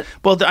wants that.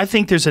 Well, I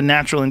think there's a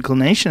natural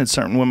inclination that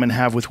certain women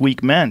have with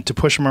weak men to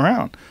push them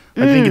around.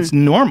 I think it's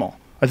normal.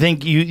 I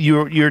think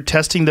you're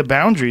testing the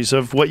boundaries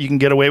of what you can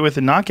get away with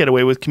and not get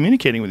away with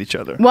communicating with each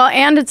other. Well,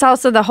 and it's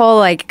also the whole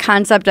like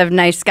concept of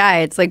nice guy.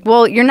 It's like,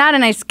 well, you're not a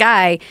nice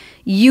guy.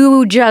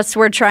 You just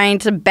were trying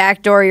to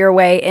backdoor your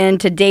way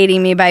into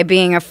dating me by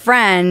being a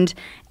friend,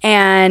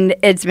 and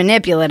it's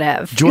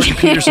manipulative. Jordan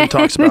Peterson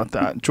talks about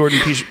that. Jordan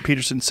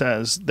Peterson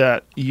says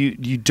that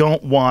you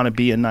don't want to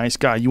be a nice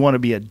guy. You want to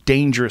be a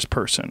dangerous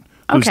person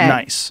who's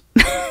nice.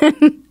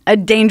 A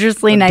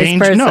dangerously nice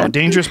person. No,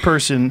 dangerous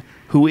person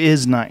who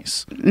is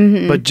nice.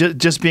 Mm-hmm. But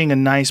just being a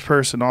nice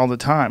person all the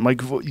time.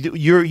 Like,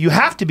 you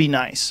have to be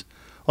nice.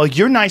 Like,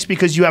 you're nice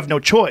because you have no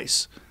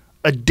choice.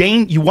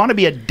 You want to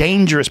be a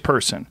dangerous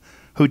person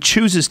who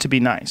chooses to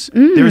be nice.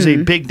 There's a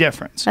big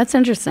difference. That's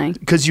interesting.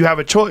 Because you have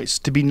a choice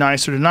to be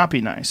nice or to not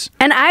be nice.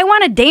 And I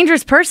want a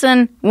dangerous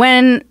person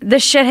when the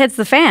shit hits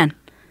the fan.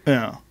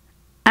 Yeah.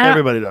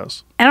 Everybody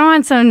does. I don't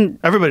want some...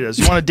 Everybody does.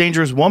 You want a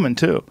dangerous woman,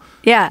 too.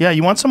 Yeah. Yeah,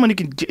 you want someone who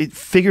can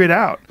figure it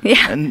out.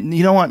 Yeah. And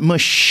you don't want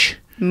mush.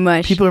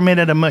 Mush. People are made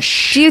out of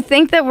mush. Do you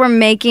think that we're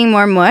making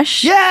more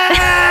mush?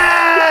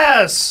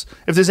 Yes!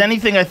 If there's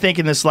anything I think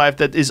in this life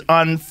that is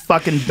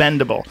unfucking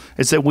bendable,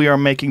 it's that we are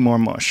making more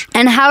mush.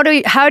 And how do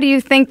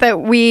you think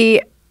that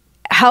we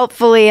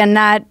helpfully and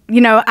not...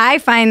 I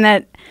find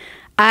that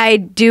I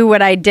do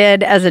what I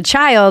did as a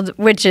child,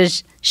 which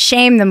is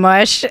shame the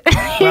mush.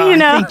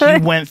 Well, I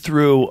think you went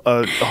through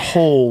a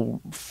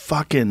whole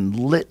fucking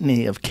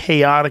litany of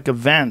chaotic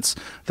events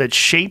that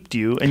shaped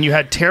you, and you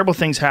had terrible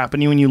things happen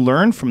to you, and you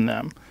learned from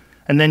them.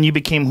 And then you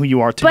became who you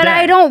are today. But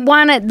I don't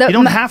want it. You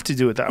don't have to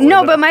do it that way.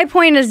 No, but my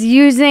point is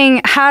using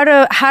how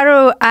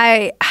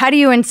do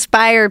you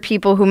inspire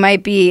people who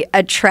might be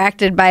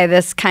attracted by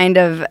this kind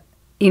of,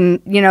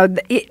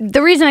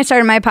 the reason I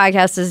started my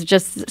podcast is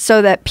just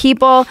so that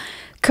people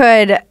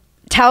could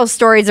tell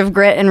stories of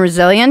grit and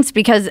resilience,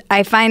 because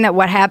I find that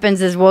what happens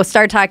is we'll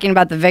start talking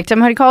about the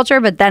victimhood culture,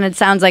 but then it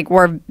sounds like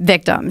we're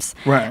victims.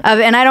 Right.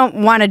 And I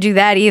don't want to do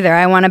that either.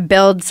 I want to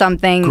build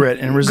something grit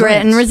and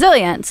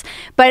resilience.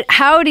 But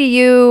how do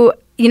you...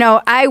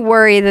 I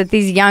worry that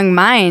these young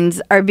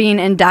minds are being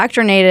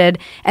indoctrinated,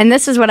 and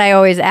this is what I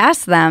always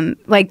ask them,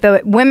 like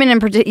the women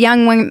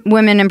young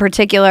women in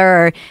particular,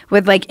 or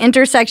with like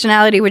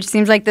intersectionality, which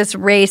seems like this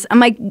race. I'm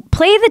like,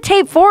 play the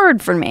tape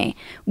forward for me.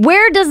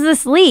 Where does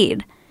this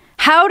lead?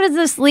 How does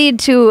this lead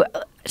to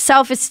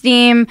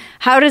self-esteem?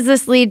 How does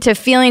this lead to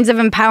feelings of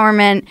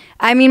empowerment?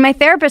 I mean, my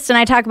therapist and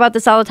I talk about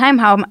this all the time,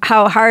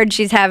 how hard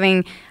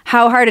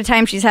a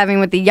time she's having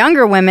with the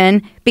younger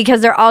women,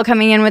 because they're all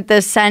coming in with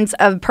this sense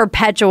of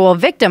perpetual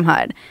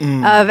victimhood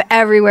of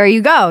everywhere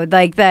you go.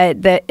 Like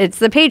it's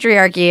the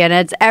patriarchy, and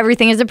it's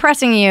everything is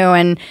oppressing you,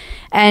 and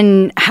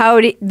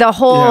the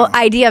whole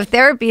idea of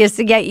therapy is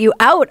to get you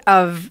out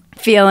of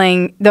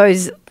feeling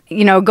those,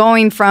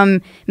 going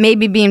from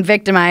maybe being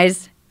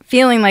victimized,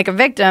 feeling like a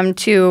victim,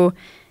 to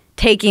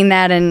taking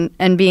that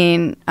and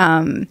being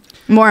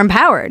more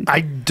empowered.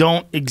 I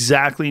don't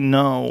exactly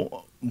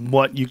know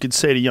what you could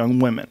say to young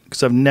women,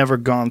 because I've never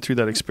gone through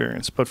that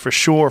experience. But for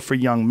sure, for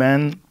young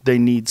men, they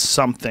need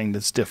something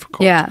that's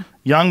difficult. Yeah.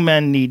 Young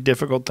men need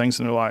difficult things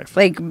in their life.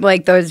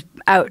 Like those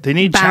they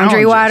need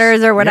boundary challenges.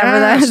 Waters or whatever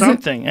that is.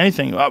 Something,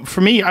 anything.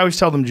 For me, I always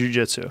tell them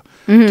jujitsu.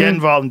 Get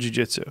involved in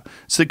jujitsu.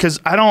 So, because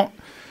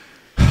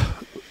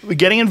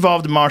getting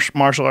involved in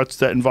martial arts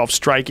that involve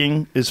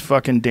striking is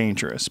fucking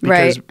dangerous,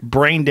 because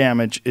brain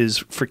damage is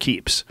for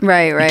keeps.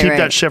 Right. You keep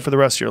that shit for the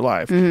rest of your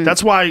life.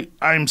 That's why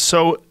I'm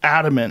so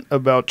adamant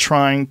about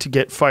trying to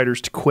get fighters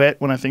to quit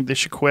when I think they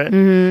should quit.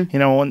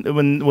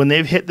 When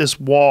they've hit this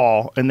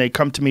wall and they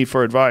come to me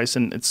for advice,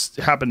 and it's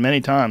happened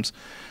many times,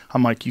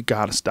 I'm like, you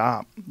gotta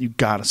stop. You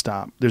gotta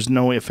stop. There's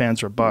no ifs,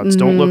 ands, or buts.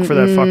 Don't look for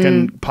that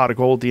fucking pot of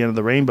gold at the end of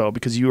the rainbow,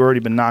 because you've already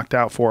been knocked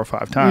out 4 or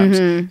 5 times.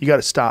 You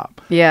gotta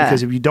stop. Yeah.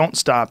 Because if you don't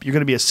stop, you're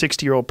gonna be a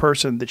 60-year-old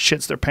person that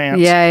shits their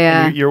pants.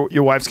 Yeah. And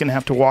your wife's gonna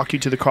have to walk you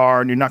to the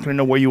car, and you're not gonna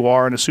know where you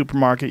are in a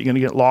supermarket. You're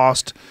gonna get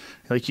lost.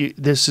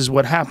 This is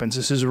what happens.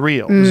 This is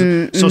real.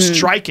 So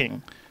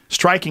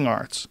striking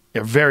arts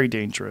are very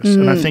dangerous,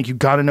 and I think you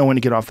got to know when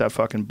to get off that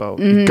fucking boat.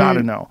 You got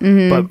to know.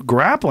 But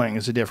grappling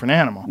is a different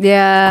animal.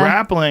 Yeah,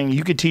 grappling,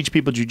 you could teach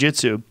people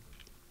jujitsu,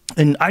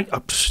 and I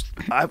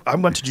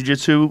went to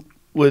jujitsu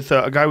with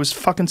a guy who was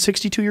fucking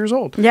 62 years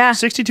old. Yeah,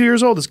 62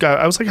 years old. This guy.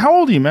 I was like, "How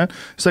old are you, man?"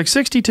 He's like,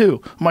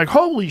 62. I'm like,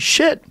 "Holy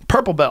shit,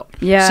 purple belt."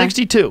 Yeah,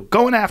 62,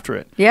 going after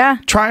it. Yeah,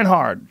 trying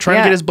hard, trying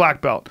to get his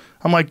black belt.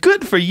 I'm like,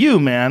 "Good for you,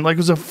 man." Like, it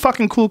was a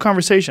fucking cool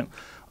conversation.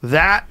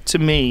 That, to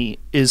me,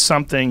 is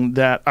something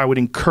that I would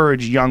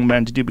encourage young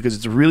men to do, because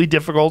it's really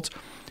difficult.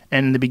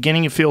 And in the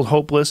beginning, you feel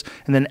hopeless.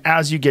 And then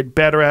as you get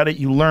better at it,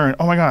 you learn,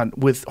 oh, my God,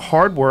 with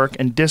hard work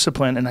and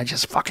discipline, and I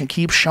just fucking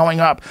keep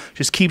showing up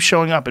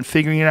and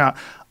figuring it out,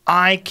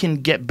 I can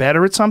get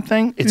better at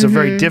something. It's a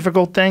very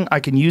difficult thing. I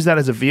can use that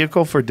as a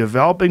vehicle for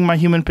developing my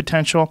human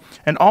potential.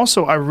 And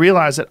also, I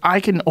realize that I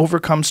can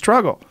overcome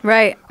struggle.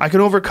 Right. I can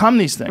overcome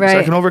these things. Right.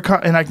 I can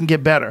overcome, and I can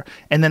get better.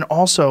 And then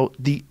also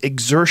the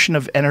exertion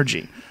of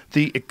energy,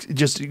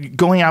 just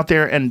going out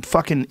there and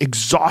fucking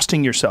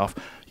exhausting yourself.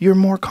 You're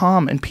more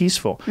calm and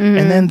peaceful.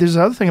 And then there's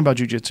the other thing about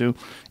jiu-jitsu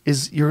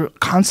is your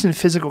constant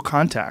physical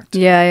contact.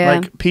 Yeah.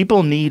 Like,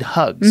 people need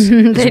hugs.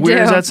 As weird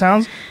as that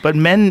sounds, but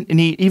men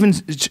need, even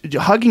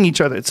hugging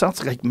each other, it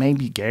sounds like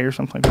maybe gay or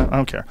something like that. I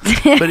don't care.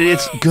 But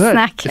it's good.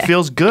 It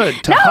feels good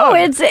to hug.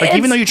 It's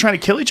even though you're trying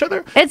to kill each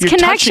other, it's you're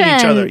connection. touching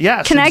each other.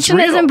 Yes, connection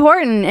is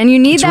important, and you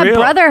need that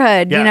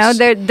brotherhood. Yes.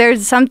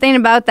 There's something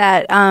about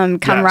that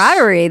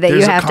camaraderie that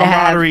you have to have. There's a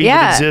camaraderie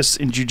that exists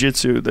in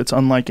jiu-jitsu that's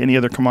unlike any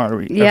other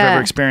camaraderie I've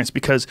ever experienced,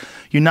 because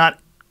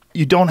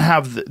you don't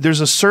have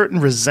there's a certain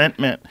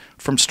resentment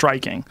from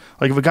striking.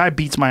 Like, if a guy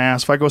beats my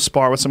ass, if I go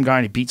spar with some guy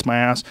and he beats my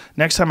ass,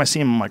 next time I see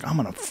him, I'm like, I'm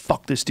gonna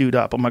fuck this dude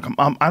up. I'm like,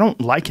 I don't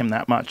like him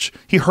that much.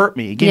 He hurt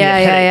me. He gave me a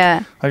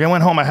headache. Like, I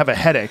went home, I have a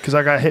headache because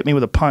that guy hit me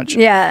with a punch.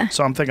 Yeah.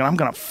 So I'm thinking, I'm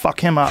gonna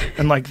fuck him up.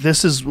 And like,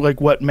 this is like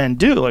what men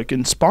do, like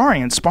in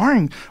sparring. And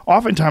sparring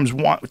oftentimes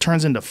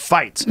turns into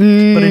fights. But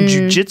in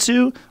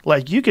jiu-jitsu,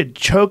 like, you could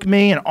choke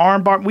me and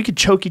armbar. We could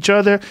choke each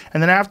other,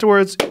 and then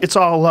afterwards, it's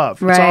all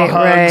love. It's all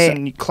hugs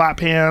and you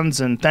clap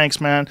hands and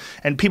thanks, man.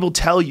 And people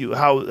tell you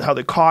how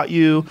they caught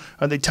you,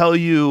 or they tell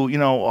you,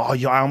 oh,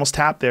 I almost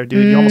tapped there,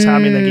 dude. You almost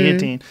had me in the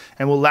guillotine,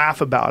 and we'll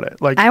laugh about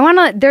it. Like,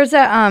 there's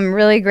a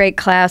really great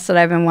class that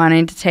I've been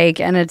wanting to take,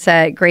 and it's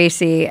at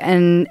Gracie,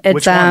 and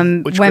it's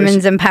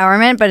women's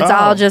empowerment, but it's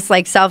all just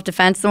like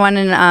self-defense. The one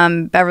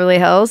in Beverly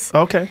Hills.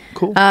 Okay,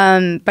 cool.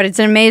 But it's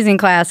an amazing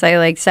class.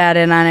 I sat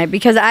in on it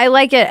because I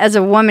like it as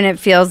a woman. It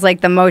feels like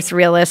the most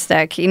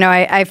realistic.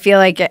 I feel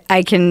like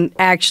I can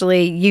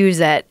actually use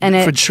it, and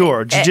for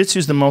sure, jiu-jitsu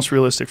is the most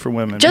realistic for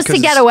women. Just to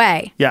get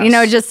away. Yes.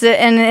 Just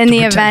in the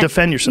event.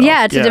 Defend yourself.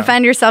 Yeah, to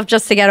defend yourself,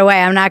 just to get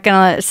away. I'm not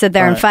going to sit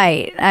there and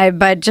fight.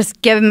 But just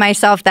give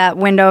myself that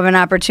window of an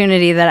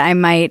opportunity that I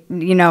might,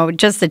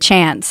 just a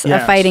chance,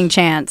 a fighting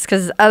chance.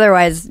 Because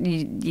otherwise,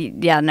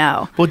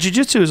 no. Well,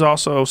 jiu-jitsu is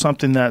also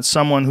something that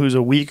someone who's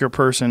a weaker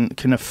person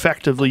can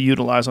effectively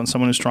utilize on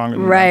someone who's stronger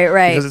than them.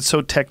 Right. Because it's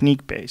so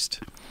technique-based.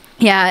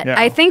 Yeah,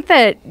 I think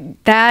that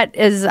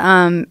is,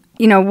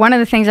 one of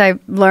the things I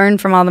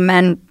learned from all the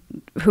men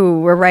who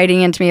were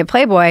writing into me at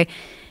Playboy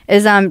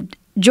is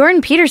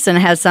Jordan Peterson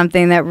has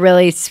something that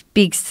really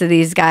speaks to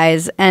these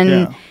guys.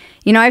 And,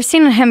 I've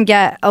seen him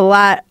get a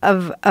lot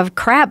of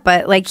crap,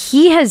 but like,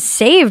 he has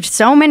saved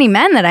so many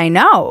men that I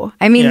know.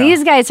 I mean,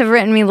 these guys have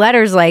written me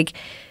letters like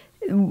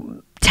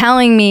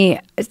telling me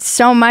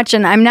so much,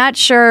 and I'm not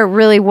sure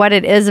really what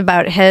it is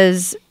about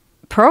his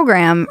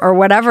program or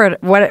whatever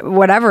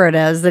it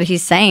is that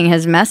he's saying,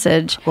 his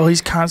message. Well,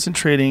 he's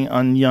concentrating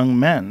on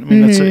young men. I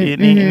mean,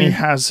 and he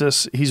has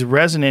this. He's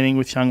resonating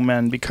with young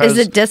men because is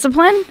it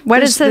discipline?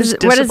 What is his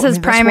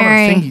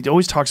primary? That's he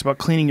always talks about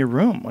cleaning your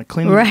room, like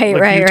cleaning.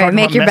 Right.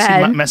 Make your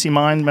bed. Messy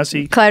mind,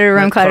 messy. Cluttered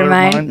room, cluttered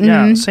mind.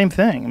 Yeah, same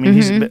thing. I mean,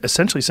 he's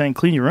essentially saying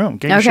clean your room,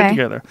 get your shit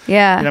together.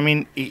 Yeah. And I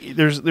mean,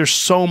 there's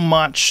so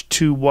much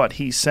to what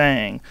he's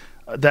saying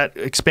that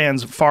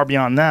expands far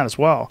beyond that as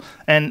well.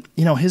 And,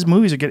 his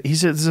movies are getting...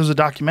 There's a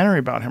documentary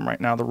about him right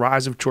now, The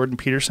Rise of Jordan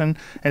Peterson,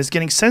 and it's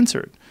getting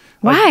censored.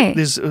 Why?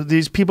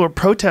 These people are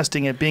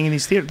protesting it being in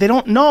these theaters. They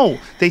don't know.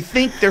 They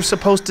think they're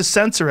supposed to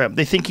censor him.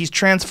 They think he's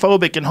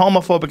transphobic and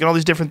homophobic and all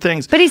these different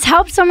things. But he's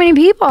helped so many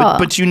people.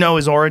 But you know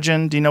his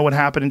origin? Do you know what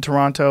happened in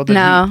Toronto?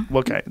 No.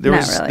 Okay.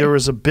 Really. There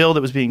was a bill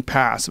that was being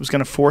passed. It was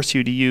going to force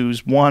you to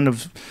use one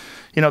of...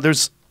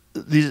 there's...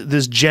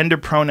 this gender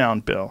pronoun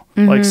bill.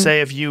 Like,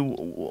 say if you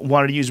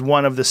wanted to use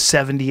one of the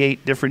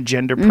 78 different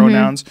gender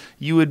pronouns,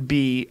 you would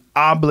be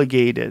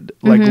obligated,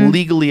 like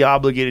legally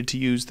obligated to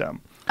use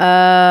them.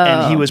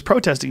 And he was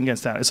protesting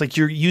against that. It's like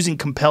you're using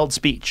compelled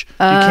speech.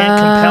 You can't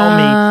compel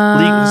me.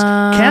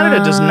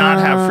 Canada does not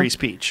have free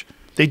speech.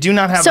 They do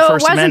not have a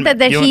First Amendment.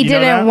 So it wasn't that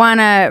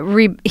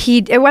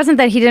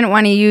he didn't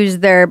want to use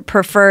their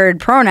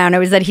preferred pronoun. It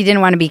was that he didn't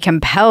want to be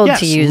compelled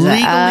to use it.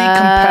 Legally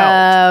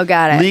compelled. Oh,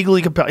 got it.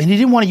 Legally compelled. And he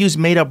didn't want to use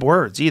made-up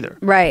words either.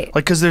 Right.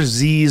 Like, because there's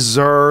Z,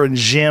 Zer, and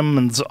Jim,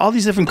 and all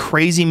these different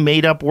crazy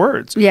made-up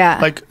words. Yeah.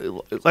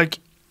 Like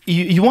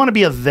you want to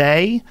be a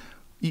they?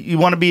 You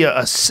want to be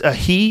a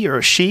he or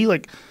a she?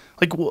 Like,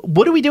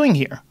 what are we doing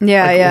here?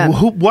 Yeah.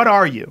 What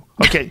are you?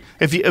 Okay,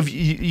 if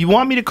you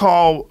want me to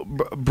call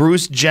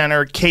Bruce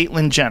Jenner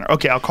Caitlyn Jenner,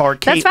 okay, I'll call her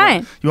Caitlyn. That's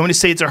fine. You want me to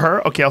say it to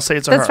her? Okay, I'll say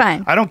it to her. That's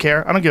fine. I don't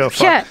care. I don't give a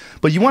fuck. Yeah.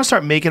 But you want to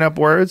start making up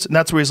words, and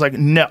that's where he's like,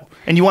 no.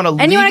 And you want to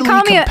legally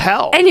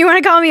compel. And you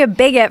want to call me a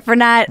bigot for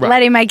not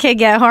letting my kid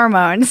get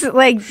hormones.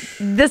 Like,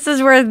 this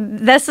is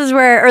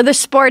where, or the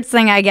sports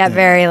thing I get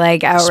very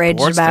outraged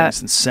sports about.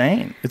 It's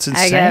insane. It's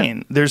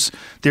insane.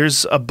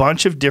 There's a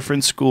bunch of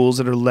different schools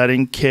that are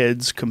letting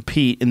kids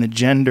compete in the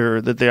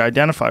gender that they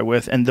identify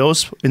with, and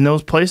in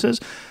those places,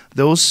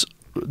 those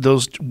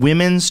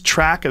women's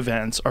track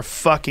events are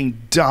fucking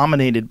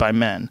dominated by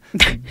men.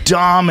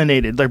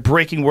 Dominated. They're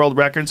breaking world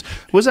records.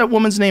 What was that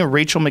woman's name?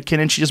 Rachel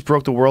McKinnon. She just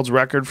broke the world's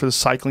record for the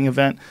cycling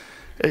event.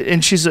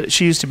 And she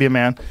used to be a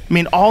man. I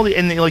mean,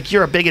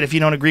 you're a bigot if you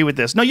don't agree with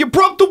this. No, you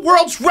broke the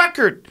world's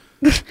record.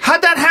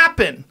 How'd that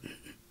happen?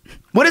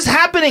 What is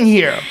happening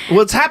here?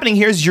 What's happening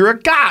here is you're a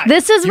guy. You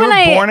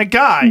were born a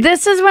guy.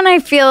 This is when I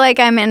feel like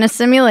I'm in a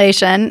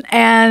simulation,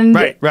 and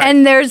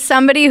and there's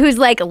somebody who's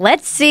like,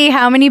 let's see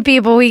how many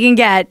people we can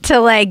get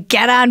to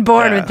get on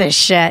board with this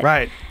shit.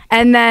 Right.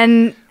 And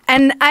then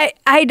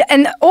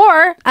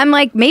or I'm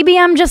like, maybe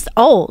I'm just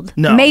old.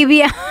 No.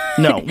 Maybe.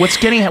 No. What's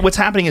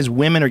happening is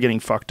women are getting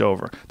fucked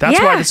over. That's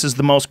why this is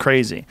the most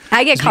crazy.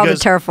 I get called a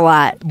turf a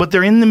lot. But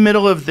they're in the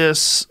middle of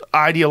this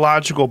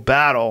ideological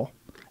battle.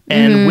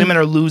 And women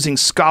are losing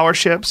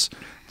scholarships.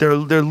 They're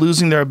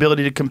losing their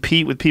ability to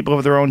compete with people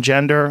of their own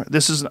gender.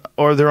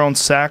 Or their own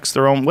sex,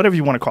 their own whatever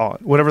you want to call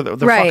it, whatever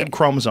their fucking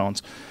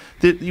chromosomes.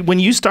 When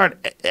you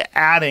start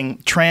adding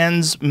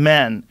trans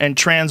men and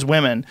trans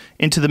women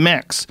into the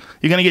mix,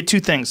 you're going to get two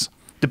things.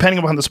 Depending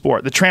upon the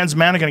sport, the trans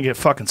men are going to get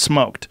fucking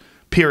smoked.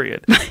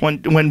 Period.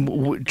 When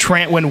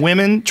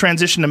women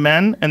transition to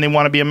men and they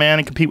want to be a man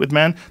and compete with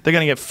men, they're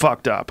going to get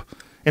fucked up.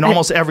 In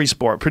almost every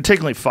sport,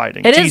 particularly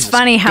fighting. It is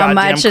funny how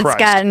much it's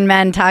gotten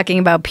men talking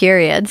about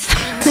periods.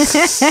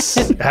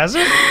 Has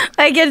it?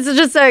 It's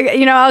just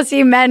I'll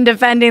see men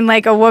defending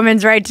a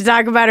woman's right to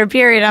talk about her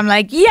period. I'm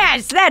like,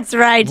 yes, that's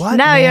right. You're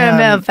a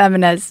male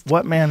feminist.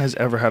 What man has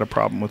ever had a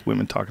problem with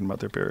women talking about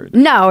their period?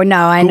 No,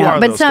 I know.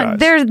 But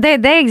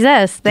they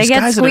exist. They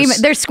get squeamish.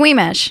 They're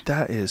squeamish.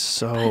 That is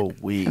so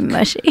weak.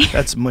 Mushy.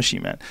 That's mushy,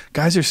 man.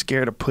 Guys are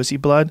scared of pussy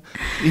blood.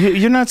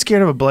 You're not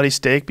scared of a bloody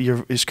steak, but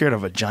you're scared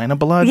of vagina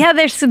blood? Yeah,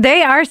 there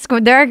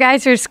are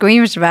guys who are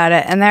squeamish about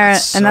it, and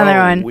there's another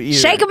one. Weird.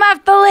 Shake them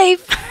off the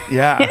leaf.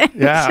 Yeah.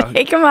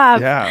 Shake them off.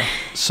 Yeah.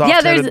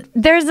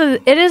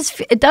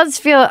 It does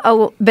feel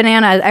a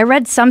banana. I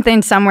read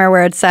something somewhere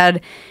where it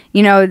said,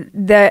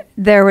 that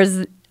there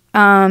was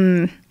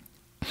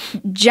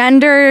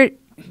gender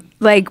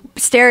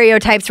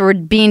stereotypes were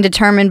being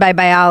determined by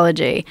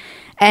biology,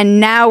 and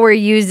now we're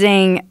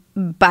using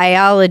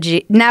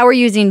biology. Now we're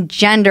using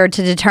gender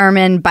to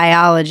determine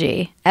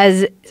biology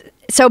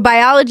So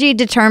biology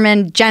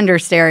determined gender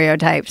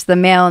stereotypes, the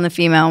male and the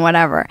female and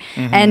whatever.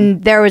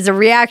 And there was a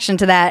reaction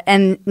to that.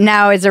 And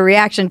now as a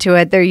reaction to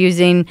it, they're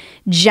using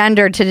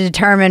gender to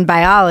determine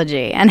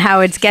biology and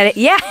how it's getting...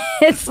 Yeah,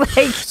 it's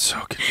It's so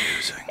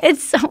confusing.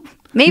 It's so...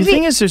 Maybe. The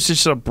thing is, there's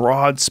just a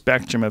broad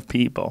spectrum of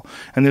people,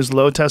 and there's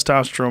low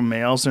testosterone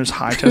males, and there's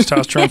high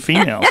testosterone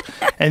females,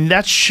 and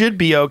that should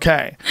be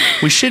okay.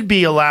 We should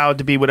be allowed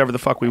to be whatever the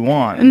fuck we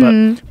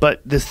want,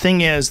 but the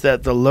thing is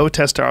that the low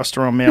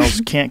testosterone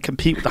males can't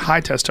compete with the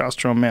high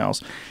testosterone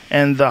males,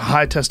 and the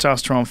high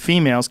testosterone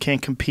females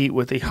can't compete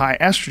with the high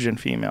estrogen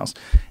females.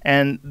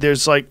 And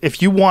there's like,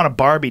 if you want a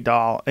Barbie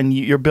doll and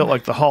you're built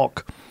like the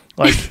Hulk,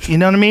 like, you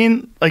know what I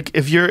mean? Like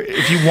if you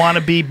want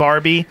to be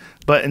Barbie,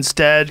 but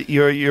instead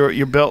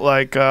you're built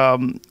like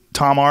Tom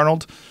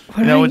Arnold,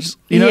 you know what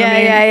I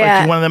mean?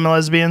 Like one of them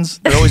lesbians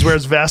that always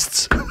wears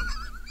vests.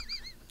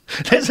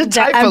 There's a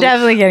type I'm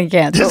definitely getting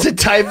canceled. There's a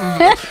type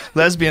of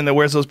lesbian that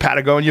wears those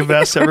Patagonia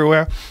vests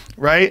everywhere,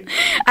 right?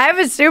 I have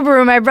a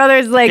Subaru. My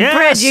brother's like,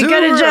 Bridget, you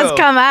could have just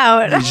come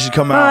out. You should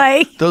come out.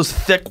 Like, those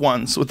thick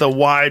ones with the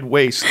wide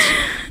waists.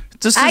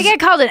 I get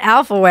called an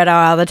alpha widow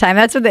all the time.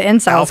 That's what the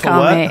incels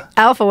call me.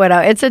 Alpha widow.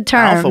 It's a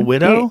term. Alpha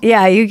widow?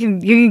 You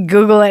can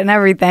Google it and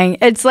everything.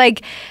 It's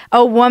like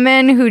a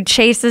woman who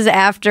chases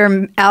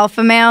after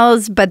alpha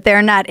males, but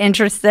they're not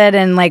interested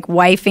in like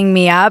wifing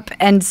me up,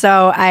 and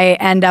so I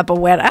end up a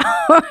widow.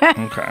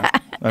 Okay.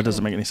 That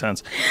doesn't make any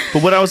sense.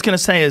 But what I was going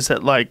to say is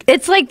that, like,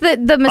 it's like the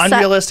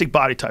unrealistic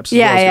body types is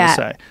what I was going to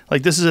say.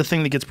 Like, this is a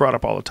thing that gets brought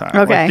up all the time.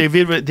 Okay.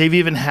 Like, they've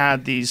even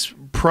had these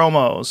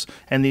promos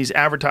and these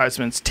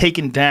advertisements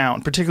taken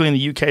down, particularly in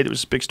the UK. There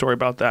was a big story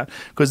about that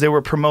because they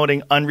were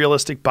promoting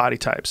unrealistic body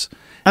types.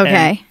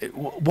 Okay. And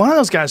one of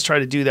those guys tried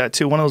to do that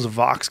too. One of those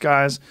Vox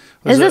guys.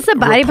 Is this a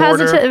body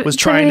positivity? Was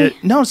trying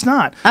to. No, it's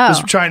not. Oh.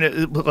 Was trying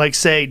to like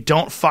say,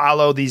 don't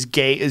follow these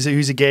gay.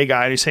 He's a gay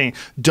guy, and he's saying,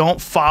 don't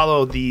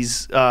follow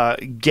these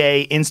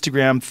gay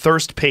Instagram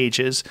thirst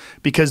pages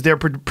because they're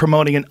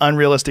promoting an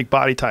unrealistic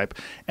body type.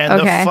 And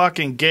the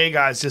fucking gay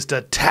guys just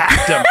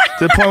attacked him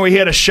to the point where he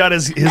had to shut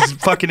his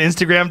fucking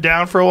Instagram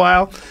down for a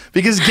while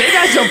because gay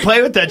guys don't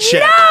play with that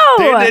shit.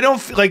 No! They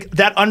don't like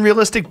that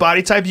unrealistic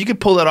body type. You could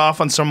pull it off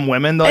on some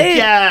women. They're like,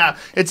 yeah,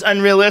 it's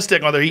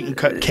unrealistic. Oh, they're eating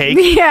cake.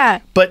 Yeah.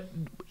 But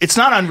it's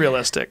not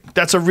unrealistic.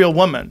 That's a real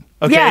woman.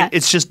 Okay? Yeah.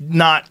 It's just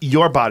not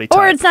your body type.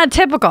 Or it's not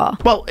typical.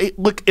 Well,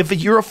 look, if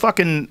you're a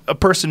person,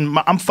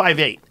 I'm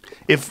 5'8".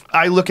 If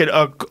I look at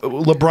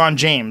LeBron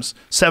James,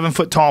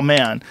 7-foot tall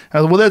man,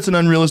 well, that's an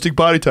unrealistic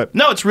body type.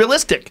 No, it's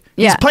realistic.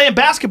 He's playing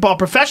basketball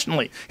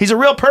professionally. He's a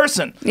real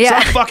person. It's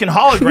not a fucking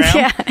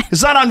hologram.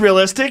 It's not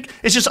unrealistic.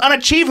 It's just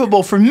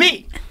unachievable for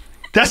me.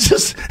 That's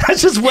just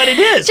what it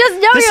is. Just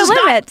know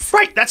your limits.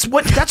 Right. That's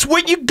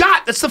what you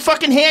got. That's the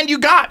fucking hand you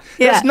got.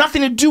 It has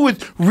nothing to do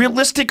with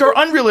realistic or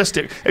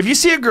unrealistic. If you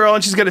see a girl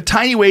and she's got a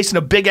tiny waist and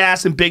a big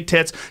ass and big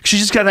tits, she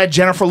just got that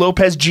Jennifer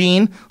Lopez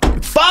gene.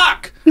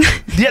 Fuck.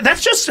 Yeah,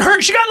 that's just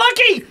her. She got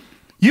lucky.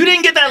 You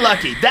didn't get that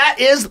lucky. That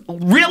is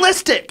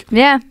realistic.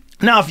 Yeah.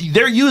 Now, if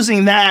they're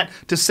using that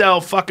to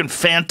sell fucking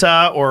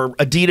Fanta or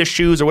Adidas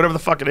shoes or whatever the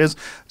fuck it is,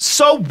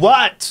 so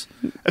what?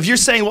 If you're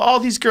saying, well,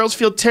 all these girls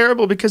feel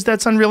terrible because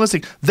that's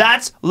unrealistic,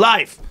 that's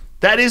life.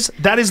 That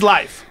is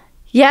life.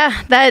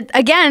 Yeah, that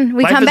again,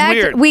 we come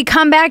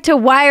back to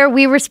why are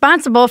we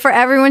responsible for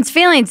everyone's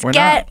feelings?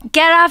 Get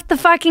off the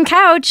fucking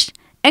couch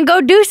and go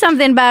do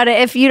something about it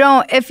if you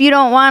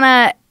don't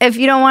want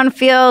to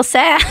feel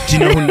sad. Do you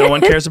know who no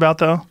one cares about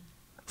though?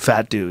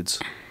 Fat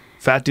dudes.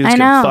 Fat dudes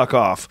can fuck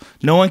off.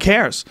 No one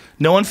cares.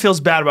 No one feels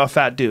bad about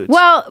fat dudes.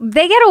 Well,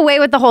 they get away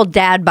with the whole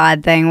dad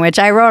bod thing, which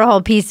I wrote a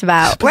whole piece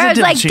about. Where it's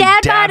like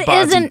dad bod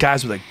isn't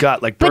guys with a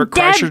gut like Bert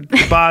Kreischer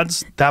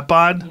bods. That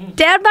bod.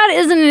 Dad bod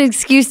isn't an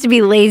excuse to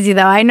be lazy,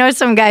 though. I know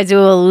some guys who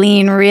will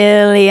lean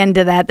really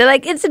into that. They're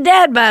like, it's a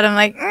dad bod. I'm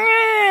like,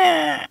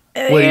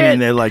 what do you mean?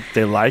 They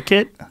like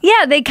it?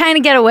 Yeah, they kind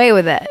of get away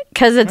with it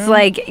because it's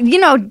like,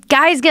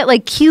 guys get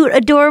like cute,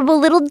 adorable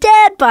little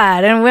dad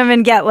bod, and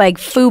women get like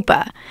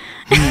fupa.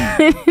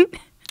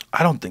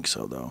 I don't think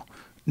so, though.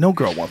 No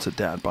girl wants a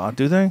dad bod,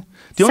 do they?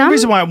 The only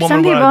reason why a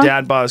woman wants a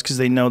dad bod is because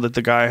they know that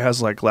the guy has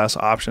like less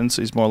options,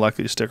 so he's more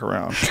likely to stick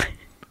around.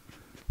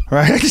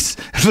 Right?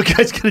 If a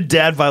guy's got a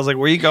dad bod, I was like,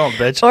 where you going,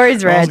 bitch? Or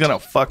he's rich. I was going to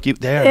fuck you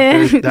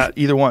there.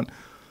 Either one.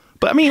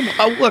 But I mean,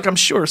 look, I'm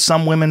sure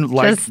some women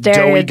like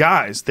doughy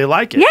guys. They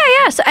like it.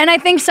 Yeah. So, and I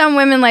think some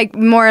women like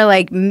more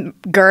like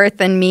girth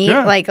and meat,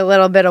 like a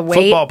little bit of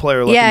weight. Football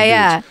player looking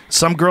dudes.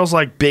 Some girls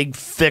like big,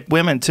 thick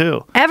women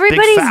too.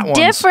 Everybody's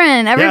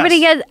different. Everybody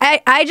gets.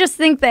 I just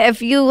think that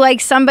if you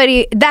like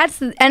somebody,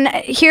 and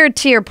here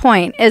to your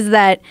point is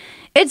that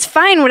it's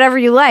fine, whatever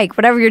you like,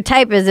 whatever your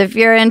type is. If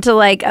you're into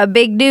like a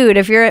big dude,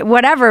 if you're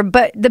whatever,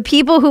 but the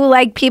people who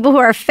like people who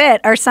are fit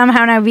are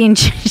somehow now being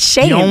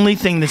shamed. The only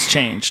thing that's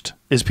changed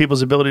is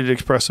people's ability to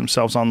express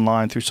themselves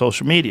online through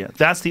social media.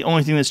 That's the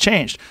only thing that's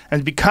changed.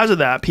 And because of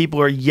that, people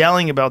are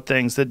yelling about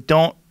things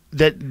that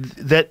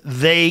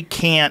they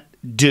can't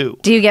do.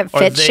 Do you get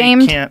fit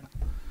shamed?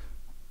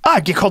 I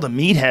get called a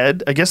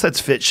meathead. I guess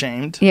that's fit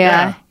shamed.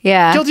 Yeah.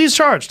 Guilty as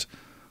charged.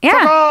 Yeah.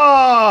 Fuck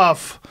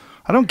off.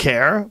 I don't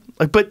care.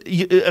 Like, but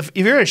if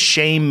you're gonna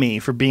shame me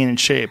for being in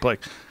shape,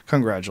 like,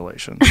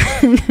 congratulations.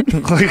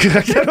 Like,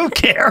 I don't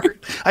care.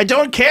 I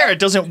don't care. It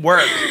doesn't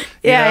work.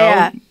 You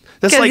know?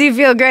 That's Because you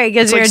feel great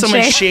because it's you're like in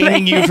someone shape.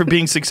 shaming you for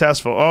being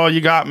successful. Oh, you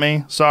got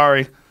me.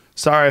 Sorry,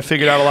 I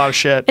figured out a lot of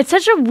shit. It's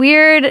such a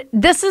weird.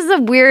 This is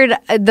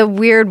the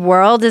weird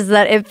world is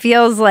that it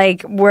feels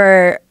like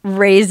we're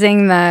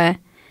raising the,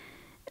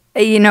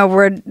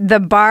 where the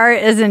bar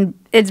isn't.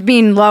 It's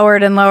being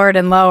lowered and lowered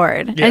and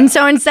lowered. Yeah. And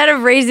so instead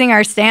of raising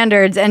our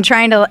standards and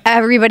trying to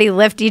everybody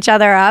lift each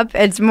other up,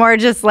 it's more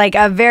just like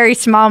a very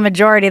small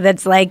majority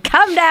that's like,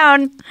 come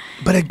down.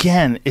 But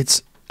again,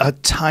 it's a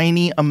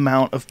tiny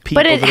amount of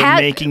people But that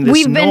are making this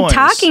we've been noise.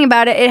 talking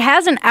about it. It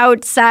has an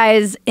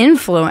outsized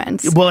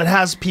influence. Well, it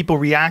has people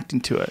reacting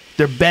to it.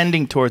 They're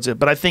bending towards it,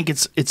 but I think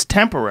it's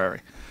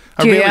temporary.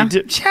 I Do really you?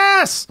 do.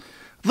 Yes.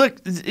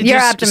 Look, You're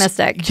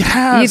optimistic.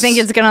 Yes. You think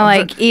it's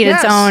gonna eat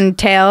its own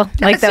tail,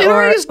 like Yes, it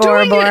already is the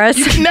doing it. Ouroboros?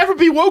 You can never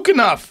be woke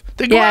enough.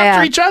 They go Yeah,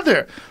 after yeah. each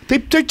other. They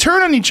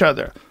turn on each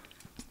other.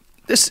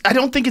 I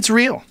don't think it's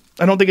real.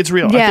 I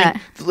Yeah.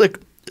 think,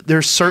 look,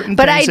 there's certain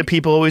things that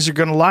people always are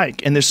going to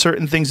like, and there's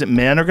certain things that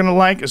men are going to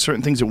like, and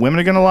certain things that women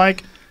are going to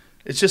like.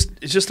 It's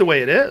just the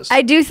way it is.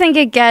 I do think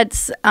it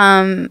gets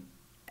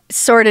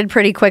sorted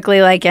pretty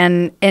quickly, like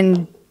in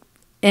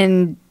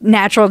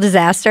natural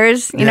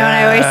disasters. You know, and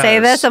I always say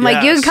this. I'm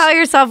like, you can call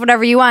yourself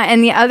whatever you want.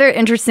 And the other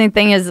interesting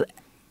thing is,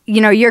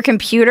 your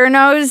computer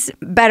knows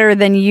better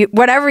than you.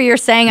 Whatever you're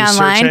saying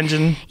online. Search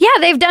engine. Yeah,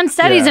 they've done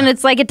studies, Yeah. and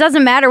it's like it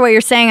doesn't matter what you're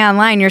saying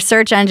online. Your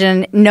search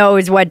engine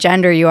knows what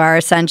gender you are,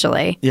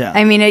 essentially. Yeah.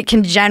 I mean, it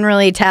can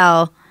generally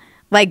tell,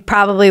 like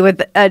probably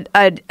with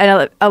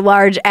a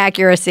large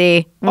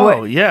accuracy.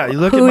 Oh, yeah. You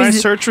look at my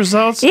who's- search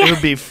results, Yeah. it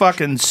would be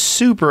fucking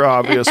super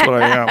obvious what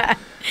I am.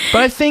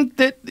 But I think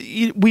that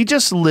we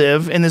just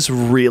live in this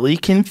really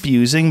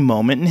confusing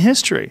moment in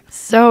history.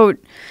 So,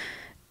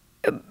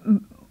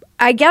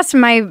 I guess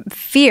my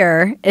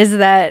fear is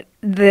that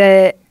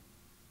the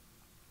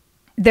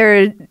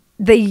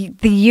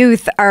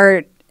youth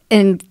are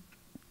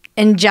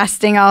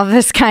ingesting all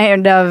this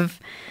kind of.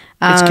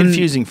 It's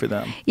confusing for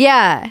them.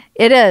 Yeah,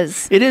 it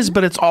is. It is,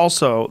 but it's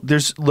also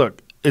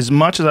look, as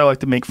much as I like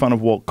to make fun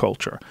of woke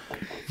culture,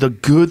 the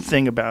good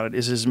thing about it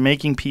is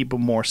making people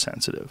more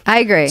sensitive. I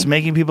agree. It's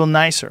making people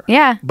nicer.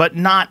 Yeah. But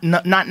not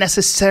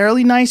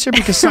necessarily nicer,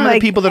 because some of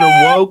Like, the people that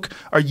are woke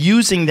are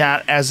using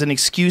that as an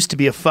excuse to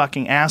be a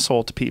fucking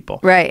asshole to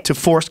people. Right. To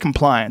force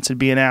compliance and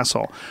be an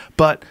asshole.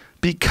 But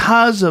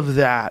because of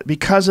that,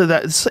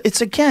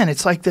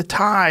 it's like the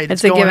tide.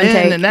 It's It's a going give and in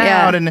take, and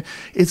yeah. out, and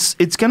it's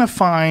going to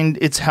find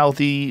its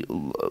healthy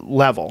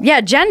level.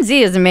 Yeah, Gen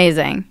Z is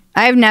amazing.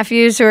 I have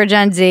nephews who are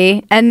Gen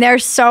Z, and they're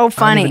so I don't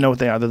funny. even know what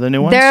they are. They're the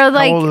new ones? They're How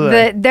like old are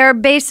they? they're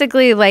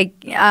basically like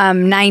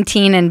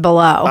 19 and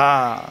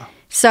below.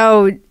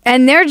 So,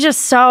 and they're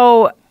just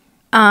so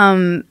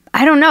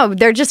I don't know.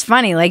 They're just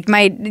funny. Like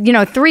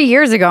 3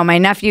 years ago, my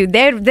nephew,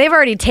 they've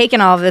already taken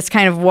all of this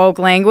kind of woke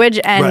language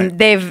and Right.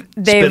 they've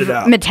Spit it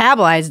out.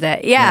 metabolized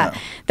it. Yeah.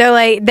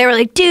 Yeah. They were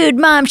like, dude,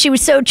 mom, she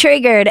was so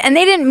triggered, and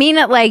they didn't mean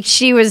it like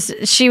she was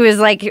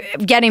like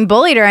getting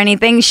bullied or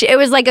anything. It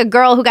was like a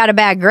girl who got a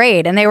bad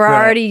grade, and they were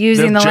Right. already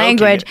using They're the joking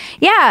language. it.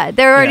 Yeah,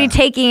 they're already Yeah.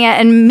 taking it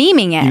and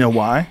memeing it. You know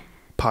why?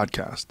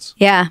 Podcasts.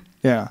 Yeah.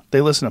 Yeah, they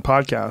listen to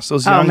podcasts.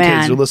 Those Oh, young man.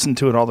 kids who listen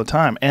to it all the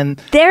time.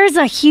 And There's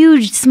a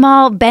huge,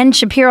 small Ben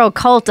Shapiro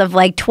cult of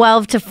like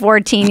 12 to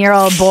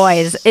 14-year-old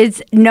boys. It's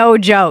no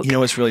joke. you know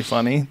what's really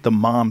funny? The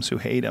moms who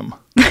hate him.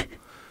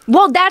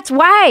 Well, that's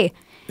why.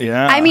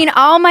 Yeah. I mean,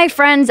 all my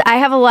friends, I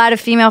have a lot of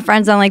female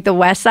friends on like the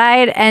West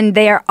Side, and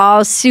they are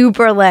all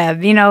super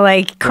lib,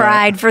 like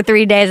cried for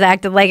 3 days,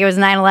 acted like it was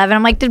 9/11.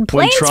 I'm like, did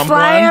planes Trump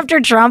fly won? after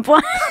Trump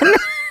won?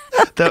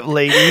 that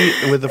lady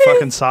with the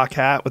fucking sock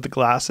hat with the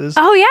glasses.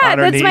 Oh, yeah. on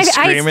her That's knees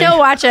I screaming. still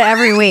watch it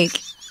every week.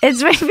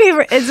 It's my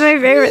favorite. It's my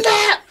favorite.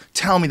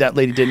 Tell me that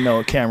lady didn't know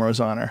a camera was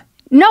on her.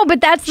 No, but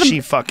that's the. She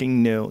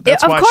fucking knew.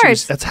 That's Of why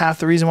course. that's half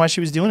the reason why she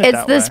was doing it It's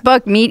that this way.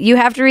 book. You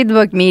have to read the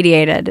book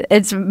Mediated.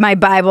 It's my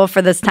Bible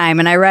for this time,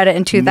 and I read it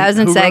in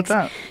 2006. Who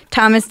wrote that?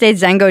 Thomas De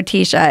Zengo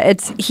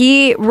Tisha.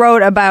 He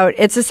wrote about.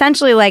 It's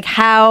essentially like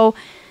how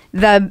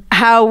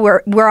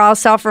we're all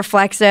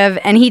self-reflexive,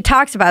 and he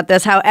talks about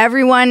this, how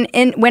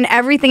when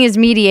everything is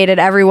mediated,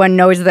 everyone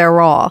knows their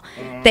role.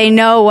 They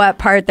know what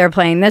part they're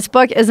playing. This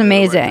book is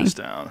amazing. this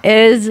down. It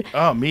is.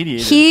 Oh,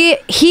 mediated.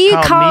 He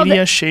How called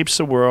media shapes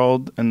the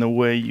world and the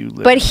way you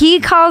live. but he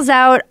calls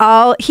out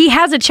he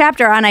has a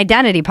chapter on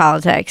identity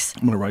politics.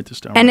 I'm gonna write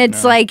this down. And right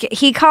it's now. like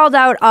he called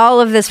out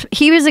all of this.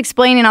 He was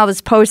explaining all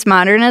this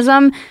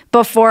postmodernism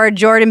before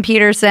Jordan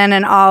Peterson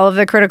and all of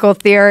the critical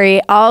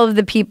theory, all of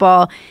the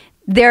people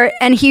there.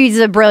 And he's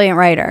a brilliant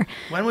writer.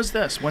 When was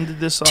this? When did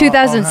this?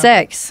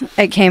 2006,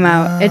 it came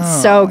out.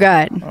 It's so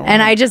good.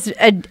 And I just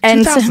and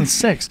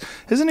 2006.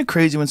 Isn't it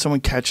crazy when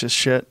someone catches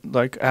shit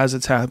like as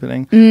it's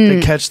happening?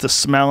 They catch the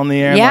smell in the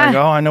air. Yeah. Like,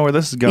 oh, I know where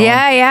this is going.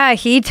 Yeah.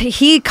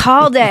 He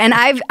called it, and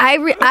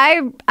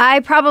I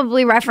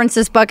probably reference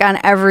this book on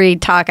every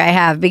talk I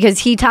have, because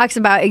he talks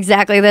about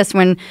exactly this.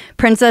 When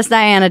Princess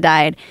Diana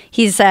died,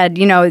 he said,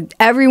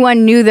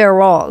 everyone knew their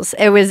roles.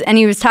 And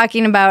he was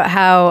talking about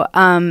how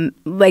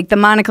like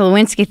the Monica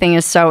Lewinsky thing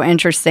is so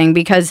interesting,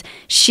 because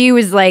she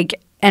was like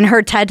in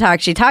her TED Talk,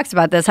 she talks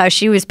about this, how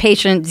she was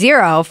patient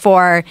zero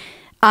for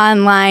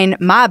online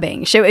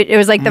mobbing. It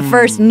was like the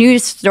first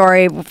news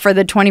story for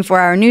the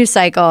 24-hour news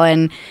cycle,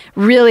 and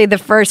really the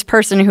first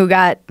person who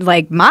got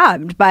like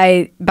mobbed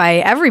by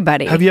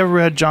everybody. Have you ever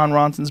read John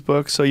Ronson's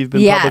book, So You've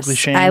Been Publicly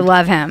Shamed? I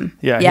love him.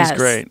 Yeah, he's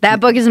great.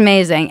 That book is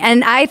amazing.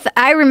 And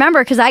I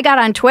remember because I got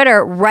on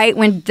Twitter right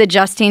when the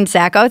Justine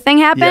Sacco thing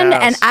happened,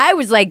 and I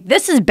was like,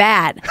 this is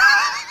bad.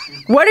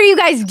 What are you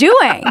guys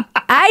doing?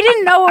 I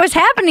didn't know what was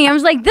happening. I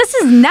was like, this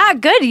is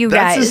not good, you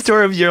guys. That's the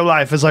story of your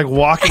life. It's like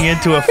walking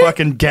into a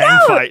fucking gang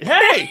fight.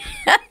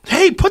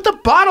 Hey, put the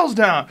bottles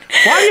down.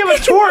 Why do you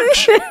have a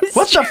torch?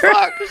 What the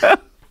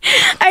fuck?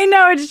 I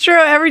know, it's true.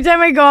 Every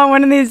time I go on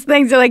one of these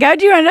things, they're like,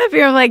 how'd you end up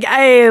here? I'm like,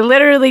 I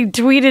literally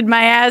tweeted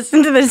my ass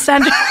into the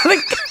center of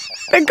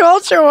the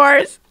culture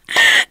wars.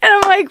 And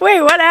I'm like,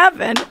 wait, what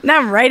happened? Now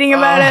I'm writing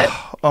about it.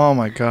 Oh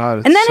my God.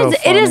 And then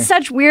it is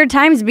such weird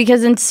times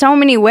because in so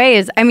many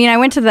ways, I mean, I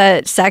went to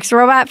the sex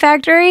robot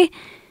factory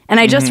and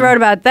I just wrote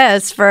about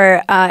this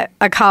for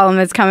a column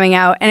that's coming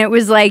out. And it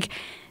was like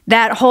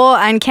that whole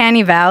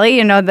uncanny valley,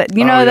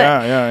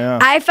 yeah.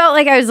 I felt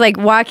like I was like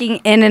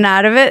walking in and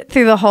out of it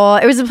through the whole,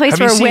 it was a place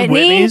Have where you seen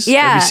Whitney's?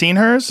 Yeah. Have you seen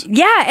hers?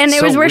 Yeah. And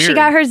it was where she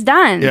got hers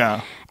done.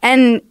 Yeah.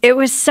 And it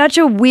was such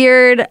a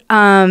weird,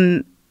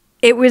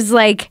 it was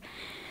like,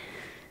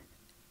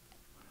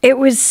 it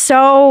was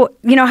so,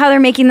 how they're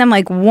making them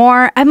like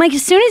warm. I'm like,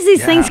 as soon as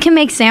these things can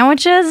make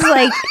sandwiches,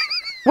 like,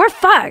 we're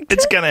fucked.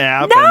 It's going to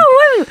happen.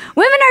 No,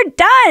 women are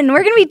done.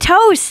 We're going to be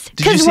toast.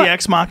 Did you see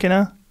Ex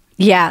Machina?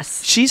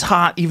 Yes. She's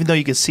hot even though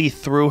you can see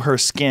through her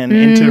skin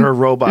into her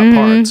robot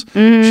parts.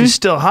 She's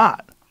still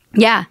hot.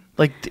 Yeah.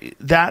 Like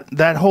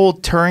that whole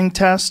Turing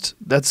test,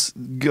 that's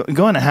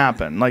going to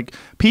happen. Like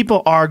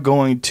people are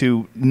going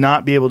to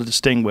not be able to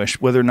distinguish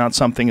whether or not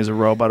something is a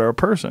robot or a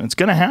person. It's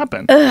going to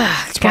happen.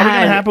 It's probably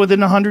going to happen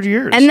within 100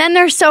 years. And then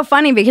they're so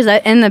funny because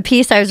in the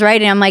piece I was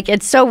writing, I'm like,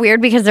 it's so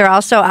weird because they're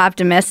all so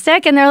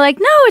optimistic. And they're like,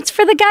 no, it's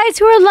for the guys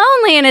who are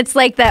lonely. And it's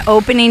like that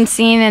opening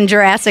scene in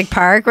Jurassic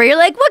Park where you're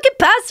like, what could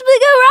possibly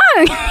go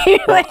wrong?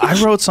 Well,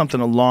 I wrote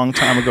something a long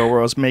time ago where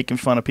I was making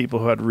fun of people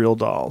who had real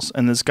dolls.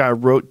 And this guy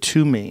wrote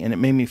to me and it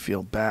made me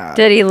feel bad.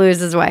 Did he lose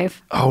his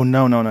wife? Oh,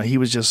 no. He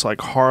was just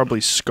like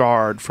horribly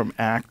scarred from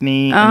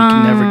acne and he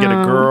could never get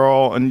a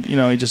girl. And,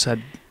 he just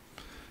had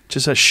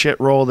a shit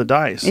roll of the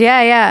dice.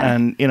 Yeah.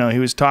 And, he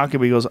was talking,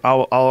 but he goes,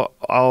 I'll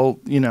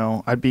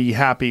I'd be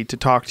happy to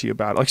talk to you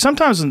about it. Like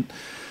sometimes,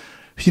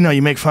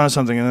 you make fun of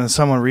something and then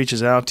someone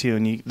reaches out to you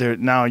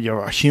and now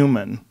you're a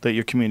human that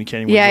you're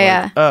communicating with.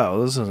 Yeah. Like,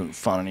 oh, this isn't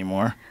fun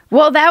anymore.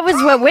 Well, that was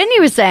what Whitney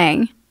was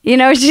saying.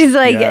 She's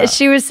like,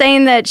 she was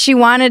saying that she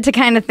wanted to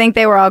kind of think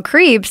they were all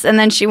creeps, and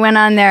then she went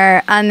on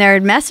their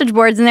message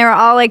boards, and they were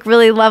all like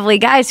really lovely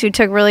guys who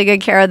took really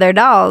good care of their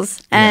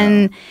dolls.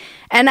 And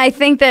I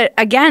think that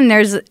again,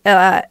 there's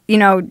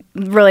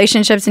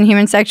relationships and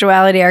human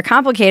sexuality are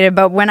complicated.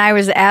 But when I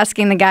was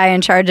asking the guy in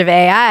charge of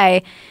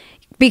AI,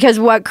 because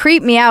what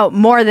creeped me out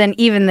more than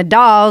even the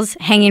dolls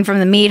hanging from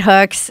the meat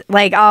hooks,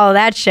 like all of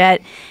that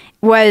shit,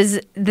 was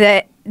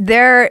that.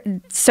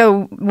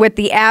 So with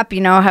the app,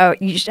 how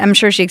I'm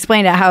sure she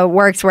explained it, how it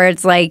works, where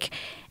it's like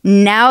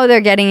now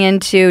they're getting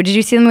into. Did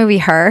you see the movie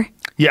Her?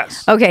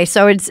 Yes. Okay,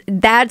 so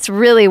that's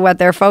really what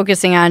they're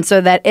focusing on,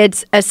 so that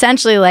it's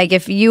essentially like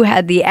if you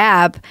had the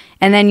app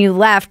and then you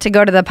left to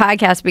go to the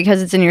podcast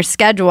because it's in your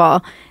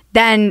schedule,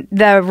 then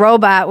the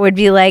robot would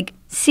be like,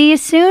 "See you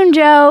soon,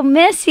 Joe.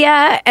 Miss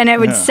ya," and it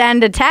would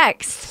send a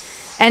text.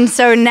 And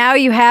so now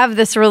you have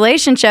this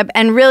relationship,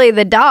 and really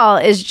the doll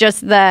is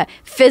just the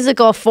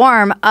physical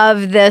form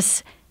of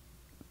this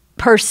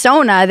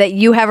persona that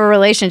you have a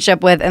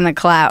relationship with in the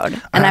cloud.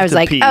 And I was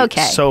like,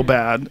 okay. So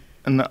bad.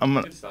 And I'm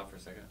We can stop for a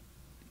second.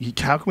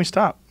 How can we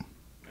stop?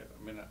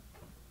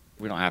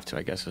 We don't have to,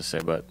 I guess, to say,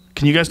 but...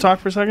 Can you guys talk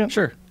for a second?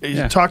 Sure.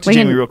 Yeah. Talk to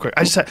Jamie real quick.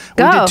 I just said,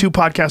 we did 2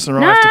 podcasts in a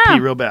row. I have to pee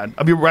real bad.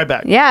 I'll be right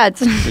back. Yeah.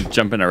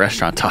 Jump into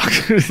restaurant talk.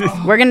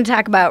 We're going to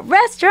talk about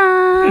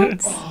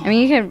restaurants. I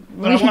mean, you can...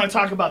 But I want to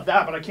talk about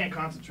that, but I can't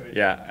concentrate.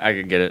 Yeah, I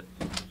could get it.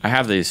 I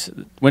have these.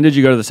 When did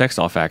you go to the sex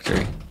doll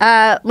factory?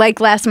 Like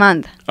last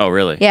month. Oh,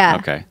 really? Yeah.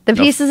 Okay. The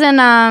piece is in,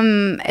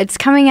 it's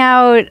coming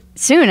out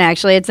soon,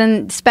 actually. It's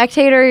in,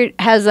 Spectator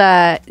has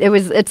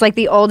it's like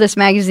the oldest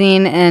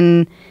magazine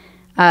in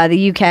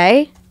the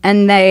UK.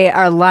 And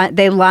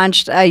they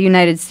launched a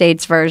United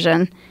States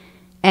version,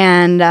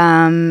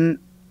 and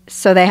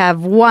so they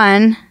have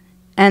one,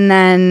 and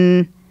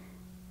then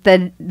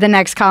the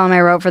next column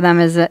I wrote for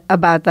them is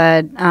about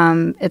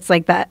it's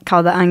like that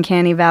called the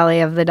Uncanny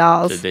Valley of the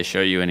Dolls. Did they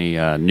show you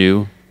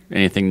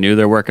anything new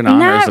they're working on?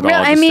 Not or is it really.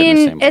 all just I mean,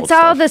 the same it's old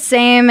all stuff? the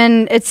same,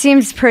 and it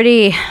seems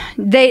pretty.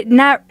 They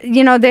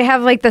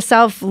have like the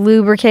self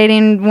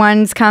lubricating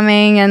ones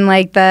coming, and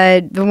like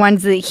the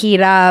ones that heat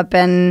up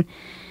and.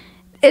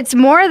 It's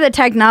more the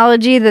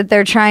technology that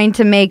they're trying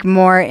to make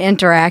more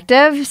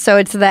interactive. So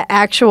it's the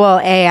actual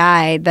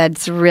AI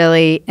that's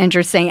really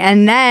interesting.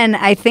 And then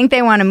I think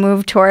they want to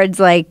move towards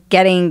like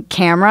getting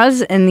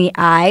cameras in the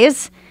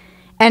eyes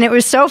And it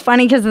was so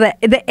funny because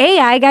the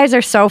AI guys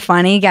are so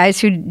funny, guys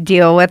who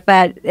deal with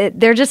that.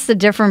 They're just a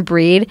different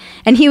breed.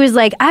 And he was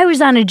like, I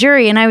was on a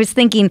jury and I was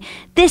thinking,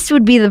 this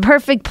would be the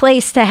perfect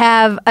place to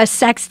have a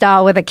sex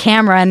doll with a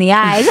camera in the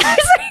eyes. I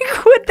was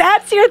like, what,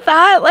 that's your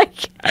thought? Like,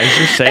 I was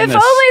just saying if this.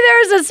 only there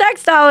was a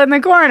sex doll in the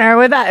corner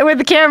with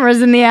the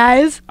cameras in the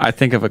eyes. I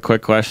think of a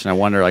quick question. I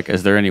wonder, like,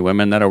 is there any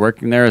women that are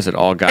working there? Is it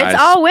all guys?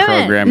 It's all women.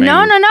 Programming?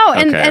 No.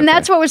 Okay, And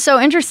that's what was so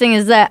interesting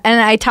is that,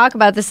 and I talk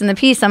about this in the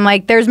piece, I'm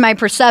like, there's my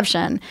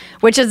perception,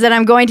 which is that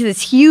I'm going to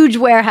this huge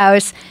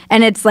warehouse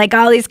and it's like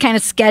all these kind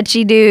of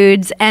sketchy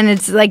dudes and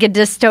it's like a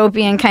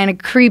dystopian kind of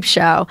creep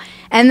show.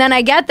 And then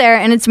I get there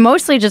and it's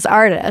mostly just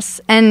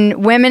artists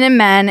and women and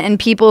men and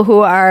people who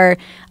are,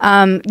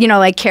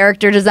 like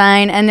character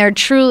design, and they're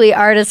truly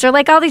artists. They're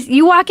like all these,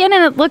 you walk in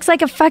and it looks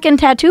like a fucking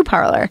tattoo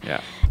parlor.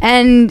 Yeah.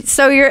 And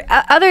so you're,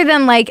 other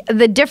than like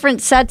the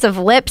different sets of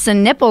lips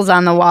and nipples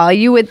on the wall,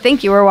 you would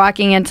think you were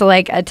walking into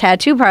like a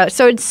tattoo parlor.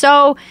 So it's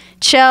so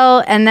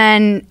chill. And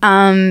then,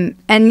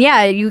 and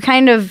yeah, you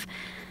kind of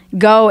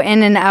go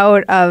in and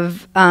out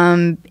of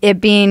it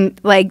being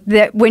like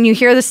that. When you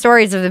hear the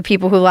stories of the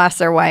people who lost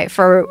their wife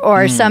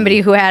or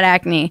somebody who had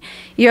acne,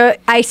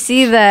 I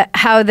see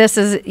how this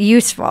is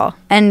useful,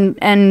 and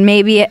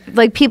maybe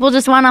like people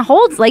just want to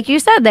hold, like you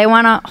said, they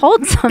want to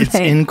hold something. It's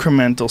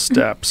incremental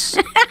steps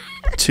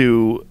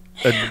to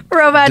a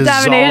Robot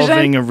dissolving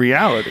domination of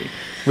reality.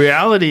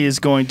 Reality is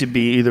going to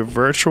be either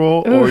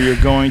virtual or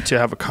you're going to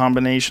have a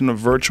combination of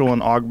virtual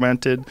and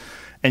augmented,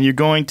 and you're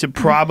going to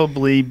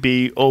probably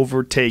be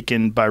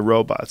overtaken by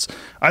robots.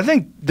 I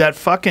think that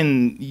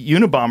fucking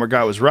Unabomber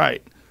guy was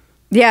right.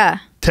 Yeah.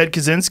 Ted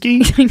Kaczynski,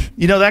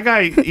 that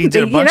guy, he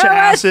did a bunch of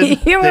acid.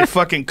 They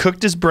fucking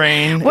cooked his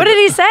brain. What did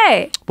he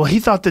say? Well,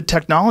 he thought that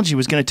technology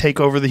was going to take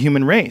over the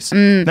human race.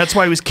 That's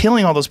why he was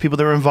killing all those people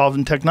that were involved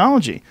in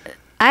technology.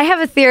 I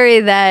have a theory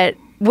that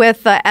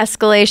with the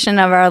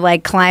escalation of our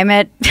like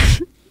climate,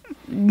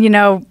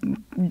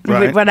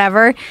 Right.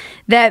 whatever,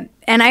 that,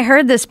 and I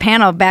heard this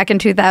panel back in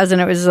 2000.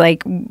 It was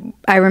like,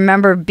 I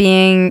remember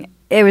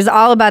it was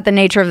all about the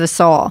nature of the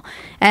soul.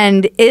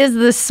 And is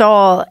the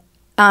soul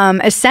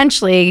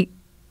essentially,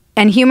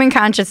 and human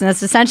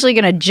consciousness essentially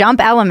going to jump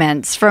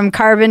elements from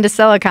carbon to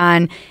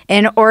silicon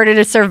in order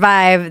to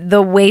survive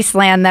the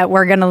wasteland that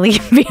we're going to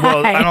leave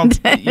behind?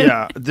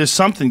 Well, there's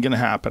something going to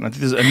happen. I think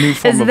there's a new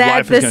form of life Is that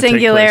is the going to take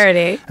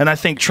singularity? place. And I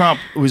think Trump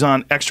was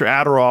on extra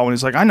Adderall when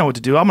he's like, I know what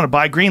to do. I'm going to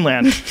buy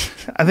Greenland.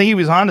 I think he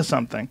was onto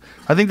something.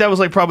 I think that was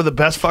like probably the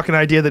best fucking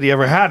idea that he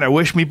ever had. And I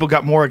wish people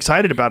got more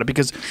excited about it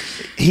because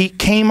he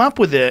came up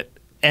with it.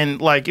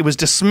 And like it was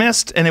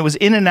dismissed, and it was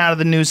in and out of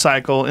the news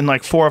cycle in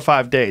like 4 or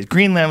 5 days.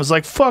 Greenland was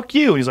like, "Fuck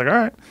you." And he's like, "All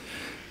right,"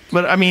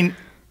 but I mean,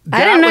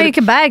 I didn't know you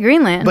could buy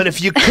Greenland. But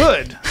if you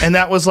could, and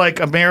that was like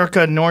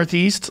America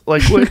Northeast,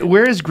 like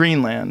where is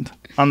Greenland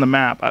on the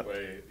map?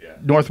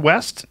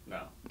 Northwest? No,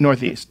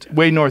 northeast,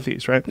 way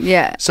northeast, right?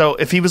 Yeah. So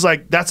if he was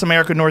like, "That's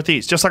America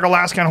Northeast," just like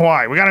Alaska and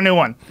Hawaii, we got a new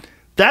one.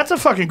 That's a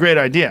fucking great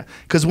idea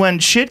because when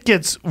shit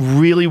gets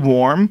really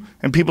warm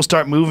and people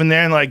start moving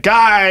there and like,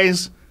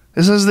 guys.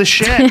 This is the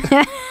shit.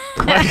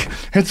 Like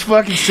it's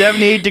fucking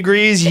 78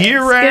 degrees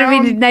year round. It's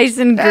gonna be nice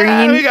and green.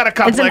 Yeah, we got a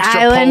couple it's an extra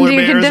island polar you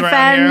bears can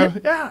defend. around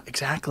here. Yeah,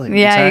 exactly.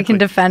 Yeah, exactly. you can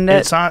defend it.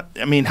 It's not.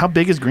 I mean, how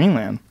big is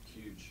Greenland?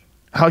 Huge.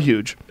 How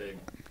huge?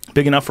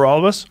 Big enough for all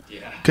of us?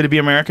 Yeah. Could it be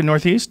American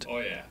Northeast? Oh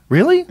yeah.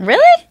 Really?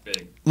 Really?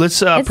 Big. Let's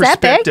It's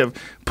perspective.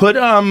 Put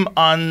on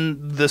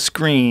the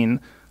screen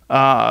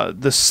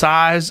the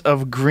size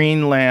of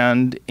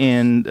Greenland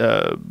in.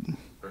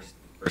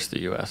 Versus the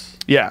U.S.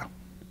 Yeah.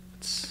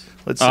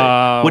 Let's see.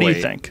 What do you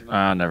Wait. think?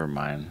 Never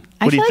mind.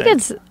 I What do feel you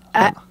like think?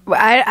 it's.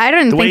 I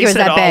didn't The way think you it was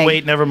said, that big. "Oh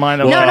wait, never mind."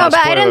 No, but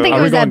I didn't think it Are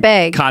we was that going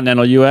big.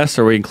 Continental U.S.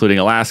 or are we including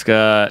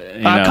Alaska?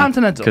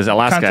 Continental. Because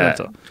Alaska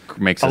Continental.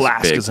 makes us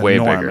Alaska's big, way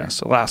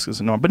enormous.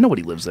 Alaska's enormous, but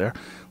nobody lives there.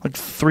 Like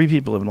 3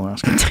 people live in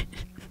Alaska.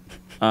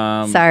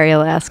 Sorry,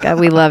 Alaska.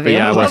 We love you.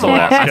 Yeah, I was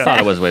Alaska. I thought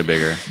it was way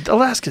bigger.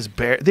 Alaska's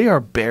they are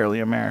barely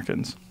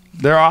Americans.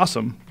 They're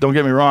awesome. Don't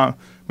get me wrong.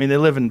 I mean, they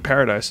live in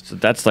paradise. So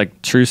that's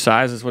like true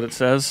size is what it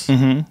says.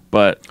 Mm-hmm.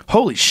 But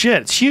Holy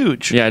shit, it's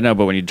huge. yeah, I know.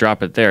 But when you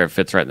drop it there, it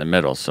fits right in the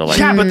middle. So like,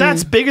 Yeah, but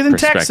that's bigger than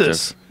perspective.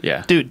 Texas.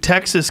 Yeah. Dude,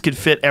 Texas could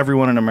fit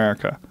everyone in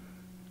America.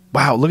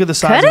 Wow, look at the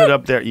size Could of it it?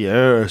 up there.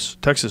 Yes,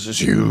 Texas is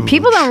huge.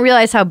 People don't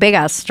realize how big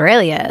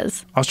Australia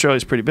is.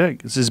 Australia's pretty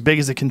big. It's as big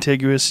as the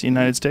contiguous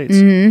United States.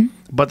 Mm-hmm.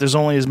 But there's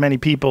only as many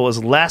people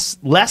as less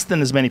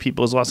than as many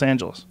people as Los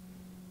Angeles.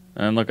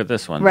 And look at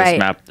this one. Right. This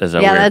map is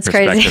a Yeah, weird that's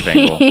perspective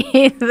crazy.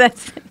 angle.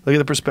 That's Look at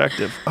the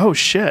perspective. Oh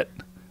shit!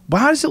 Wow,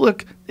 how does it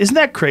look? Isn't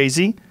that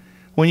crazy?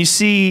 When you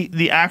see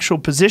the actual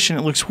position,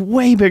 it looks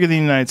way bigger than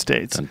the United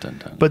States. Dun, dun,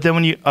 dun. But then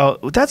when you,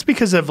 that's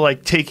because of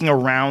like taking a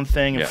round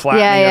thing and Yeah.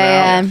 flattening Yeah, it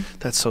out. yeah.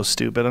 That's so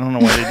stupid. I don't know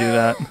why they do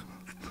that.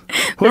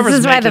 this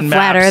is why the making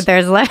flat maps-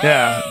 earthers left.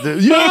 Yeah,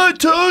 I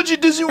told you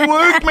it doesn't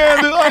work,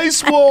 man. The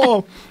ice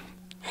wall.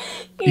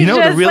 You know,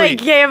 just like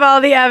gave all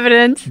the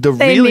evidence. the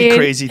they really need.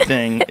 crazy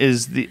thing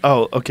is the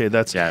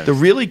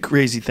really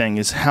crazy thing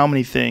is how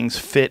many things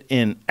fit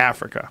in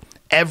Africa.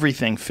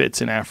 Everything fits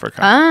in Africa.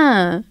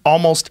 Ah,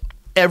 Almost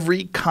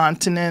every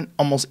continent,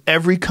 almost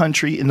every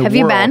country in the world. Have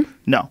you been?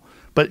 No.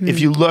 But if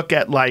you look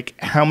at like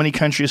how many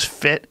countries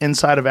fit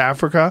inside of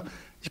Africa,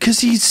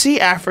 because you see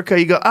Africa,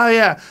 you go, oh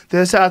yeah,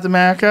 there's South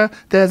America,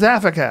 there's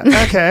Africa.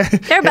 Okay.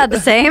 They're about the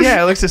same.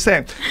 Yeah, it looks the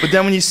same. But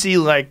then when you see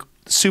like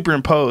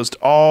superimposed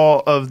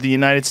all of the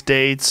United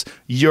States,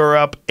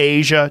 Europe,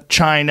 Asia,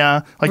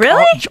 China, like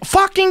Really?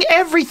 Fucking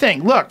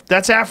everything. Look,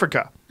 that's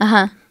Africa.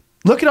 Uh-huh.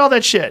 Look at all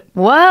that shit.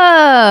 Whoa.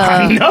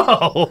 I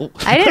know.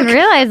 I didn't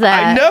realize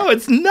that. I know,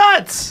 it's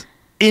nuts.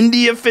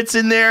 India fits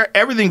in there.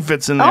 Everything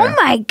fits in there. Oh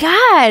my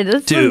God.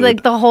 This Dude, is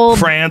like the whole...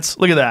 France,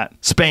 look at that.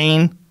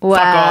 Spain, Wow.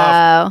 fuck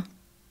off.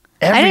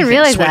 Everything. I didn't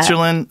realize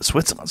that.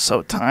 Switzerland's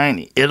so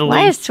tiny. Italy.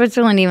 Why is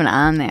Switzerland even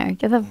on there?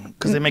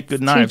 Because they make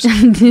good knives.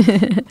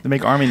 They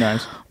make army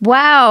knives.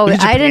 Wow. Look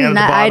at I Japan at the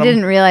I bottom.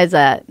 didn't realize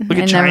that. Look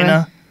I at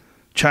China.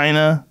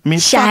 China. I mean,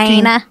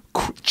 China.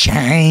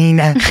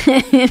 China.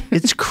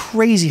 It's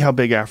crazy how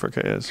big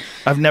Africa is.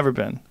 I've never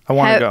been. I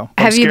want to go.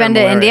 I'm Have you scared been of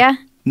to malaria.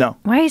 India? No.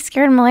 Why are you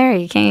scared of malaria?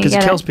 You can't Because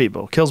get it kills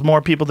people. Kills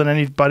more people than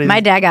anybody. My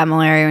dad got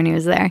malaria when he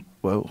was there.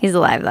 Whoa. He's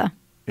alive though.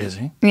 Is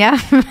he? Yeah.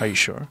 Are you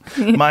sure?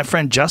 My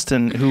friend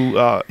Justin,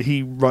 who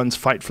he runs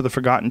Fight for the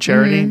Forgotten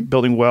charity,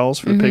 building wells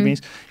for the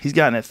pygmies, he's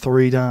gotten it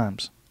 3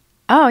 times.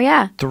 Oh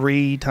yeah.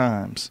 3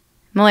 times.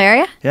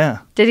 Malaria? Yeah.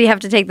 Did he have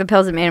to take the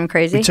pills that made him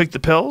crazy? He took the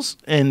pills,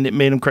 and it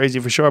made him crazy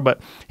for sure. But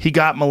he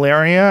got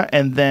malaria,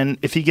 and then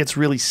if he gets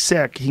really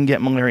sick, he can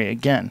get malaria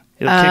again.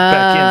 It'll kick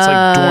back in. It's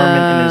like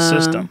dormant in his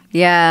system.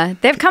 Yeah.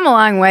 They've come a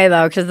long way,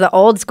 though, because the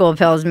old school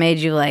pills made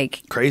you,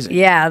 like... Crazy.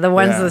 Yeah, the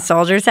ones Yeah. the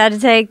soldiers had to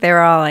take, they were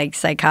all, like,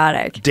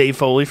 psychotic. Dave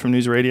Foley from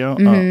News Radio,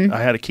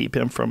 I had to keep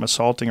him from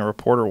assaulting a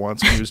reporter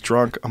once when he was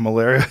drunk on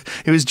malaria.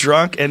 He was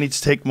drunk, and he'd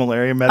take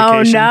malaria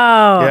medication.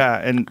 Oh, no. Yeah,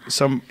 and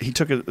he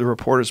took the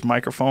reporter's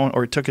microphone,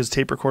 or he took his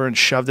tape recorder and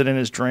shoved it in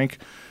his drink.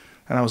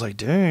 And I was like,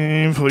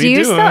 Dave, what are you doing? Do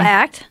you still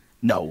act?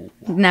 No.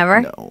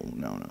 Never?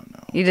 No.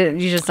 You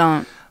just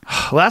don't...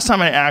 Last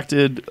time I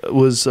acted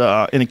was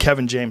in a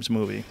Kevin James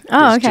movie.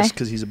 Oh, okay. Just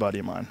because he's a buddy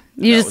of mine.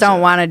 You just don't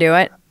want to do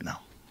it? No.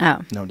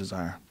 Oh. No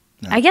desire.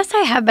 No. I guess I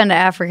have been to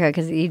Africa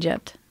because of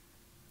Egypt.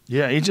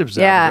 Yeah, Egypt's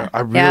Yeah, Africa. I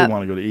really yeah.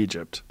 want to go to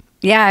Egypt.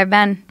 Yeah, I've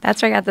been.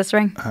 That's where I got this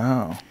ring.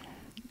 Oh.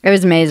 It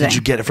was amazing. Did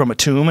you get it from a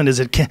tomb? And is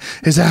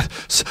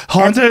that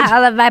haunted?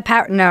 All of my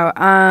power. No,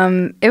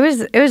 it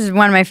was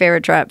one of my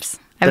favorite trips.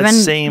 That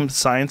same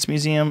science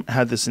museum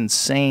had this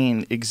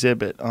insane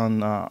exhibit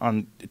on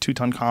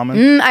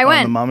Tutankhamun. I went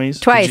on the mummies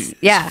twice.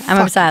 Yeah,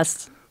 I'm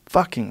obsessed.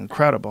 Fucking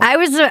incredible. I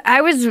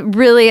was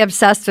really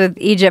obsessed with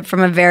Egypt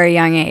from a very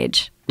young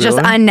age, just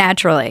Really?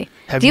 unnaturally.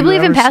 Have Do you you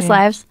believe in ever past seen-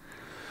 lives?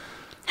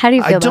 How do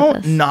you feel I about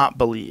don't this? not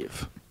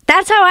believe.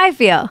 That's how I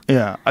feel.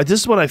 Yeah,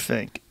 this is what I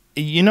think.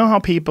 You know how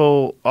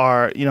people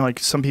are, like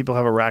some people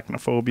have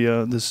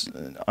arachnophobia, this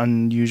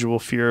unusual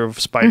fear of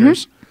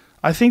spiders.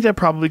 I think that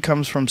probably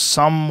comes from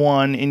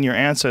someone in your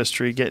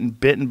ancestry getting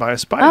bitten by a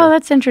spider. Oh,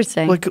 that's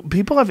interesting. Like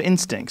people have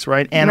instincts,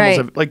 right? Animals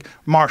Right. have, like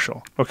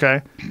Marshall,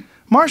 okay?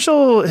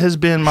 Marshall has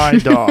been my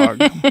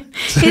dog.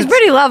 He's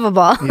pretty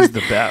lovable. He's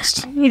the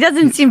best. He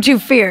doesn't seem too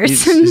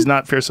fierce. He's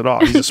not fierce at all.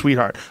 He's a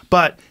sweetheart.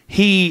 But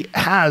he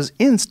has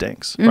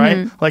instincts,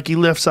 right? Like he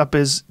lifts up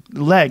his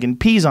leg and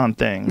pees on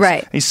things.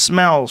 Right. He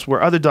smells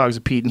where other dogs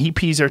have peed, and he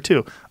pees there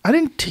too. I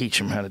didn't teach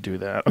him how to do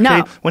that. Okay.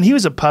 No. When he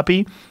was a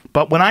puppy,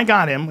 but when I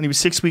got him, when he was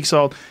 6 weeks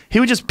old, he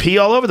would just pee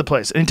all over the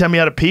place. Anytime he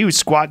had to pee, he would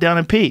squat down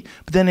and pee.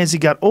 But then as he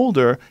got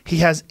older, he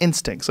has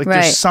instincts. Like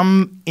Right. there's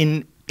some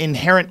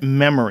inherent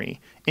memory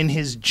in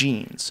his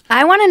genes.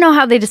 I want to know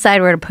how they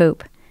decide where to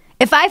poop.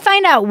 If I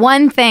find out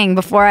one thing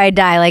before I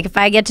die, like if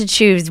I get to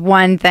choose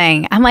one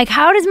thing, I'm like,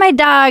 how does my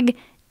dog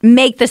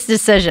make this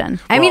decision?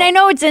 I mean, Well, I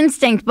know it's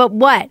instinct, but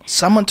what?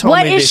 Someone told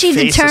What me is they she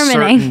face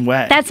determining? a certain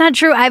way. That's not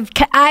true. I've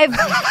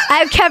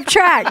kept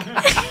track.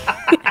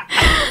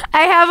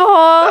 I have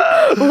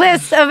a whole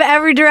list of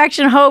every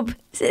direction Hope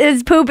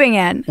is pooping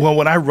in. Well,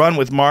 when I run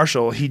with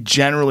Marshall, he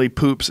generally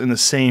poops in the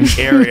same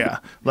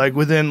area, like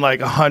within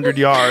like 100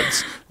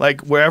 yards.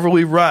 Like wherever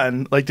we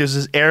run, like there's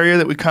this area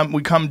that we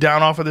come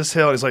down off of this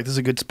hill. And it's like, this is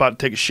a good spot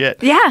to take a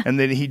shit. Yeah. And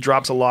then he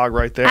drops a log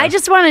right there. I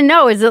just want to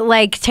know, is it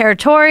like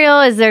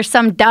territorial? Is there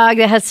some dog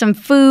that has some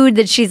food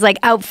that she's like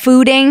out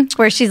fooding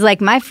where she's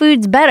like, my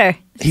food's better?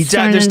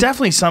 There's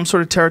definitely some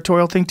sort of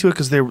territorial thing to it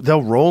because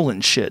they'll roll in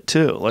shit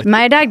too. Like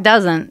My dog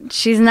doesn't.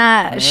 She's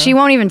not. She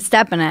won't even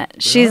step in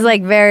it. She's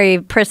like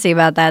very prissy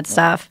about that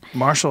stuff.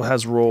 Marshall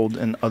has rolled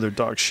in other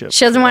dog shit.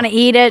 She doesn't want to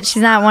eat it.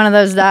 She's not one of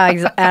those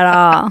dogs at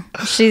all.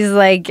 She's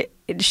like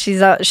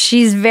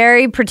she's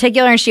very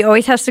particular, and she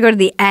always has to go to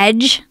the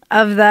edge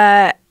of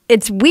the.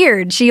 It's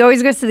weird. She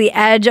always goes to the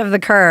edge of the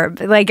curb,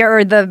 like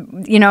or the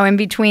in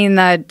between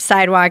the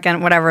sidewalk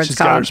and whatever it's She's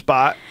called. got her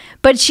spot.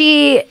 But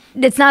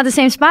it's not the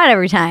same spot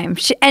every time.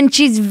 And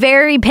she's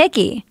very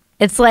picky.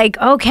 It's like,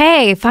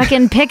 okay,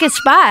 fucking pick a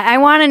spot. I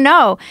want to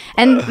know.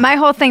 And my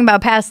whole thing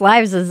about past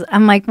lives is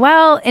I'm like,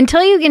 well,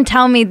 until you can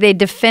tell me they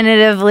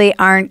definitively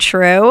aren't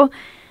true,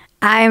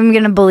 I'm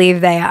going to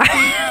believe they are.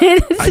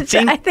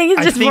 I think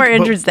it's just more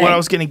interesting. What I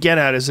was going to get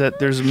at is that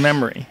there's a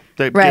memory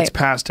that Right. gets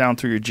passed down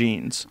through your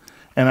genes.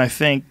 And I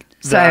think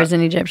So I was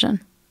an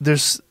Egyptian.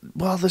 There's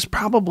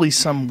probably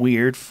some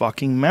weird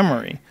fucking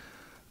memory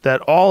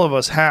that all of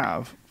us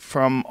have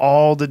from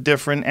all the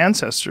different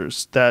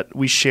ancestors that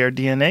we share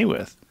DNA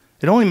with.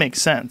 It only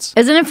makes sense.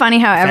 Isn't it funny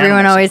how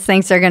everyone always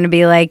thinks they're going to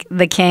be like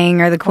the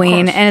king or the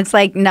queen, and it's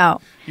like,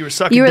 no. You were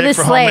sucking dick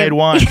for homemade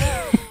wine.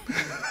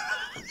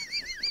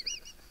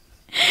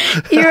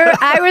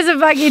 I was a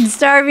fucking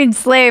starving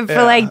slave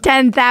for like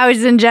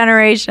 10,000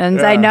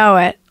 generations. I know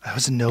it. I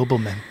was a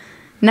nobleman.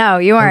 No,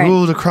 you weren't. I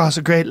ruled across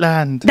a great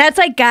land. That's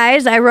like,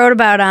 guys, I wrote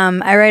about,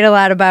 I write a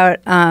lot about,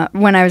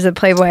 when I was at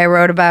Playboy, I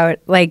wrote about,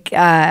 like,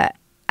 I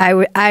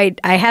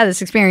had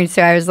this experience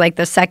too. I was like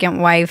the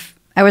second wife.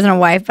 I wasn't a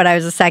wife, but I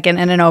was a second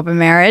in an open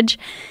marriage.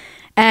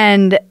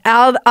 And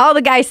all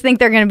the guys think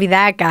they're going to be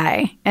that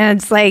guy. And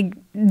it's like,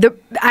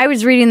 I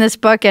was reading this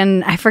book,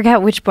 and I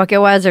forget which book it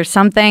was or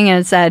something,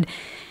 and it said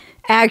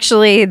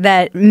actually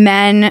that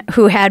men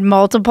who had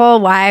multiple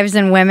wives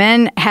and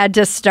women had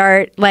to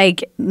start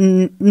like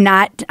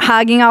not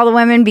hogging all the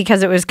women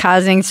because it was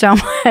causing so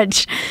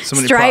much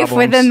strife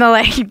problems within the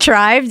like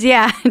tribes.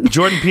 Yeah.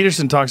 Jordan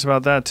Peterson talks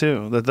about that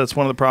too. That's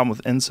one of the problems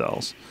with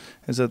incels.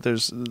 Is that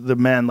there's the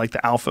men, like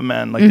the alpha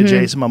men, like the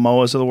Jason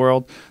Momoas of the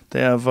world.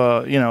 They have,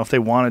 if they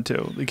wanted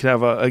to, they could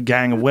have a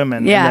gang of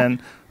women. Yeah. And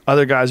then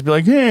other guys be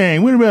like, hey,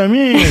 what about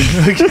me?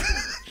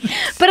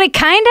 But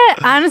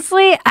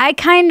honestly, I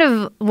kind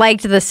of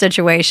liked the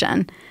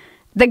situation.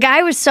 The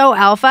guy was so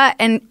alpha,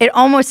 and it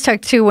almost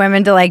took two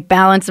women to like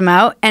balance him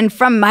out. And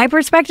from my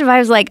perspective, I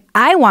was like,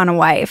 I want a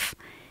wife.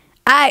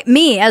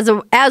 Me as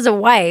a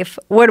wife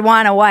would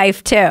want a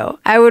wife too.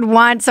 I would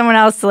want someone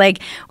else to like.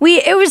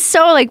 It was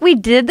so like we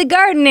did the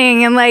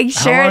gardening and like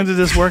shared. How long did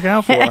this work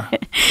out for?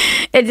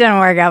 It didn't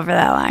work out for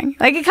that long.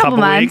 Like a couple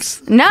months.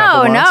 Weeks?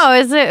 No,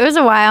 it was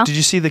a while. Did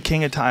you see the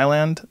king of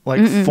Thailand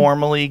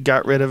formally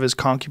got rid of his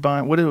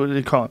concubine? What did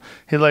he call him?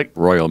 He like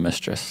royal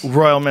mistress.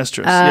 Royal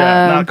mistress.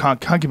 Yeah,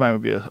 not concubine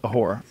would be a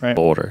whore, right?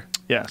 Older.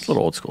 Yes, a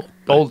little old school.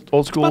 Old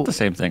school. About the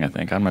same thing, I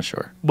think. I'm not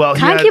sure. Well,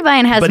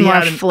 concubine has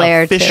more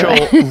flair to it.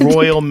 Official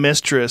royal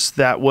mistress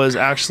that was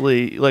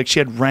actually like she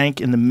had rank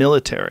in the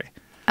military.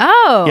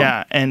 Oh,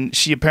 yeah, and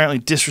she apparently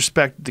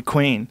disrespected the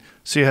queen,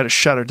 so you had to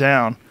shut her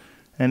down,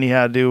 and he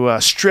had to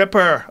strip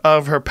her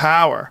of her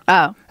power.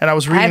 Oh, and I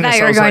was reading. I thought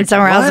you were going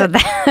somewhere else with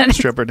that.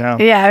 Strip her down.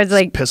 Yeah, I was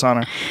like, piss on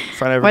her in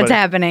front of everybody. What's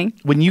happening?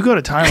 When you go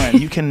to Thailand,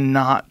 you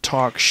cannot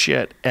talk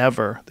shit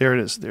ever. There it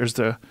is. There's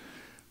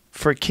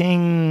for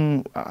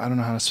King, I don't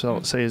know how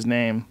to say his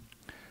name.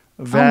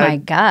 Oh my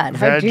God!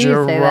 How do you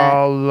say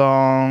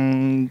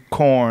that?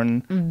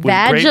 Corn. With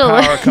great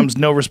power comes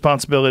no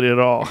responsibility at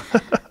all.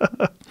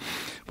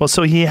 Well,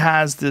 so he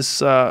has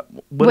this.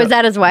 Was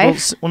that his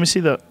wife? Well, let me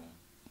see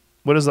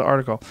what is the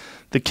article?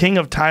 The King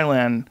of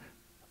Thailand.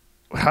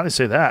 How do you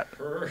say that?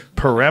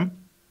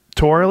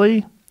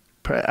 Peremptorily.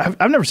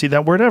 I've never seen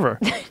that word ever.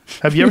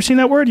 Have you ever seen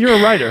that word? You're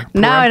a writer.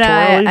 No,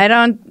 I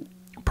don't.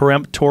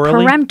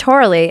 Peremptorily.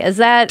 Peremptorily, is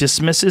that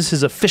dismisses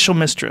his official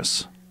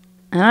mistress?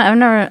 I'm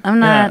not.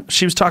 Yeah,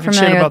 she was talking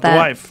shit about the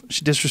wife.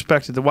 She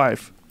disrespected the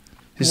wife.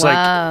 He's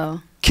like,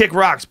 kick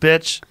rocks,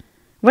 bitch.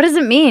 What does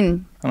it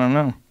mean? I don't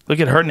know. Look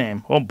at her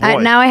name. Oh boy.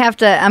 Now I have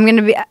to. I'm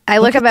gonna be. I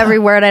look up every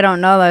word. I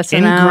don't know though. So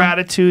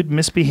ingratitude,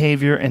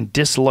 misbehavior, and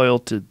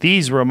disloyalty.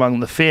 These were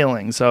among the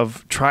failings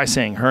of. Try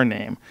saying her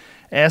name.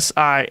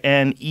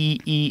 Sineeenat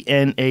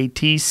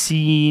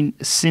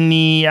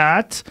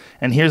Siniat.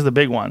 And here's the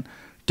big one.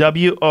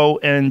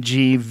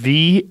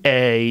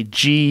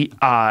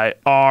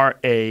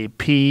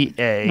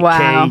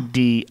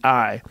 WONGVAGIRAPAKDI.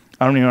 I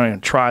don't even want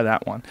to try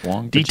that one.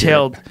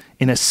 Detailed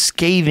in a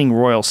scathing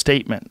royal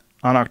statement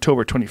on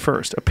October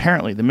 21st.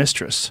 Apparently, the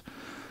mistress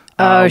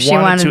she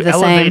wanted to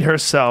elevate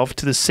herself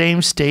to the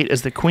same state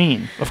as the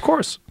queen. Of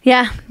course.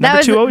 Yeah,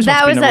 that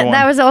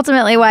was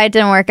ultimately why it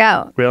didn't work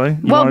out. Really?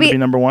 You wanted to be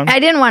number one? I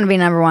didn't want to be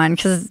number one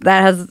because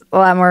that has a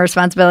lot more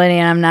responsibility,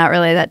 and I'm not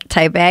really that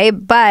type A.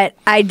 But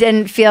I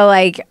didn't feel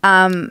like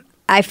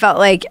I felt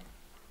like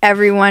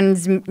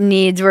everyone's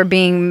needs were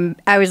being.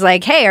 I was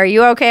like, "Hey, are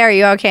you okay? Are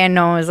you okay?" And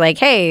no one was like,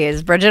 "Hey,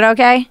 is Bridget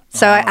okay?"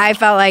 So I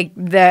felt like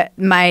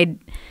my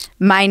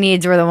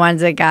needs were the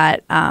ones that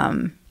got.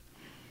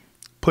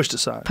 Pushed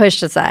aside.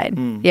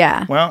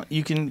 Yeah. Well,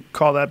 you can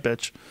call that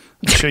bitch.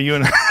 I'm sure you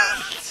and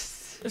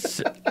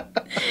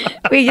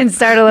we can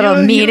start a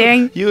little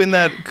meeting. You and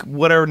that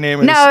whatever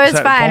name is. No, it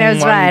was fine. It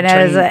was fine.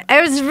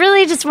 It was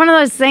really just one of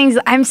those things.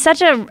 I'm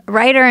such a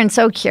writer and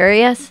so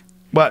curious.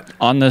 But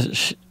on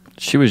the,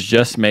 she was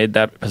just made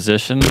that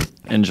position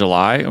in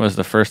July. It was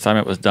the first time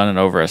it was done in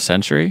over a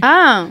century.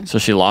 Oh. So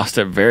she lost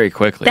it very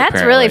quickly. That's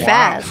apparently. really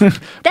fast.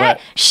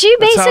 She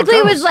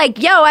basically was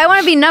like, "Yo, I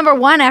want to be number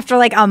one after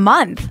like a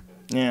month."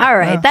 Yeah. All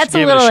right, that's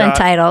a little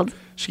entitled.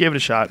 She gave it a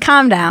shot.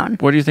 Calm down.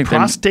 What do you think?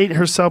 Prostrate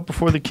herself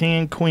before the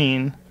king and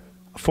queen,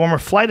 a former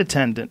flight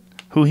attendant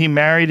who he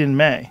married in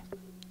May.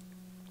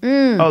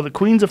 Oh, the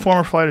queen's a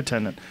former flight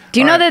attendant. Do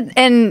you know that?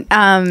 And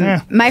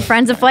my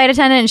friend's a flight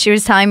attendant, and she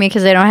was telling me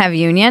because they don't have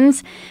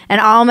unions, and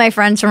all my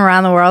friends from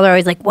around the world are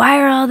always like, "Why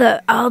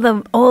are all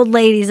the old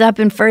ladies up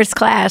in first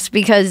class?"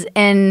 Because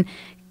in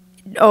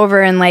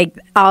over in like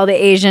all the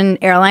Asian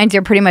airlines,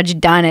 you're pretty much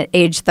done at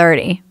age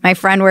 30. My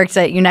friend works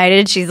at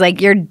United. She's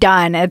like, you're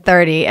done at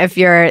 30 if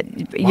you're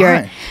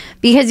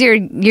because you're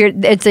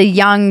it's a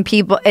young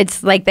people.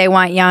 It's like they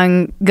want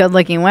young,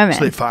 good-looking women.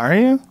 So they fire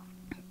you?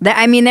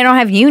 I mean, they don't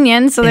have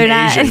unions, so they're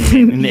not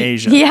in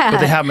Asia. Yeah, but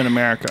they have them in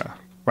America.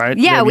 Right?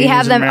 Yeah, we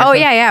have them. Oh,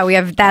 yeah. We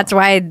have. That's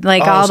why,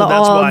 like, all the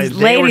old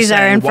ladies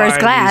are in first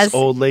class.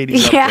 Old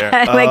ladies. Up there?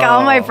 Like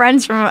all my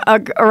friends from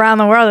around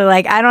the world are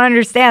like, I don't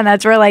understand.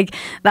 That's where like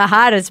the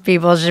hottest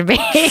people should be.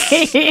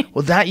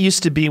 Well, that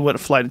used to be what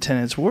flight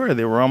attendants were.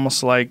 They were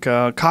almost like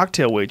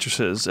cocktail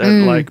waitresses at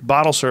like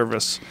bottle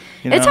service.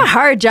 You know? It's a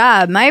hard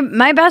job.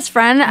 My best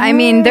friend, I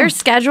mean, their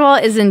schedule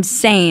is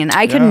insane.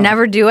 I could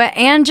never do it.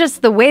 And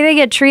just the way they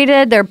get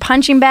treated, their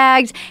punching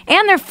bags,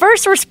 and they're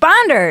first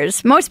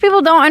responders. Most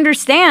people don't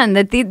understand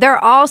that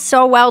they're all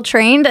so well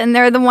trained, and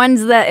they're the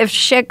ones that if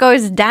shit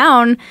goes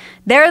down,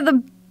 they're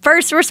the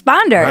first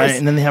responders. Right,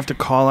 and then they have to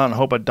call out and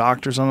hope a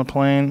doctor's on the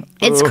plane.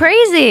 It's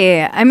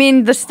crazy. I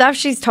mean, the stuff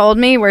she's told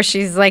me where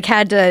she's like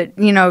had to,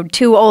 you know,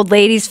 two old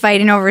ladies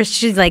fighting over,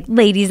 she's like,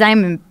 ladies,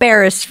 I'm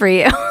embarrassed for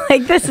you.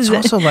 Like, this is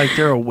also like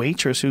they're a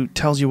waitress who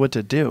tells you what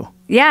to do.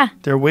 Yeah.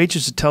 They're a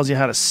waitress who tells you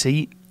how to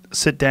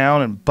sit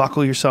down and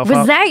buckle yourself up.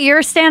 Was that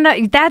your stand-up?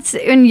 That's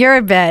in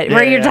your bit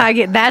where you're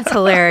talking. That's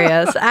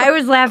hilarious. I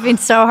was laughing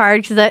so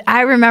hard because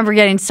I remember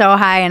getting so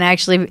high and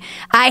actually,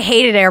 I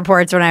hated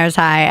airports when I was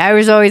high. I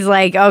was always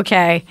like,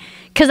 okay.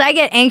 Because I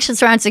get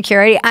anxious around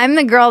security. I'm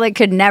the girl that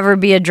could never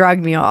be a drug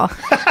mule.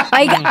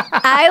 Like,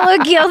 I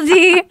look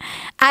guilty.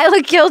 I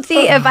look guilty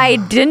if I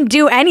didn't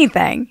do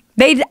anything.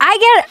 I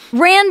get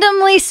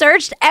randomly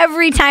searched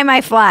every time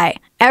I fly.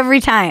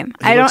 Every time.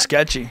 You look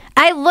sketchy.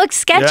 I look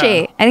sketchy.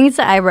 Yeah. I think it's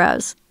the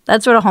eyebrows.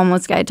 That's what a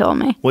homeless guy told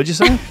me. What'd you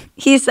say?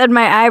 He said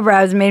my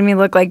eyebrows made me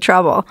look like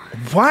trouble.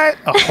 What?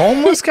 A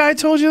homeless guy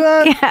told you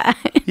that? Yeah.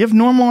 You have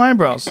normal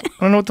eyebrows. I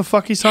don't know what the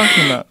fuck he's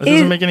talking about. It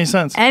doesn't make any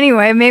sense.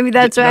 Anyway, maybe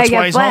that's why I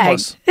get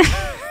flagged.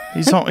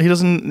 He's homeless. He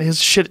doesn't,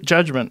 his shit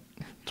judgment.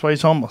 That's why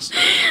he's homeless.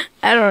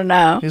 I don't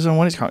know. He's on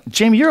what he's called.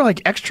 Jamie, you're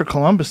like extra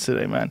Columbus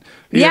today, man.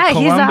 You Yeah, got a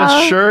he's Columbus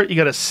all- shirt. You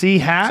got a C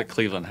hat. It's a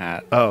Cleveland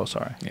hat. Oh,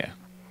 sorry. Yeah.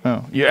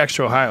 Oh, you're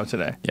extra Ohio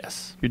today.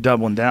 Yes. You're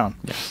doubling down.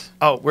 Yes.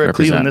 Oh, we're at Represent.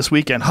 Cleveland this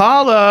weekend.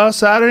 Holla,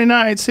 Saturday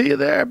night. See you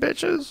there,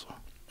 bitches.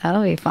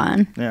 That'll be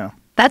fun. Yeah.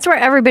 That's where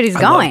everybody's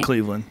I going. love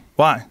Cleveland.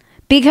 Why?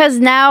 Because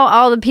now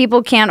all the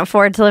people can't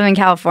afford to live in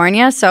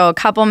California. So a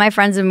couple of my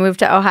friends have moved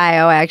to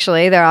Ohio,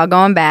 actually. They're all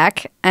going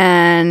back.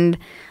 And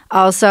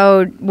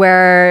also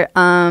where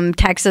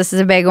Texas is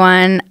a big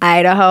one.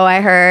 Idaho, I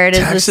heard, is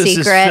Texas the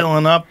secret. is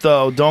filling up,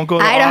 though. Don't go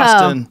to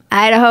Idaho. Austin.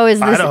 Idaho is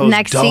the Idaho's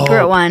next dope.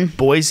 secret one.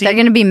 Boise? They're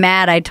going to be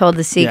mad I told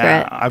the secret.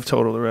 Yeah, I've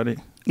told it already.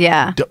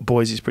 Yeah.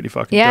 Boise's pretty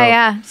fucking Yeah, dope.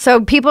 yeah.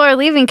 So people are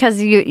leaving because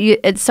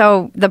it's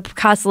so the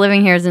cost of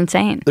living here is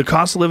insane. The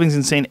cost of living is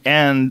insane,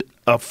 and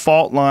a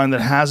fault line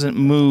that hasn't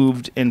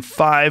moved in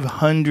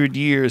 500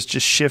 years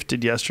just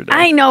shifted yesterday.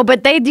 I know,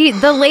 but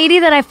the lady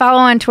that I follow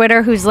on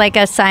Twitter, who's like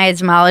a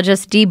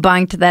seismologist,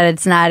 debunked that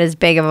it's not as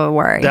big of a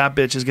worry. That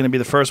bitch is going to be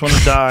the first one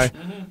to die.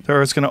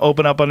 Or it's going to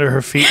open up under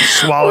her feet and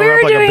swallow her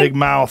up like a big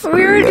mouth.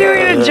 We were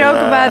doing a joke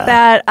about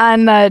that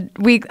on the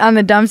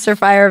dumpster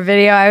fire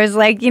video. I was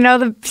like, you know,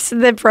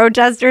 the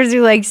protesters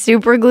who like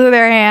super glue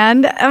their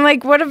hand. I'm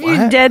like, what if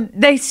you did?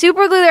 They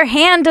super glue their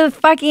hand to the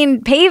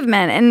fucking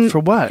pavement and For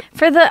what?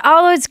 For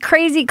all those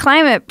crazy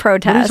climate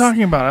protests. What are you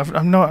talking about?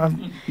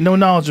 I've no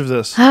knowledge of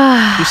this.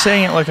 You're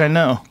saying it like I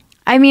know.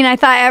 I mean, I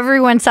thought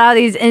everyone saw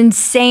these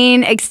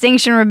insane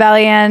Extinction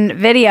Rebellion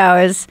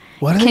videos.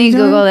 What are Can they you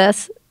doing? Google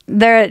this?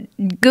 They're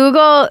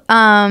Google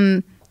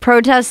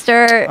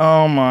protester.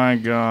 Oh my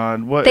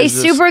God! What They is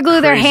this super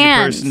glue their crazy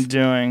hands. person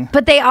doing?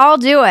 But they all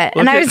do it.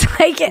 And I was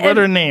like, what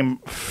her name?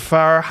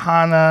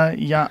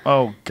 Farhana.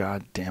 Oh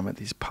God damn it!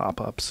 These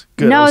pop-ups.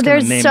 Good. I no, was gonna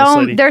name this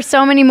lady. there's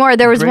so many more.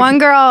 There was Bridget- one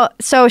girl.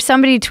 So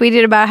somebody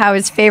tweeted about how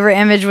his favorite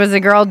image was a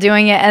girl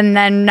doing it and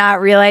then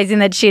not realizing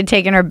that she had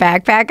taken her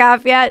backpack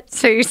off yet.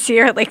 So you see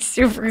her like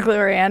super glue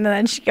her hand, and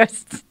then she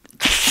goes.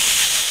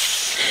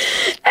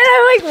 And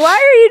I'm like, why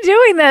are you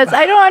doing this?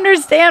 I don't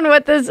understand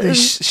what this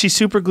is. She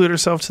super glued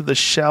herself to the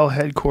Shell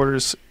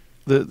headquarters,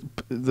 the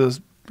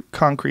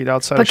concrete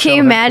outside. But of can you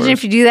Shell imagine if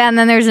headquarters. you do that and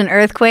then there's an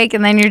earthquake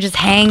and then you're just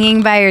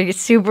hanging by your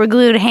super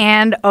glued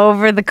hand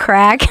over the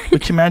crack?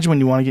 But can you imagine when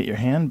you want to get your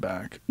hand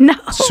back? No.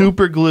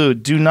 Super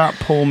glued. Do not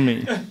pull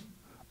me.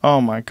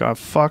 Oh my God!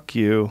 Fuck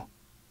you.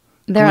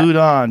 They're- Glued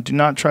on. Do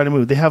not try to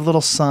move. They have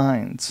little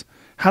signs.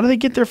 How do they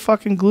get their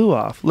fucking glue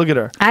off? Look at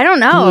her. I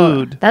don't know.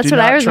 Glued. That's Do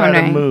what I not was try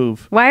wondering. To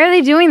move. Why are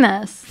they doing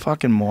this?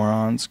 Fucking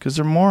morons. Because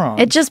they're morons.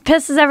 It just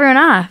pisses everyone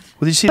off.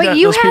 Well, you see But that,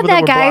 you those had people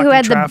that were guy who blocking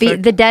had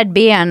traffic? the dead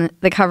bee on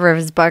the cover of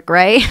his book,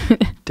 right?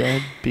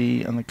 Dead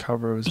bee on the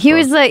cover of his He book.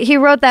 was like, he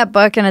wrote that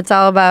book and it's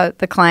all about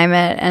the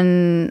climate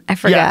and I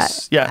forgot.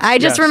 Yes, I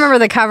just yes. remember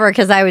the cover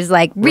because I was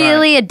like,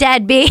 really, a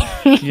dead bee?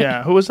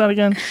 Yeah. Who was that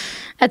again?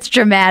 That's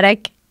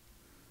dramatic.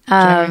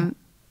 Jamie?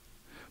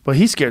 Well,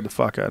 he scared the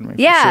fuck out of me.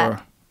 Yeah. For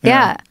sure.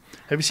 Yeah.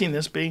 Have you seen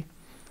this bee?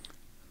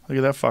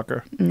 Look at that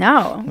fucker.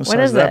 No. What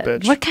is that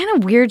it? bitch? What kind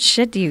of weird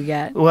shit do you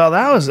get? Well,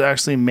 that was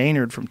actually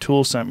Maynard from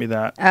Tool sent me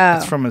that. Oh.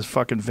 It's from his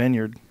fucking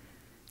vineyard.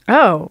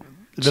 Oh.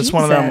 That's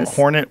one of them Jesus.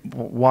 hornet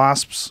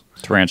wasps.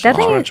 Tarantula. That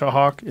thing- Tarantula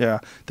hawk. Yeah.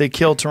 They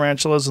kill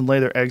tarantulas and lay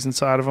their eggs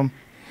inside of them.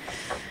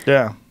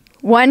 Yeah.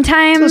 One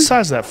time. What's the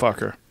size of that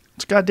fucker?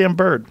 It's a goddamn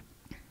bird.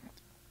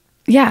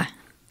 Yeah.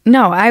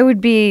 No, I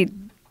would be.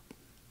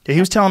 Yeah, he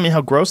was telling me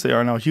how gross they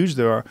are and how huge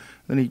they are.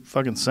 Then he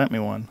fucking sent me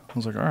one. I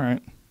was like, all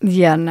right.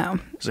 Yeah, no.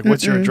 He's like,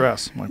 what's your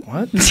address? I'm like,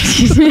 what?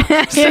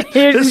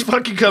 This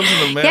fucking comes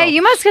in the mail. Yeah,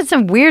 you must get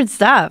some weird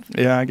stuff.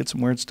 Yeah, I get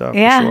some weird stuff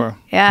Yeah. for sure.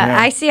 Yeah.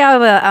 I see all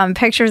the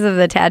pictures of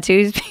the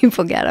tattoos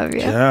people get of you.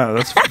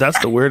 Yeah, that's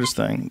the weirdest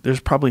thing. There's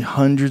probably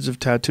hundreds of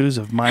tattoos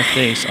of my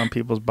face on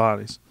people's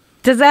bodies.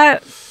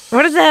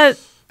 What does that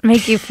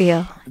make you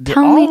feel?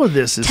 All of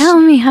this is. Tell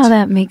me how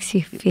that makes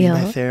you feel.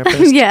 My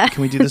therapist. Yeah.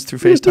 Can we do this through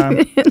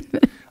FaceTime?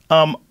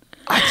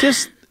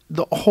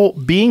 The whole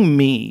being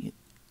me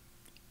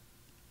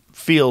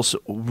feels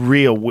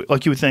real.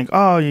 Like you would think,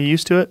 oh, you're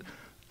used to it.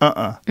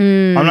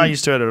 I'm not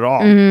used to it at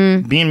all.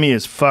 Being me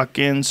is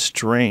fucking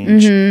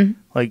strange.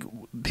 Like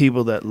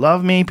people that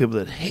love me, people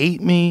that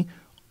hate me,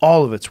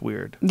 all of it's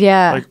weird.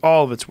 Yeah. Like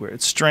all of it's weird.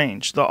 It's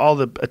strange. All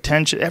the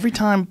attention. Every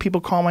time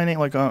people call my name,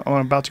 like when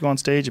I'm about to go on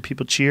stage and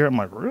people cheer, I'm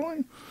like,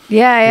 really?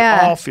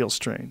 Yeah. It all feels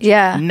strange.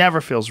 Yeah. It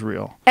never feels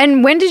real.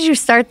 And when did you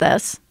start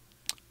this?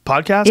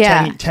 Podcast?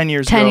 Yeah. 10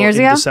 years 10 ago. years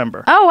in ago?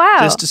 December. Oh,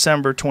 wow. This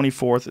December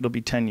 24th, it'll be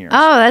 10 years.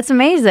 Oh, that's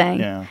amazing.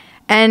 Yeah.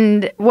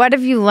 And what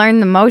have you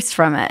learned the most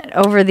from it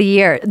over the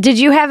year? Did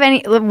you have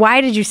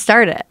why did you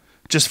start it?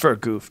 Just for a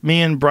goof.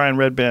 Me and Brian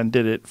Redband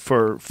did it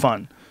for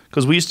fun.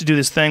 Because we used to do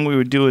this thing we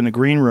would do in the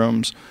green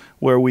rooms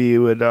where we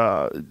would,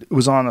 it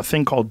was on a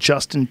thing called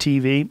Justin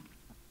TV.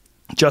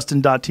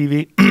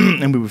 Justin.tv,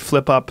 and we would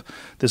flip up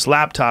this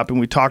laptop and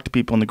we'd talk to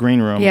people in the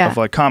green room of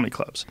like comedy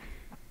clubs,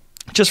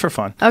 just for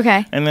fun.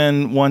 Okay. And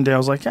then one day I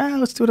was like,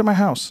 let's do it at my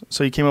house.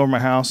 So he came over to my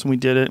house and we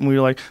did it, and we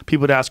were like,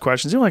 people would ask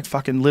questions. There were like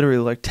fucking literally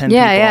like 10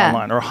 people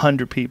online or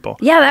 100 people.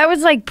 Yeah, that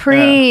was like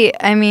definitely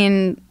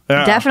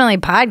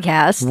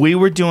podcasts. We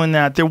were doing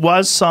that. There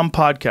was some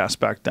podcasts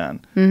back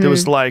then. There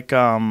was like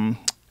Adam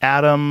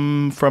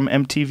from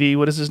MTV.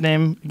 What is his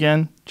name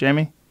again?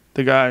 Jamie?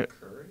 The guy.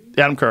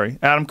 Adam Curry.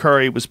 Adam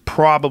Curry was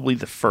probably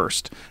the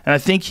first. And I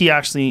think he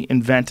actually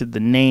invented the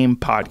name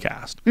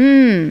podcast.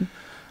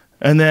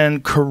 And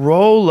then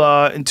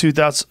Corolla in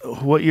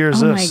 2000. What year is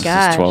this? Oh my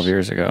God. This is 12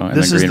 years ago. In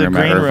This the is green the room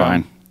green at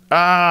room.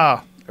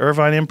 Irvine.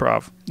 Irvine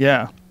Improv.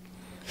 Yeah.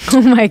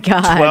 Oh my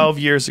God. 12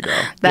 years ago.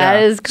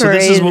 That is So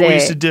this is what we crazy.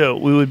 used to do.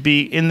 We would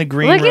be in the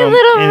green Look room. at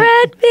little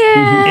Red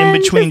Band. In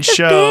between Just a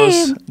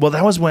shows. babe. Well,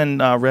 that was when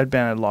Red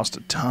Band had lost a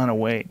ton of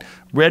weight.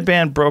 Red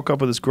Band broke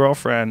up with his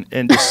girlfriend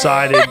and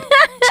decided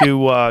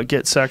to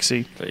get sexy.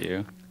 Is that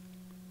you?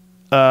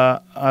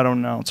 I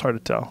don't know. It's hard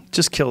to tell.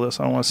 Just kill this.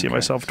 I don't want to see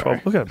myself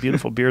 12. Look at that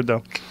beautiful beard,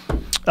 though.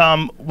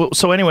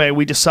 So anyway,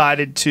 we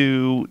decided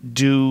to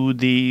do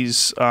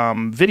these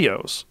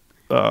videos,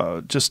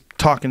 just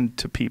talking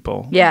to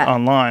people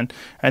online.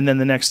 And then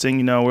the next thing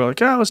you know, we're like,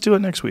 let's do it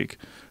next week.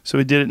 So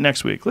we did it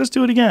next week. Let's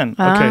do it again.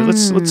 Okay,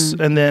 let's.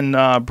 And then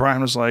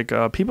Brian was like,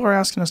 people are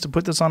asking us to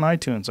put this on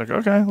iTunes. Like,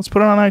 okay, let's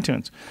put it on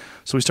iTunes.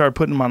 So we started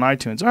putting them on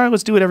iTunes. All right,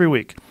 let's do it every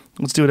week.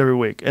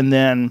 And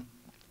then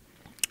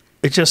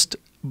it just,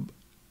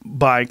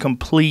 by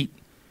complete,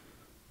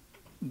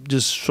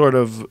 just sort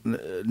of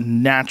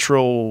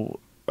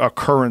natural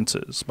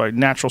occurrences, by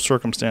natural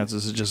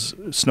circumstances, it just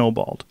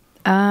snowballed.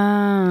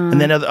 And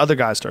then other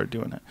guys started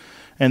doing it.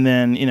 And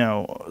then,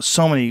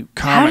 so many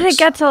comics. How did it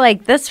get to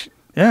like this?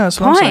 Yeah, that's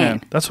what I'm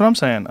saying. That's what I'm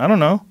saying. I don't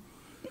know.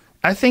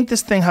 I think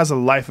this thing has a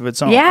life of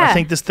its own. Yeah. I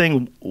think this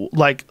thing,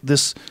 like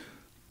this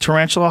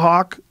tarantula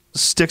hawk,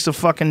 sticks a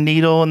fucking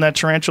needle in that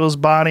tarantula's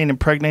body and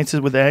impregnates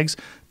it with eggs.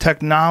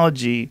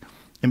 Technology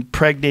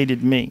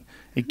impregnated me.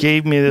 It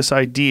gave me this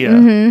idea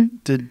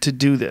to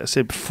do this.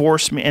 It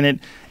forced me, and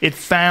it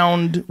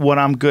found what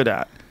I'm good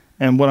at.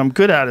 And what I'm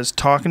good at is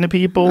talking to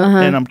people,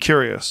 and I'm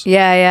curious.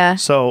 Yeah.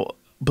 So,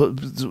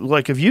 but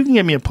like, if you can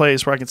get me a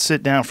place where I can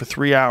sit down for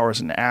 3 hours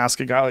and ask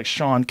a guy like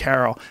Sean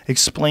Carroll,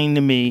 explain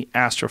to me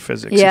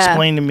astrophysics,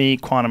 explain to me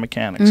quantum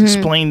mechanics,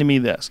 explain to me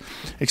this,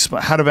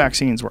 how do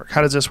vaccines work?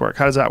 How does this work?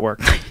 How does that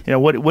work?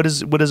 What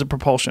is a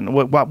propulsion?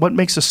 What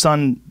makes the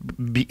sun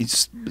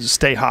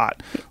stay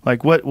hot?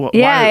 Like why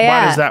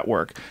does that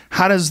work?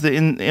 How does the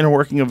inner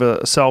working of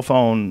a cell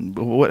phone?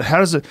 What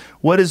is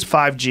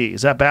 5G?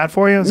 Is that bad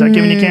for you? Is that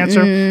giving you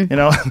cancer?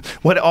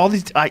 What all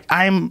these?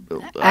 I've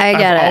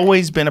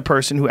always been a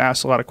person who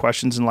asks a lot of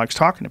questions and likes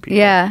talking to people.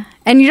 Yeah.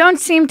 And you don't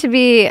seem to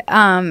be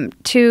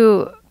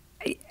too...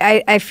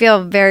 I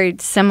feel very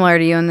similar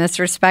to you in this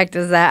respect,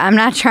 is that I'm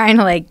not trying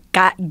to like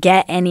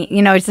get any,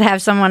 just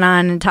have someone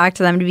on and talk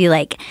to them to be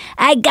like,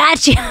 I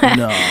got you.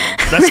 No,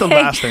 that's the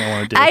last thing I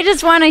want to do. I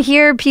just want to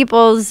hear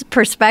people's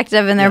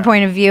perspective and their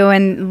point of view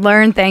and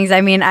learn things.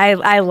 I mean,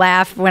 I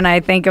laugh when I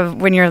think of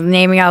when you're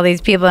naming all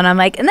these people and I'm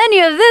like, and then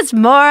you have this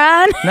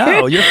moron.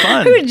 No, you're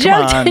fun. Who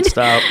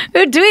Stop.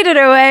 Who tweeted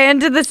her way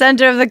into the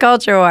center of the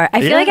culture war.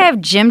 I feel like I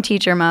have gym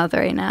teacher mouth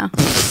right now.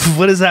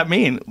 What does that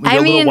mean? You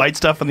got little white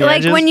stuff on the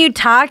edges? Like when you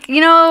talk,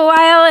 you know,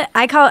 while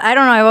I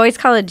don't know, I've always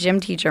called it gym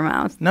teacher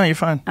mouth. No, you're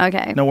fine.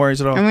 Okay. No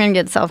worries at all. I'm going to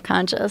get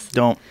self-conscious.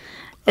 Don't.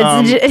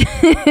 It's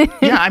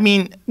Yeah, I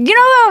mean... You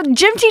know, though,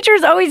 gym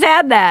teachers always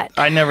had that.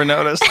 I never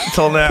noticed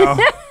until now.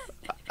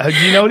 Do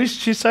you know what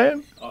she's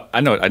saying? I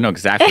know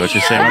exactly what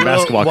you're saying. My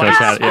basketball coach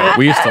had it. Yeah,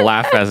 we used to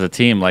laugh as a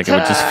team, like it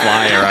would just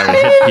fly or I would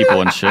hit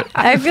people and shit.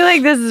 I feel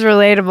like this is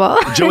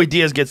relatable. Joey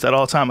Diaz gets that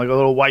all the time, like a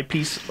little white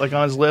piece like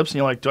on his lips, and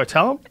you're like, do I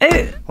tell him?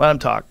 Let him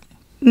talk.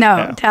 No,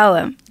 Yeah. tell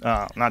him.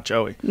 Not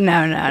Joey.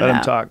 No. Let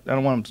him talk. I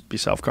don't want him to be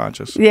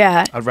self-conscious.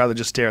 Yeah. I'd rather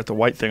just stare at the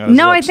white thing on his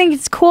No, lips. I think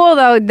it's cool,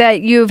 though,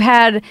 that you've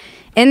had,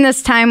 in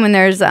this time when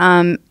there's,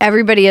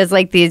 everybody has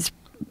like these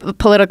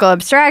political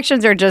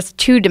abstractions or just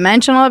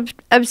two-dimensional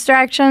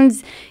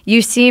abstractions,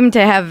 you seem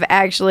to have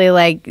actually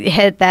like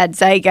hit that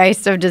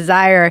zeitgeist of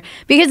desire,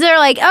 because they're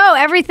like, oh,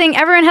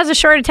 everyone has a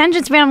short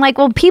attention span. I'm like,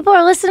 well, people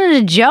are listening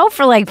to Joe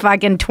for like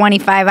fucking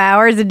 25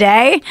 hours a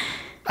day.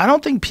 I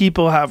don't think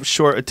people have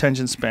short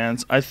attention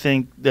spans. I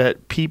think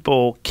that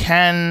people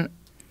can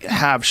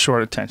have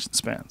short attention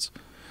spans.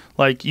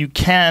 Like, you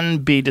can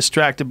be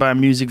distracted by a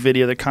music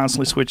video that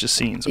constantly switches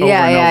scenes over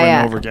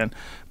and over again.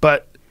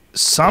 But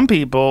some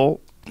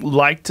people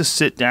like to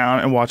sit down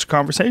and watch a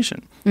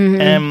conversation.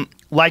 And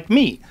like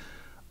me,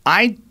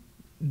 I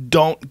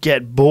don't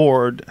get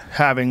bored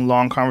having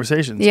long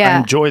conversations. I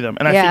enjoy them.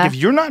 And I think if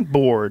you're not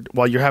bored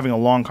while you're having a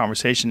long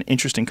conversation,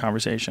 interesting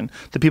conversation,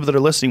 the people that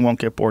are listening won't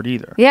get bored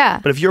either. Yeah.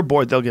 But if you're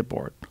bored, they'll get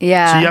bored.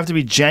 Yeah. So you have to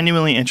be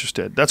genuinely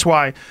interested. That's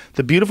why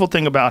the beautiful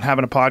thing about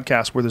having a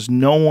podcast where there's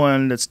no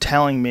one that's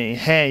telling me,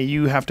 hey,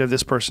 you have to have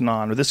this person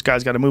on, or this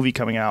guy's got a movie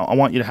coming out, I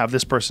want you to have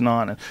this person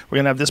on, and we're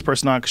going to have this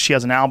person on because she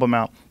has an album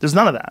out. There's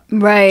none of that.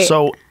 Right.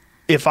 So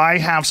if I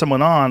have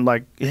someone on,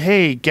 like,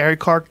 hey, Gary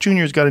Clark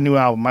Jr.'s got a new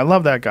album. I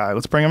love that guy.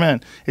 Let's bring him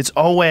in. It's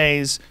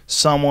always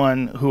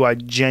someone who I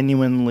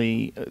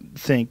genuinely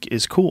think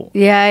is cool.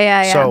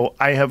 Yeah. So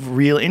I have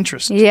real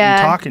interest in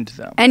talking to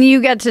them. And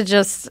you get to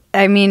just,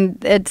 I mean,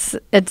 it's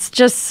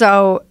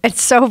so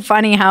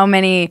funny how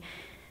many,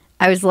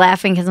 I was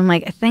laughing because I'm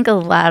like, I think a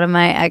lot of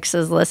my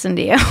exes listen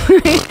to you.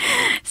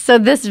 So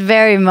this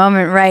very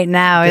moment right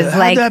now is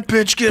like that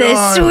bitch get the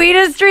on?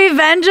 sweetest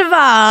revenge of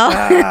all.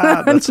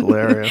 That's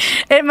hilarious.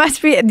 It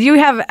must be.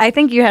 I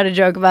think you had a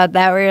joke about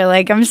that where you're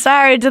like, I'm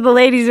sorry to the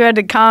ladies who had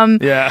to come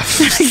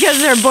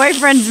because their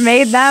boyfriends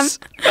made them.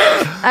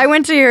 I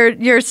went to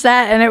your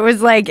set and it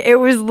was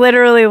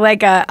literally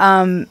like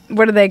a,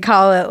 what do they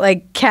call it?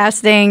 Like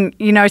casting,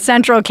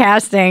 central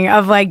casting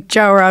of like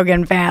Joe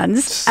Rogan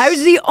fans. I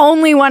was the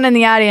only one in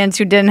the audience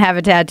who didn't have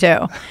a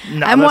tattoo.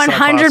 No, I'm that's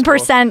not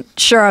 100%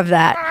 sure of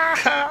that.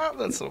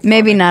 That's so funny.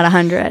 Maybe not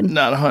 100.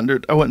 Not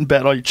 100. I wouldn't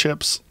bet all your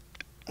chips.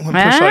 I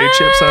wouldn't push all your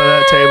chips out of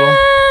that table.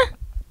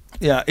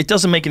 Yeah, it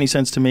doesn't make any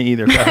sense to me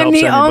either. If that I'm helps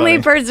the anybody.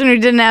 only person who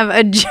didn't have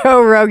a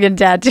Joe Rogan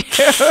tattoo.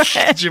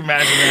 Could you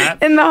imagine that?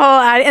 In the whole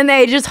audience, and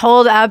they just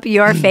hold up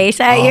your face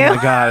at you. Oh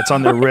my God, it's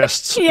on their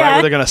wrists. Right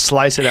where they're going to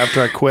slice it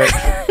after I quit.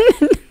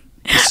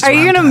 Are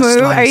you going to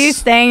move? Are you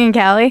staying in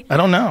Cali? I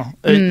don't know.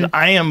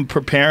 I am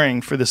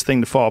preparing for this thing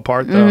to fall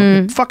apart,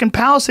 though. Fucking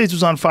Palisades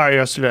was on fire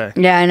yesterday.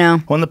 Yeah, I know.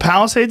 When the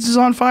Palisades is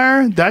on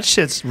fire, that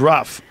shit's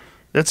rough.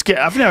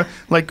 I've never,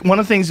 like, one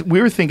of the things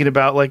we were thinking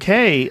about, like,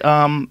 hey,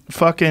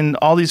 fucking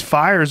all these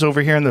fires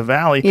over here in the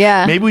valley.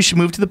 Yeah. Maybe we should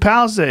move to the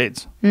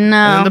Palisades. No. And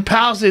then the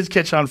Palisades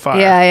catch on fire.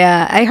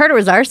 Yeah. I heard it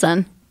was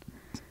arson.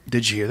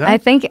 Did you hear that? I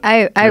think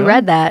I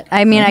read that.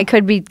 I mean, I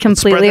could be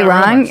completely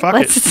wrong. Fuck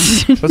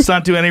it. Let's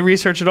not do any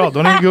research at all.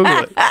 Don't even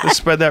Google it. Let's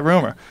spread that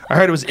rumor. I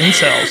heard it was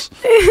incels.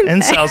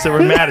 Incels that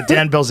were mad at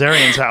Dan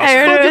Bilzerian's house. I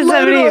heard it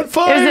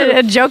was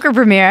a Joker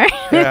premiere.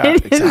 Yeah,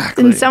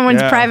 exactly. In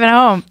someone's private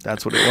home.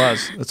 That's what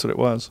it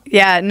was.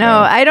 Yeah,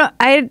 no,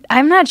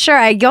 I'm not sure.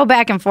 I go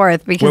back and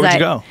forth because Where would you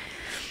go?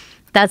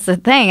 That's the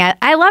thing.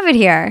 I love it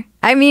here.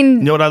 I mean,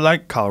 you know what I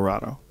like?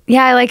 Colorado.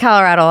 Yeah, I like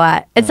Colorado a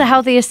lot. It's the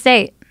healthiest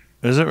state.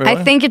 Is it really?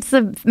 I think it's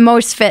the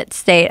most fit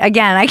state.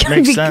 Again, I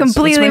could be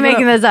completely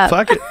making this up.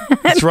 Fuck it.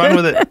 Let's run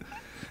with it.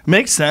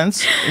 Makes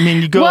sense. I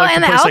mean, you go like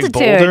to a place like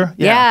Boulder.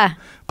 Yeah.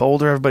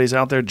 Boulder, everybody's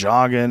out there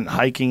jogging,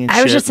 hiking, and shit.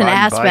 I was just in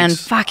Aspen.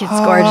 Bikes. Fuck, it's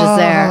gorgeous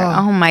there.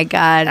 Oh my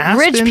God.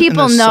 Aspen rich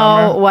people know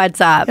summer.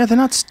 what's up. Yeah, they're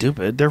not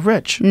stupid. They're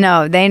rich.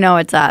 No, they know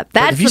what's up.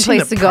 That's the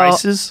place to go. Have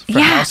you seen the prices for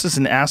houses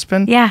in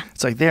Aspen? Yeah.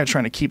 It's like they're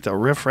trying to keep the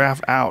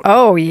riffraff out.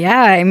 Oh,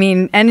 yeah. I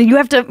mean, and you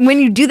have to, when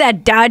you do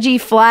that dodgy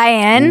fly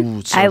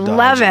in, I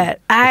love it.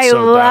 I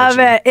love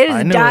it. It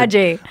is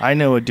dodgy. I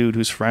know a dude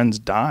whose friends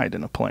died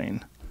in a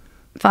plane.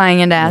 Flying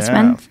into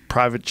Aspen? Yeah,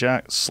 private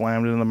jet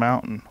slammed into the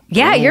mountain.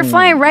 Yeah, Boom. you're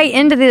flying right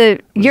into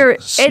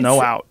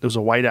snow out. It was a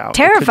whiteout.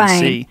 Terrifying.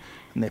 They couldn't see,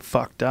 and they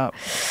fucked up.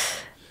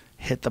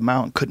 Hit the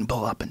mountain, couldn't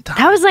pull up in time.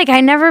 I was like,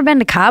 I never been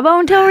to Cabo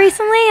until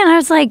recently, and I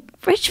was like,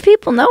 rich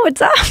people know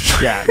what's up.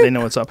 Yeah, they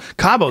know what's up.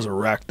 Cabo's a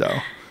wreck, though.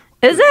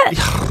 Is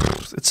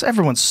it?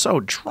 Everyone's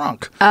so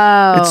drunk.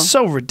 Oh. It's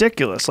so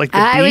ridiculous. Like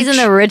I was in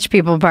the rich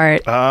people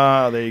part.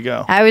 There you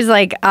go. I was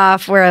like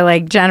off where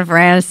like Jennifer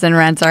Aniston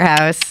rents her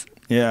house.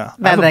 Yeah.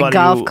 By the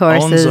golf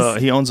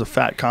courses. He owns a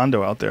fat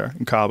condo out there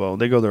in Cabo.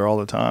 They go there all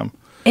the time.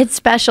 It's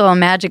special and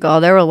magical.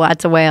 There were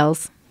lots of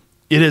whales.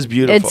 It is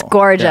beautiful. It's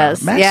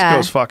gorgeous. Yeah.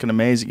 Mexico's fucking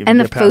amazing. If And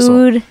you the get past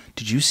food.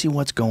 Did you see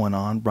what's going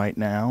on right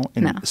now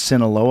in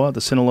Sinaloa, the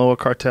Sinaloa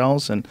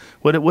cartels, and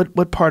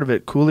what part of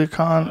it?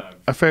 Culiacan?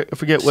 I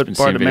forget what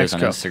part of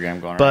Mexico. On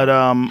Instagram going but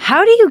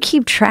how do you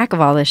keep track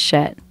of all this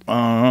shit?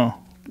 I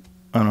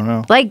don't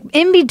know. Like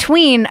in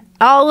between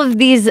all of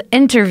these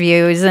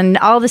interviews and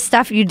all the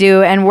stuff you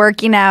do and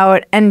working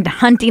out and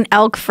hunting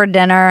elk for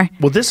dinner.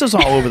 Well, this is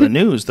all over the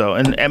news, though.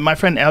 And my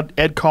friend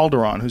Ed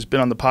Calderon, who's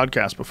been on the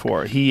podcast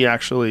before, he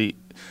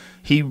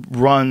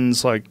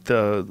runs like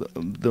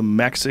the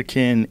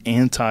Mexican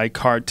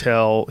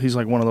anti-cartel. He's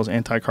like one of those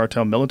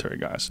anti-cartel military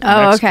guys.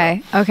 Oh,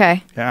 okay.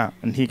 Yeah,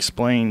 and he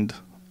explained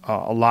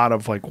a lot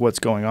of like what's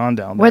going on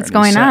down there. What's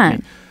going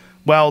on?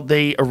 Well,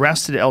 they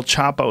arrested El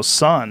Chapo's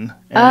son.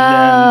 And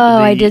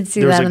I did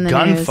see that in the There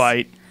was a news.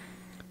 gunfight.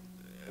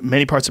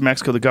 Many parts of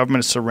Mexico, the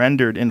government has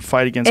surrendered in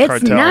fight against It's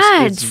cartels.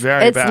 nuts. It's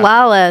very It's bad.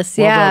 lawless.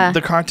 Well, Yeah.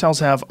 the cartels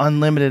have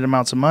unlimited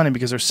amounts of money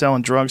because they're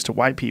selling drugs to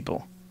white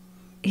people.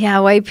 Yeah.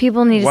 White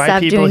people need to White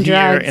stop people doing here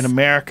drugs. in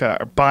America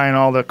are buying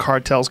all the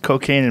cartels'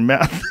 cocaine and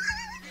meth.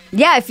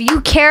 Yeah. If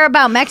you care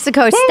about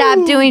Mexico,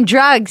 stop doing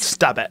drugs.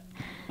 Stop it.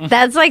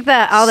 That's like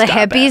all the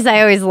Stop hippies. it. I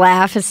always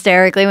laugh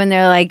hysterically when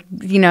they're like,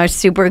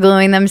 super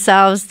gluing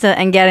themselves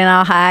and getting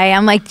all high.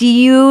 I'm like, do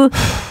you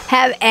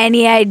have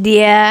any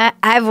idea?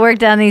 I've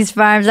worked on these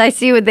farms. I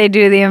see what they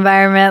do to the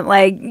environment.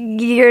 Like,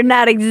 you're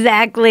not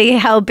exactly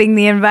helping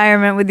the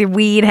environment with your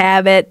weed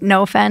habit.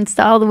 No offense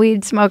to all the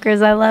weed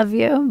smokers. I love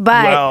you.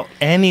 But Well,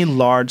 any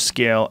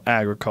large-scale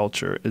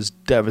agriculture is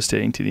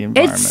devastating to the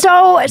environment. it's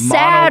so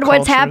sad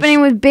what's Monocultures. happening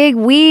with big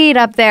weed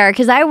up there.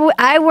 Because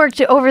I worked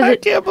over I the...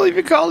 can't believe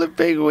you call it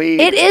big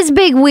weed. It is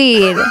big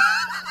weed.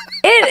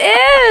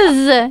 It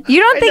is.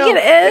 You don't think know.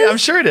 it is? I'm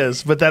sure it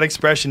is, but that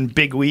expression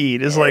 "big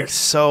weed" is like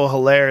so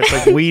hilarious.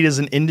 Like weed is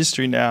an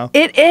industry now.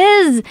 It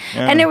is.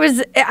 Yeah. And it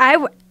was,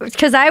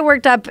 because I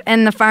worked up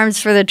in the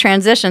farms for the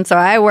transition. So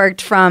I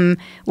worked from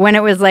when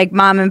it was like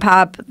mom and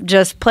pop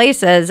just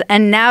places.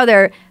 And now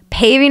they're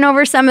paving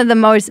over some of the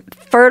most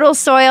fertile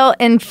soil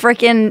in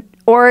frickin'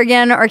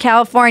 Oregon or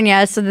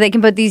California so that they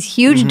can put these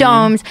huge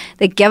domes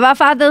that give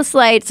off all this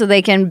light so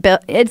they can build.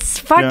 It's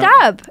fucked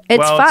up.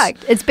 It's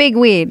fucked. It's big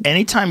weed.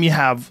 Anytime you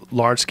have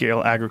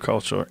large-scale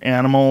agriculture,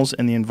 animals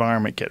and the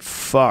environment get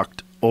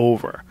fucked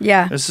over.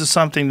 Yeah. This is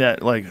something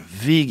that like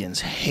vegans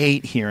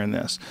hate hearing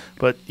this.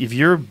 But if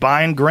you're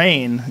buying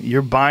grain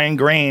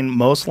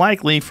most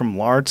likely from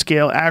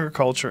large-scale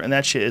agriculture, and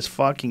that shit is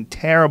fucking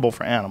terrible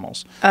for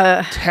animals.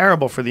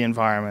 Terrible for the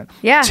environment.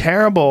 Yeah.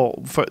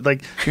 Terrible for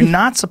you're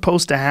not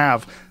supposed to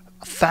have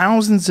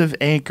thousands of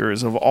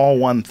acres of all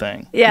one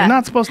thing. Yeah. You're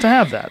not supposed to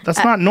have that.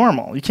 That's not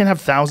normal. You can't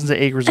have thousands of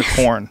acres of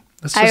corn.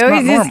 That's just I always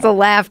not normal. used to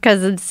laugh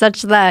because it's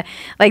such they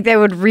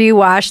would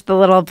rewash the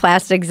little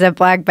plastic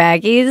Ziploc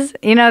baggies,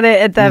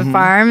 at the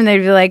farm, and they'd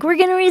be like, we're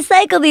going to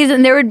recycle these.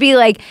 And there would be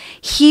like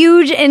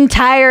huge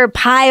entire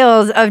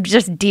piles of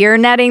just deer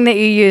netting that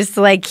you use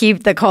to like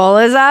keep the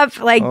colas up,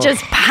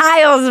 just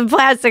piles of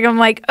plastic. I'm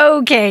like,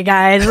 okay,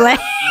 guys, like,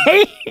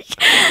 I'm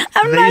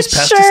They not use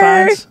sure.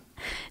 pesticides?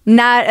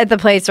 Not at the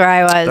place where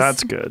I was.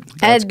 That's good.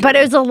 But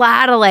it was a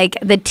lot of like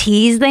the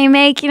teas they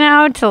make,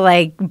 to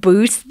like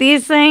boost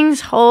these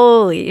things.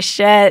 Holy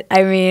shit.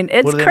 I mean,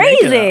 it's What do they make it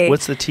crazy. of?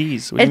 What's the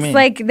teas? What do you It's mean?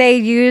 like they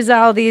use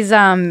all these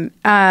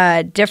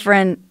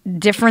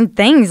different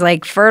things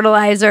like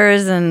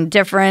fertilizers and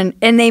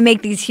they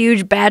make these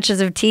huge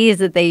batches of teas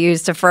that they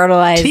use to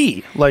fertilize.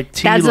 tea. Like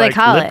tea, That's what like they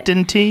call it.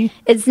 Lipton tea?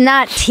 It's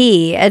not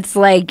tea. It's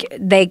like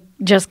they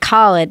just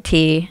call it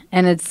tea,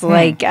 and it's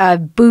like a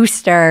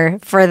booster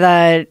for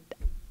the.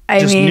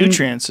 Just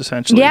nutrients,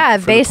 essentially. Yeah,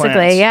 for the basically,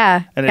 plants.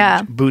 yeah, And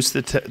yeah. it boosts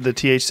the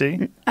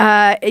THC?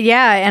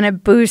 Yeah, and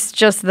it boosts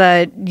just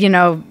this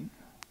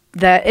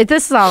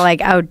is all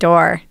like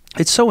outdoor.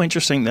 It's so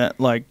interesting that,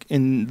 like,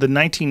 in the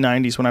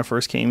 1990s when I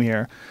first came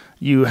here,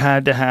 you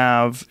had to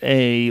have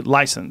a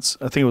license.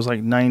 I think it was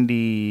like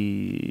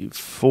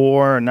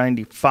 94 or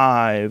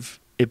 95.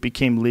 It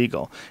became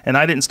legal. And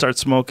I didn't start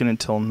smoking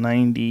until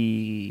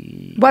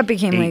 90. What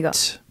became legal?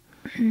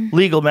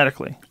 Legal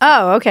medically.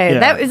 Oh, okay.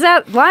 Yeah. Is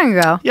that long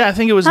ago? Yeah, I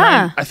think it was.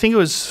 Huh. I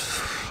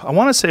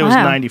want to say it was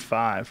Wow.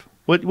 95.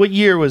 What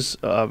year was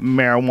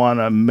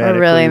marijuana medically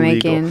really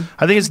legal? making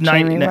I think it's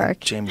Jamie 90. work.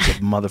 Jamie's a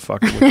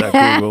motherfucker with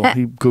that Google.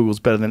 He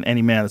Googles better than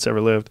any man that's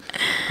ever lived.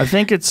 I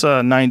think it's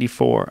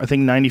 94. I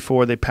think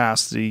 94 they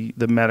passed the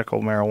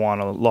medical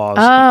marijuana laws.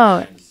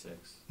 Oh,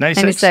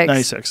 96?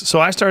 96.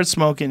 So I started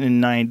smoking in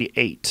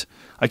 98.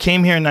 I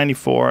came here in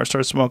 94. I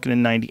started smoking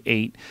in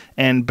 98.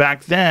 And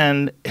back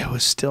then, it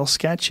was still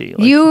sketchy.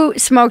 Like, you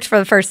smoked for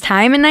the first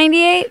time in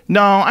 98?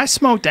 No, I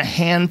smoked a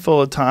handful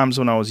of times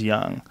when I was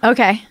young.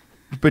 Okay.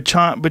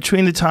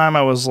 Between the time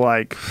I was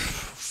like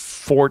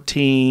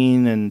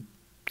 14 and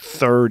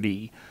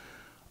 30,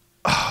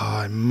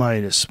 I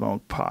might have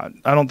smoked pot.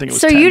 I don't think it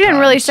was So 10 you didn't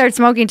really times. start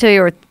smoking till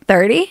you were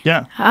 30?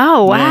 Yeah.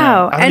 Oh, wow.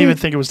 Yeah. I don't And even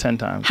think it was 10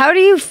 times. how do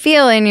you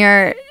feel in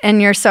your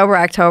sober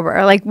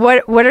October? Like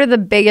what are the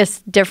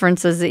biggest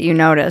differences that you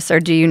notice, or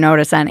do you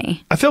notice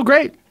any? I feel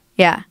great.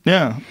 Yeah.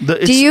 Yeah.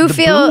 Do you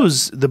feel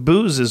the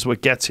booze is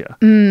what gets you?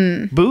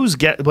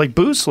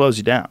 Booze slows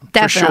you down.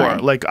 Definitely. For sure.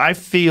 Like I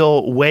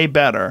feel way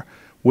better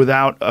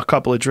without a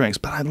couple of drinks,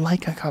 but I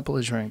like a couple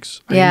of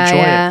drinks. I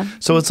enjoy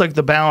it. So it's like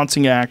the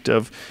balancing act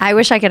of. I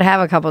wish I could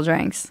have a couple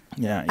drinks.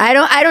 Yeah. I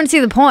don't see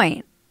the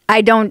point.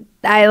 You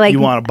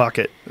want a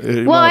bucket.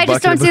 I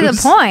just don't see the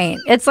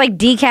point. It's like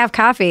decaf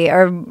coffee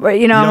or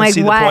you don't I'm like,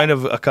 see why? the point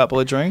of a couple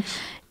of drinks?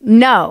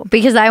 No,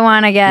 because I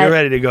want to get. You're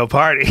ready to go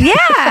party.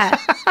 Yeah.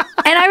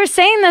 And I was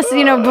saying this,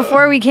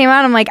 before we came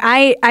out, I'm like,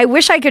 I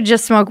wish I could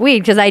just smoke weed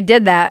because I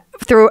did that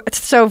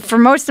so for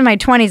most of my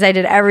 20s, I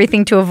did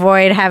everything to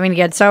avoid having to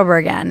get sober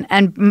again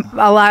and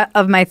a lot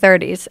of my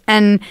 30s.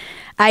 And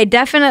I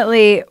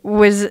definitely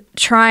was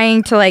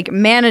trying to like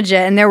manage it.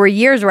 And there were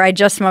years where I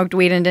just smoked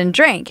weed and didn't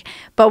drink.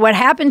 But what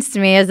happens to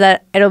me is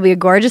that it'll be a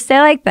gorgeous day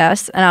like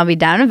this and I'll be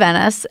down in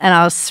Venice and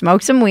I'll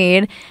smoke some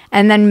weed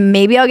and then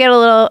maybe I'll get a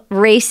little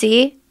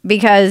racy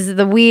because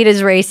the weed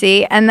is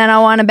racy, and then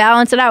I'll want to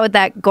balance it out with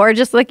that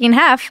gorgeous looking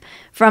hef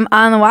from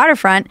on the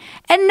waterfront.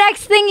 And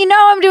next thing you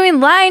know, I'm doing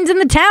lines in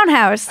the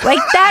townhouse. Like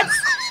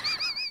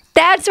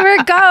that's where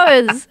it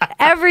goes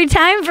every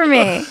time for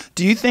me.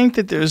 Do you think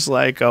that there's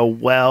like a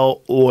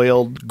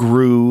well-oiled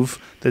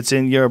groove that's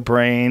in your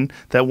brain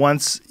that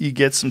once you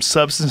get some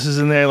substances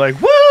in there, like,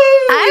 woo,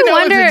 I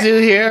wonder what to do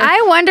here?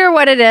 I wonder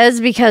what it is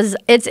because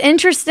it's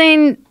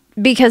interesting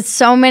because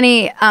so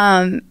many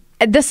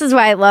this is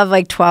why I love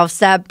like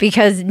 12-step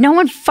because no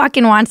one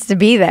fucking wants to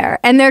be there.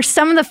 And they're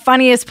some of the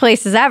funniest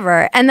places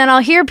ever. And then I'll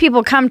hear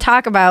people come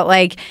talk about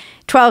like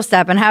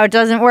 12-step and how it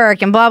doesn't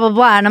work and blah, blah,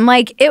 blah. And I'm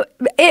like,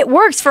 it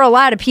works for a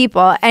lot of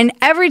people. And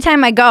every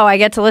time I go, I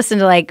get to listen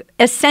to like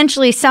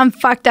essentially some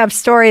fucked up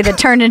story that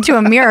turned into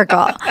a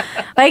miracle.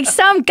 Like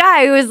some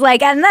guy who was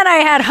like, and then I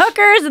had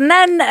hookers and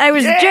then I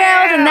was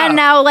jailed and then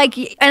now like,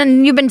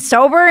 and you've been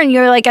sober and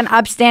you're like an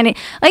upstanding,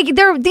 like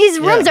these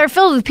rooms are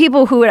filled with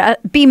people who would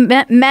be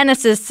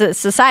menaces to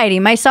society,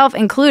 myself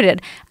included.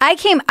 I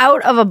came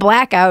out of a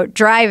blackout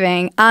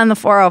driving on the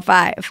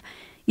 405.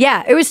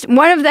 Yeah, it was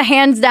one of the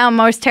hands down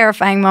most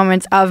terrifying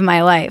moments of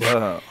my life.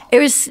 Whoa. It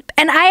was,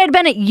 and I had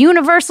been at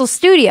Universal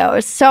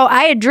Studios, so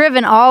I had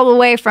driven all the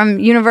way from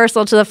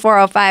Universal to the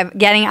 405,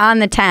 getting on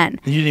the 10.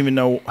 You didn't even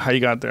know how you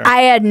got there.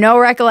 I had no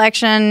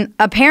recollection.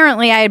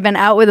 Apparently, I had been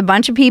out with a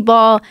bunch of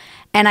people,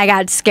 and I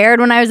got scared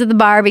when I was at the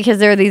bar because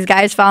there were these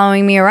guys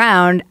following me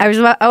around. I was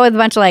out with a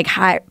bunch of like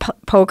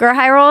poker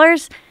high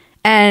rollers.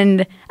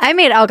 And I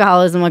made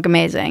alcoholism look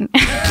amazing.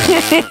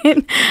 You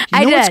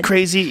know what's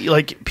crazy?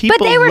 Like people,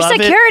 but they were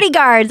security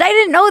guards. I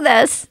didn't know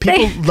this.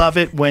 People love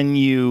it when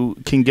you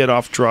can get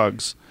off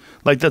drugs.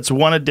 Like that's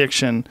one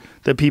addiction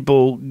that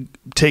people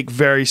take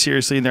very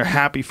seriously, and they're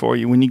happy for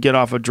you when you get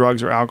off of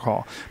drugs or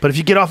alcohol. But if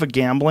you get off of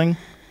gambling,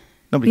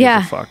 nobody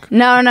gives a fuck.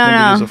 No.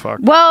 Gives a fuck.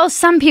 Well,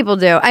 some people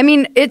do. I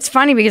mean, it's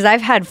funny because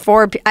I've helped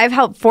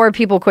 4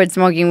 people quit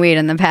smoking weed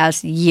in the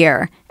past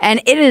year,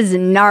 and it is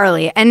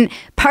gnarly. And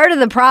part of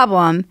the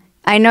problem,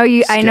 I know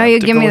you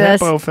give me this.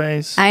 Hippo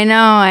face. I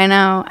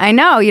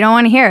know. You don't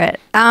want to hear it.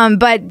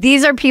 But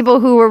these are people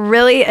who were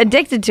really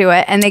addicted to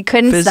it, and they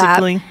couldn't stop.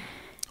 Physically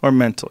or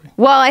mentally?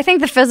 Well, I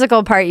think the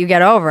physical part you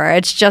get over.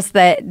 It's just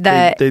that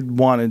they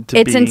wanted to.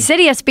 It's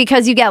insidious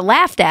because you get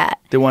laughed at.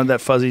 They wanted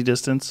that fuzzy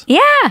distance.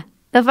 Yeah.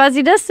 The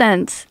fuzzy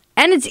distance.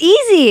 And it's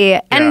easy.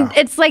 And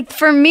it's like,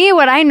 for me,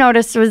 what I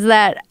noticed was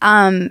that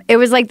it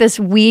was like this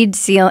weed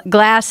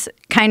glass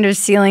kind of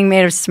ceiling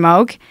made of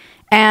smoke.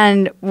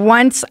 And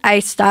once I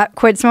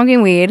quit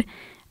smoking weed,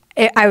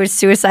 I was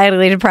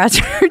suicidally depressed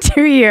for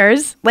 2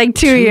 years. Like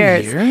 2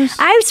 years.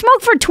 I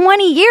smoked for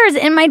 20 years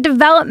in my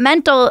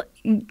developmental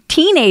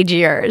teenage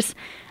years.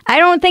 I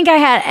don't think I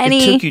had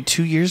any. It took you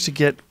 2 years to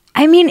get.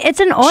 I mean, it's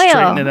an oil.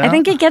 Straighten it out. I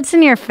think it gets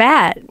in your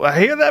fat. Well, I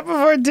hear that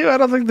before too. I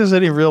don't think there's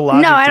any real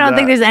logic. No, I don't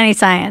think there's any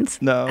science.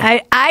 No.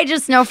 I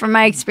just know from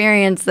my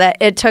experience that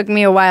it took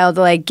me a while to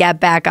like get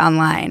back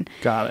online.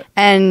 Got it.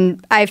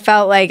 And I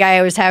felt like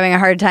I was having a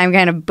hard time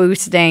kind of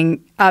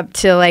boosting up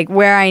to like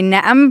where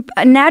I'm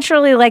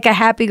naturally like a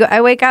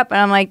I wake up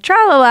and I'm like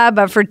tra-la-la,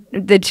 but for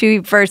the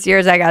 2 first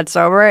years I got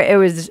sober, it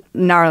was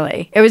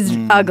gnarly. It was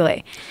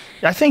ugly.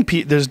 I think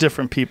there's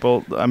different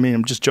people. I mean,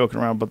 I'm just joking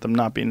around about them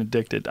not being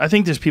addicted. I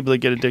think there's people that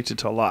get addicted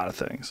to a lot of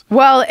things.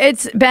 Well,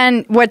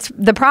 what's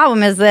the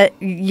problem is that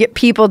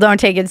people don't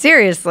take it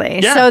seriously.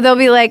 Yeah. So they'll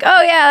be like,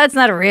 oh, yeah, that's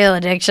not a real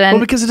addiction. Well,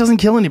 because it doesn't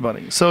kill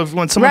anybody. So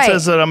when someone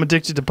says that I'm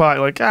addicted to pot,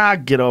 you're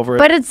like, get over it.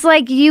 But it's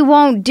like you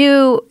don't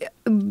do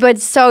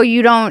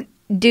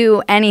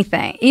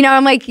anything. You know,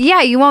 I'm like,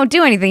 yeah, you won't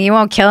do anything. You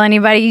won't kill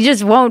anybody. You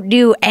just won't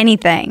do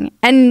anything.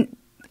 And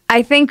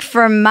I think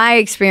from my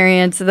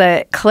experience,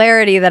 the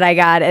clarity that I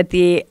got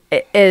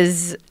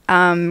is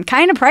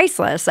kind of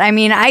priceless. I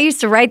mean, I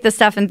used to write this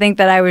stuff and think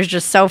that I was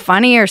just so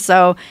funny or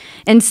so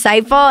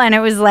insightful, and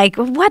it was like,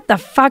 what the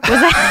fuck was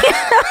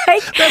that?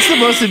 Like, that's the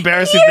most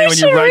embarrassing thing when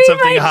you write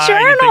something high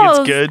and you think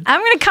it's good.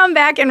 I'm going to come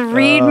back and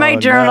read my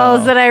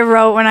journals that I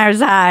wrote when I was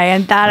high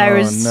and thought I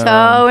was so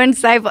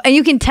insightful. And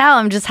you can tell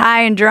I'm just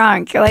high and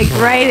drunk, like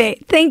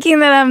writing, thinking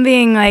that I'm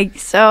being like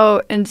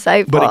so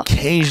insightful. But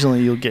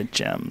occasionally you'll get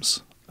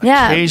gems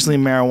Yeah. Occasionally,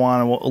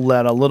 marijuana will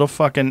let a little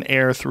fucking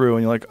air through,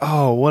 and you're like,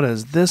 "Oh, what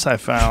is this I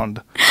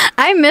found?"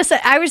 I miss it.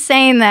 I was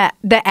saying that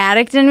the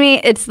addict in me,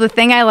 it's the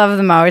thing I love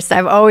the most.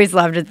 I've always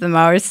loved it the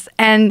most.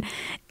 And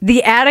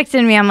the addict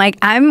in me, I'm like,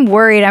 I'm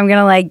worried I'm going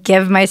to like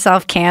give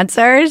myself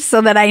cancer so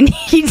that I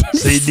need to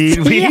So you need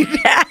weed?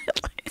 Yeah.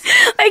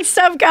 Like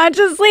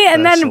subconsciously.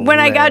 And That's then when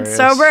I got hilarious.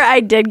 sober, I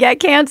did get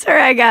cancer.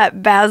 I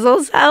got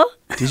basal cell.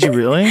 Did you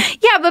really?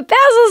 Yeah, but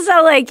basal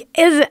cell, like,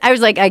 I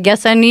was like, I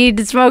guess I need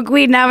to smoke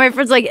weed. Now my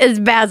friend's like, it's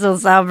basal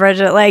cell,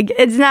 Bridget. Like,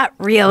 it's not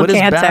real What is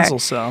cancer. basal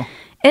cell?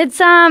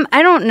 It's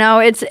I don't know.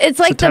 It's like It's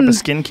a type of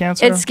skin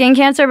cancer. It's skin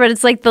cancer, but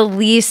it's like the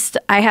least.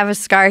 I have a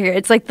scar here.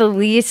 It's like the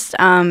least. It's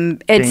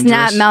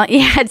not Dangerous?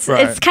 Yeah, it's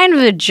Right. it's kind of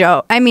a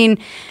joke. I mean,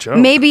 Joke?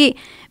 maybe.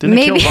 Didn't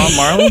maybe, it kill Bob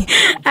Marley?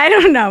 I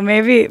don't know.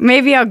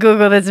 Maybe I'll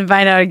Google this and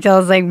find out it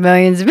kills like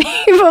millions of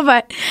people.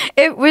 But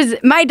it was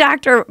my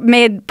doctor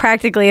made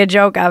practically a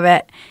joke of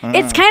it.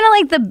 It's kind of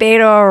like the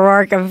Beto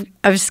O'Rourke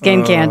of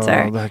skin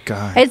cancer. Oh, that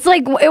guy. It's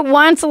like it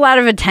wants a lot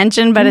of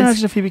attention, but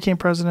Imagine if he became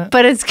president.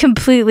 it's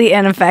completely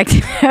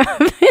ineffective.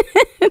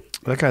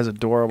 That guy's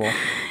adorable.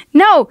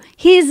 No,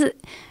 he's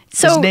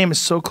so. His name is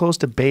so close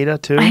to Beta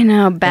too. I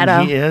know, And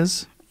Beto. he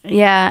is.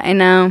 Yeah, I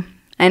know.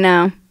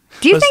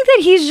 Do you Let's- think that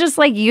he's just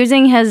like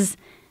using his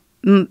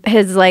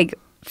like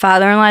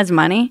father-in-law's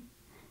money?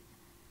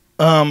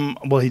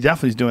 Well, he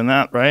definitely is doing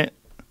that, right?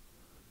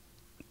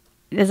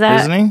 Is that?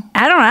 Isn't he?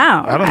 I don't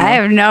know. I don't know. I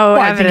have no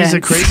Well, I think evidence. he's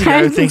a crazy guy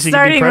who I'm thinks he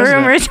can be starting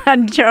president. rumors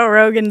on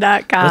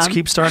JoeRogan.com. Let's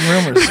keep starting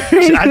rumors.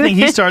 I think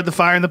he started the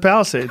fire in the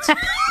Palisades.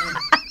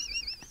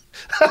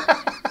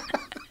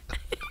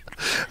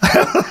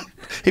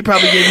 He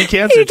probably gave me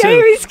cancer He gave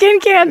too. me skin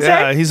cancer.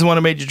 Yeah, he's the one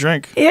who made you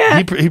drink.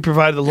 Yeah. He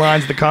provided the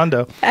lines of the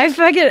condo.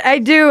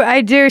 I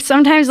do.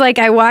 Sometimes, like,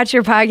 I watch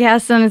your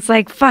podcast and it's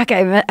like, fuck,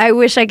 I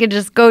wish I could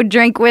just go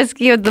drink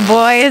whiskey with the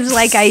boys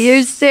like I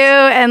used to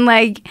and,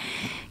 like,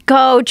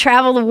 go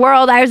travel the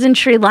world. I was in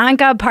Sri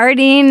Lanka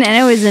partying and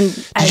it was in...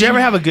 Did you ever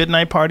have a good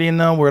night partying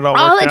though, where it all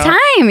all worked the out?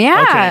 time,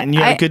 yeah. Okay, and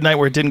you had a good night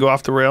where it didn't go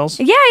off the rails?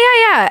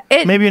 Yeah.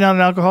 Maybe you're not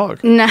an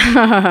alcoholic. No.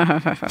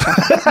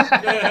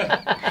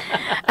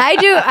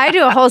 I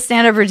do a whole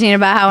stand-up routine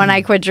about how when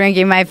I quit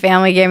drinking, my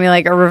family gave me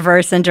like a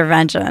reverse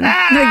intervention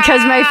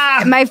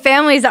because my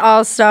family's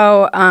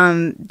also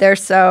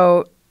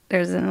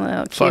there's a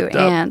little cute Fucked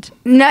up. aunt.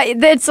 No,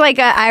 it's like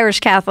an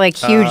Irish Catholic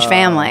huge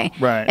family.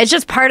 right. It's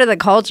just part of the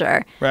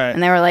culture. Right.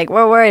 And they were like,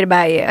 "We're worried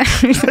about you.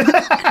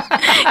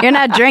 You're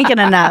not drinking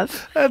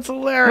enough. That's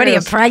hilarious. What are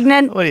you,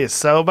 pregnant? What are you,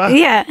 sober?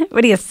 Yeah.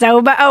 What are you,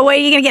 sober? Oh,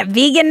 wait, you gonna get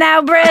vegan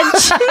now, Bridge?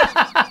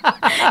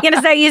 You gonna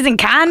start using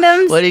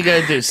condoms? What are you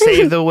going to do?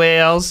 Save the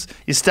whales?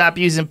 You stop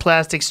using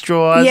plastic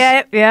straws?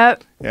 Yep. Yeah.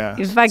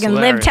 You it's fucking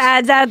hilarious.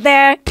 libtards out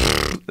there.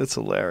 That's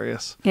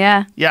hilarious.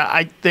 Yeah. Yeah,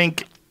 I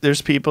think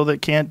there's people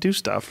that can't do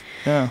stuff.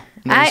 Yeah.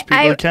 And there's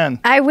people that can.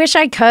 I wish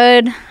I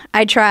could.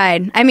 I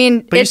tried. I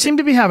mean, But you seem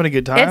to be having a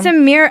good time. it's a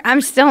mirror. I'm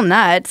still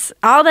nuts.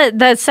 All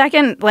the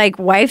second like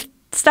wife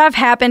stuff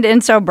happened in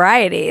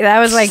sobriety. That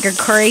was like a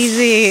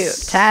crazy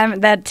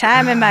time. That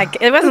time in my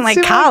it wasn't like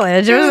seemed like-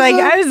 college. It was like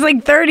I was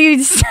like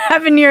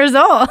 37 years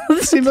old.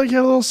 Seemed like you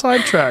had a little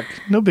sidetrack.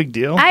 No big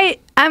deal.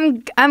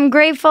 I'm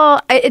grateful.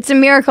 It's a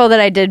miracle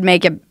that I did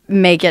make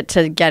it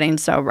to getting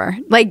sober.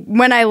 Like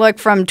when I look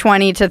from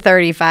 20 to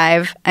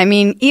 35, I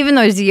mean, even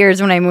those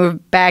years when I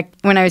moved back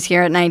when I was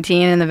here at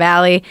 19 in the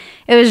Valley,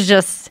 it was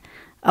just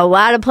a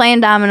lot of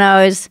playing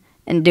dominoes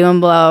and doing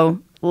blow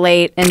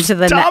late into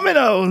the night.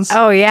 Dominoes.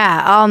 Oh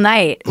yeah, all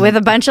night with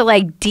a bunch of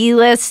like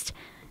D-list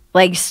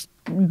like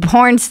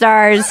porn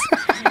stars.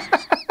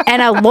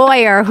 And a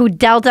lawyer who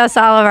dealt us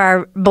all of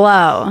our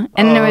blow,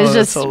 and it was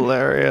just that's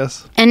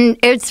hilarious. and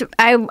it's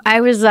I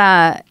was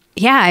I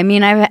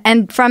mean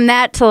and from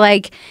that to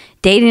like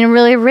dating a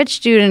really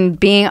rich dude and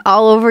being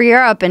all over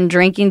Europe and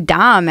drinking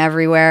Dom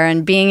everywhere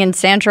and being in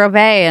Saint-Tropez,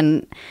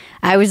 and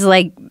I was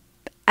like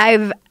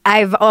I've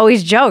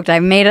always joked I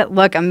made it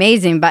look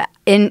amazing, but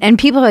and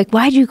people are like,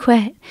 why'd you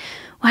quit,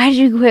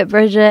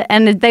 Bridget?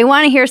 And they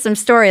want to hear some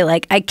story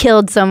like I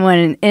killed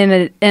someone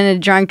in a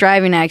drunk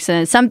driving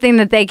accident, something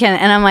that they can.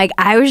 And I'm like,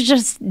 I was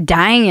just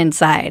dying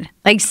inside.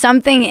 Like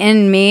something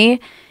in me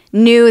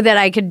knew that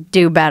I could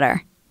do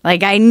better.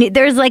 Like I knew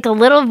there's like a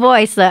little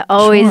voice that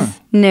always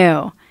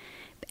knew.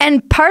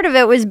 And part of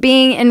it was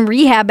being in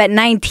rehab at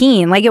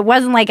 19. Like it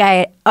wasn't like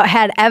I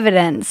had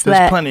evidence There's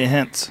that. plenty of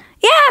hints.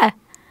 Yeah.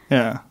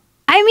 Yeah.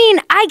 I mean,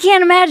 I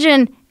can't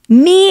imagine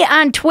me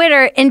on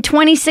Twitter in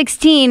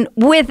 2016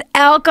 with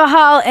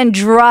alcohol and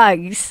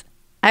drugs.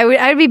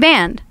 I'd be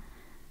banned.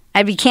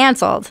 I'd be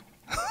canceled.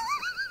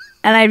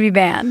 And I'd be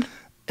banned.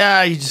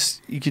 Yeah,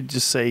 you could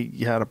just say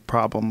you had a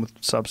problem with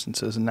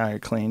substances and now you're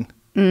clean.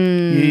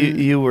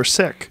 You were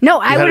sick. No,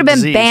 You I had would a have been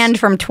disease. banned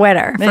from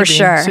Twitter Maybe. for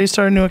sure. So you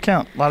start a new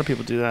account. A lot of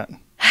people do that.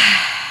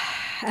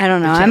 I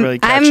don't know. They can't really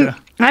catch ya.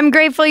 I'm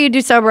grateful you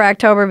do Sober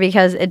October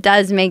because it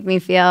does make me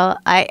feel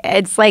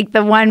it's like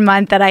the 1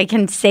 month that I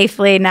can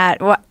safely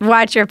not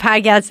watch your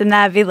podcast and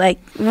not be like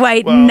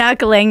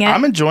knuckling it.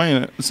 I'm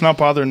enjoying it. It's not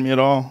bothering me at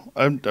all.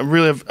 I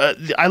really have,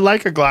 I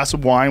like a glass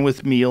of wine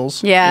with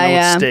meals.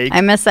 Yeah. With steak.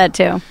 I miss that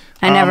too.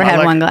 I never had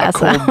like one glass. A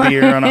cold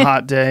beer on a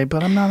hot day,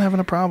 but I'm not having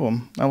a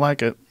problem. I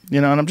like it.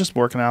 And I'm just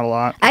working out a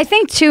lot. I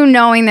think too,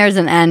 knowing there's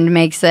an end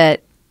makes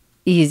it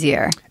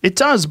easier. It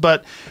does,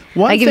 but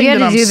one if thing you had that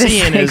to I'm do this,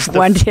 seeing like, is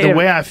the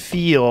way I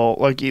feel,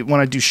 like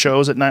when I do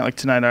shows at night, like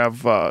tonight I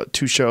have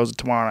 2 shows,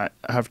 tomorrow night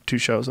I have 2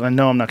 shows, and I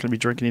know I'm not going to be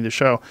drinking either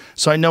show.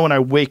 So I know when I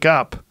wake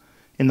up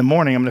in the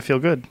morning, I'm going to feel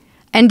good.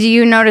 And do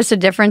you notice a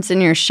difference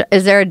in your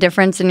is there a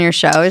difference in your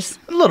shows?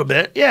 A little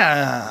bit,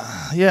 yeah.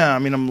 I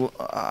mean,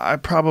 I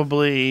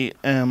probably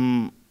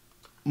am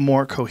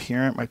more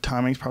coherent. My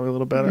timing's probably a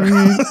little better.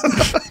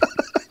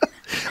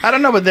 I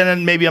don't know, but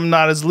then maybe I'm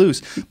not as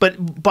loose.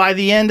 But by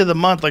the end of the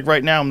month, like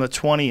right now, I'm the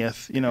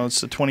 20th.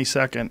 It's the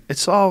 22nd.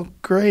 It's all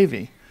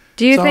gravy.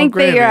 Do you think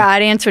that your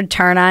audience would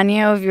turn on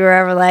you if you were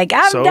ever like,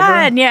 I'm sober?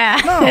 done?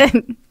 Yeah.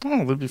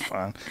 No, it'll be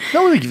fine.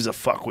 Nobody gives a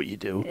fuck what you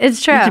do.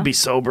 It's true. You could be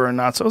sober or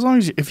not. So as long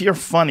as if you're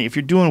funny, if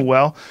you're doing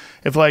well,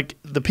 if like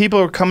the people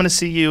are coming to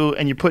see you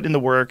and you put in the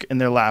work and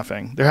they're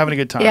laughing, they're having a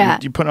good time. Yeah.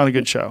 You're putting on a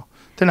good show.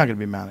 They're not going to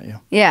be mad at you.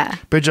 Yeah.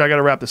 Bridget, I got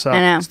to wrap this up.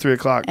 I know. It's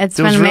 3:00. It's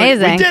been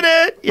amazing. We did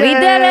it. Yay. We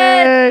did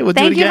it. We'll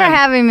Thank do it you for again.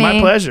 having me. My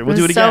pleasure. We'll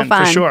do it so again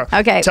fun. for sure.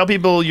 Okay. Tell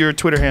people your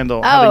Twitter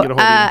handle. How they get a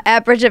hold of you.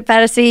 At Bridget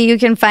Phetasy. You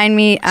can find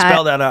me.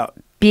 Spell that out.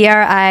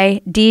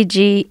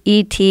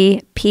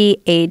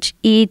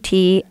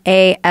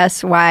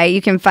 BridgetPhetasy.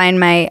 You can find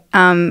my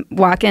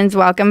Walk-Ins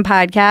Welcome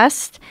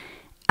podcast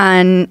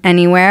on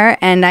anywhere.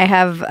 And I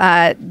have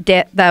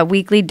the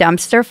weekly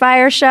Dumpster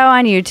Fire show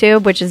on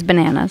YouTube, which is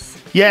bananas.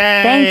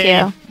 Yay. Thank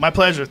you. My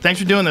pleasure.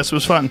 Thanks for doing this. It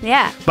was fun.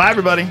 Yeah. Bye,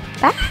 everybody.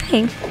 Bye.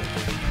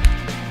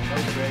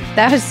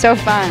 That was so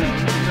fun.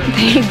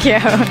 Thank you.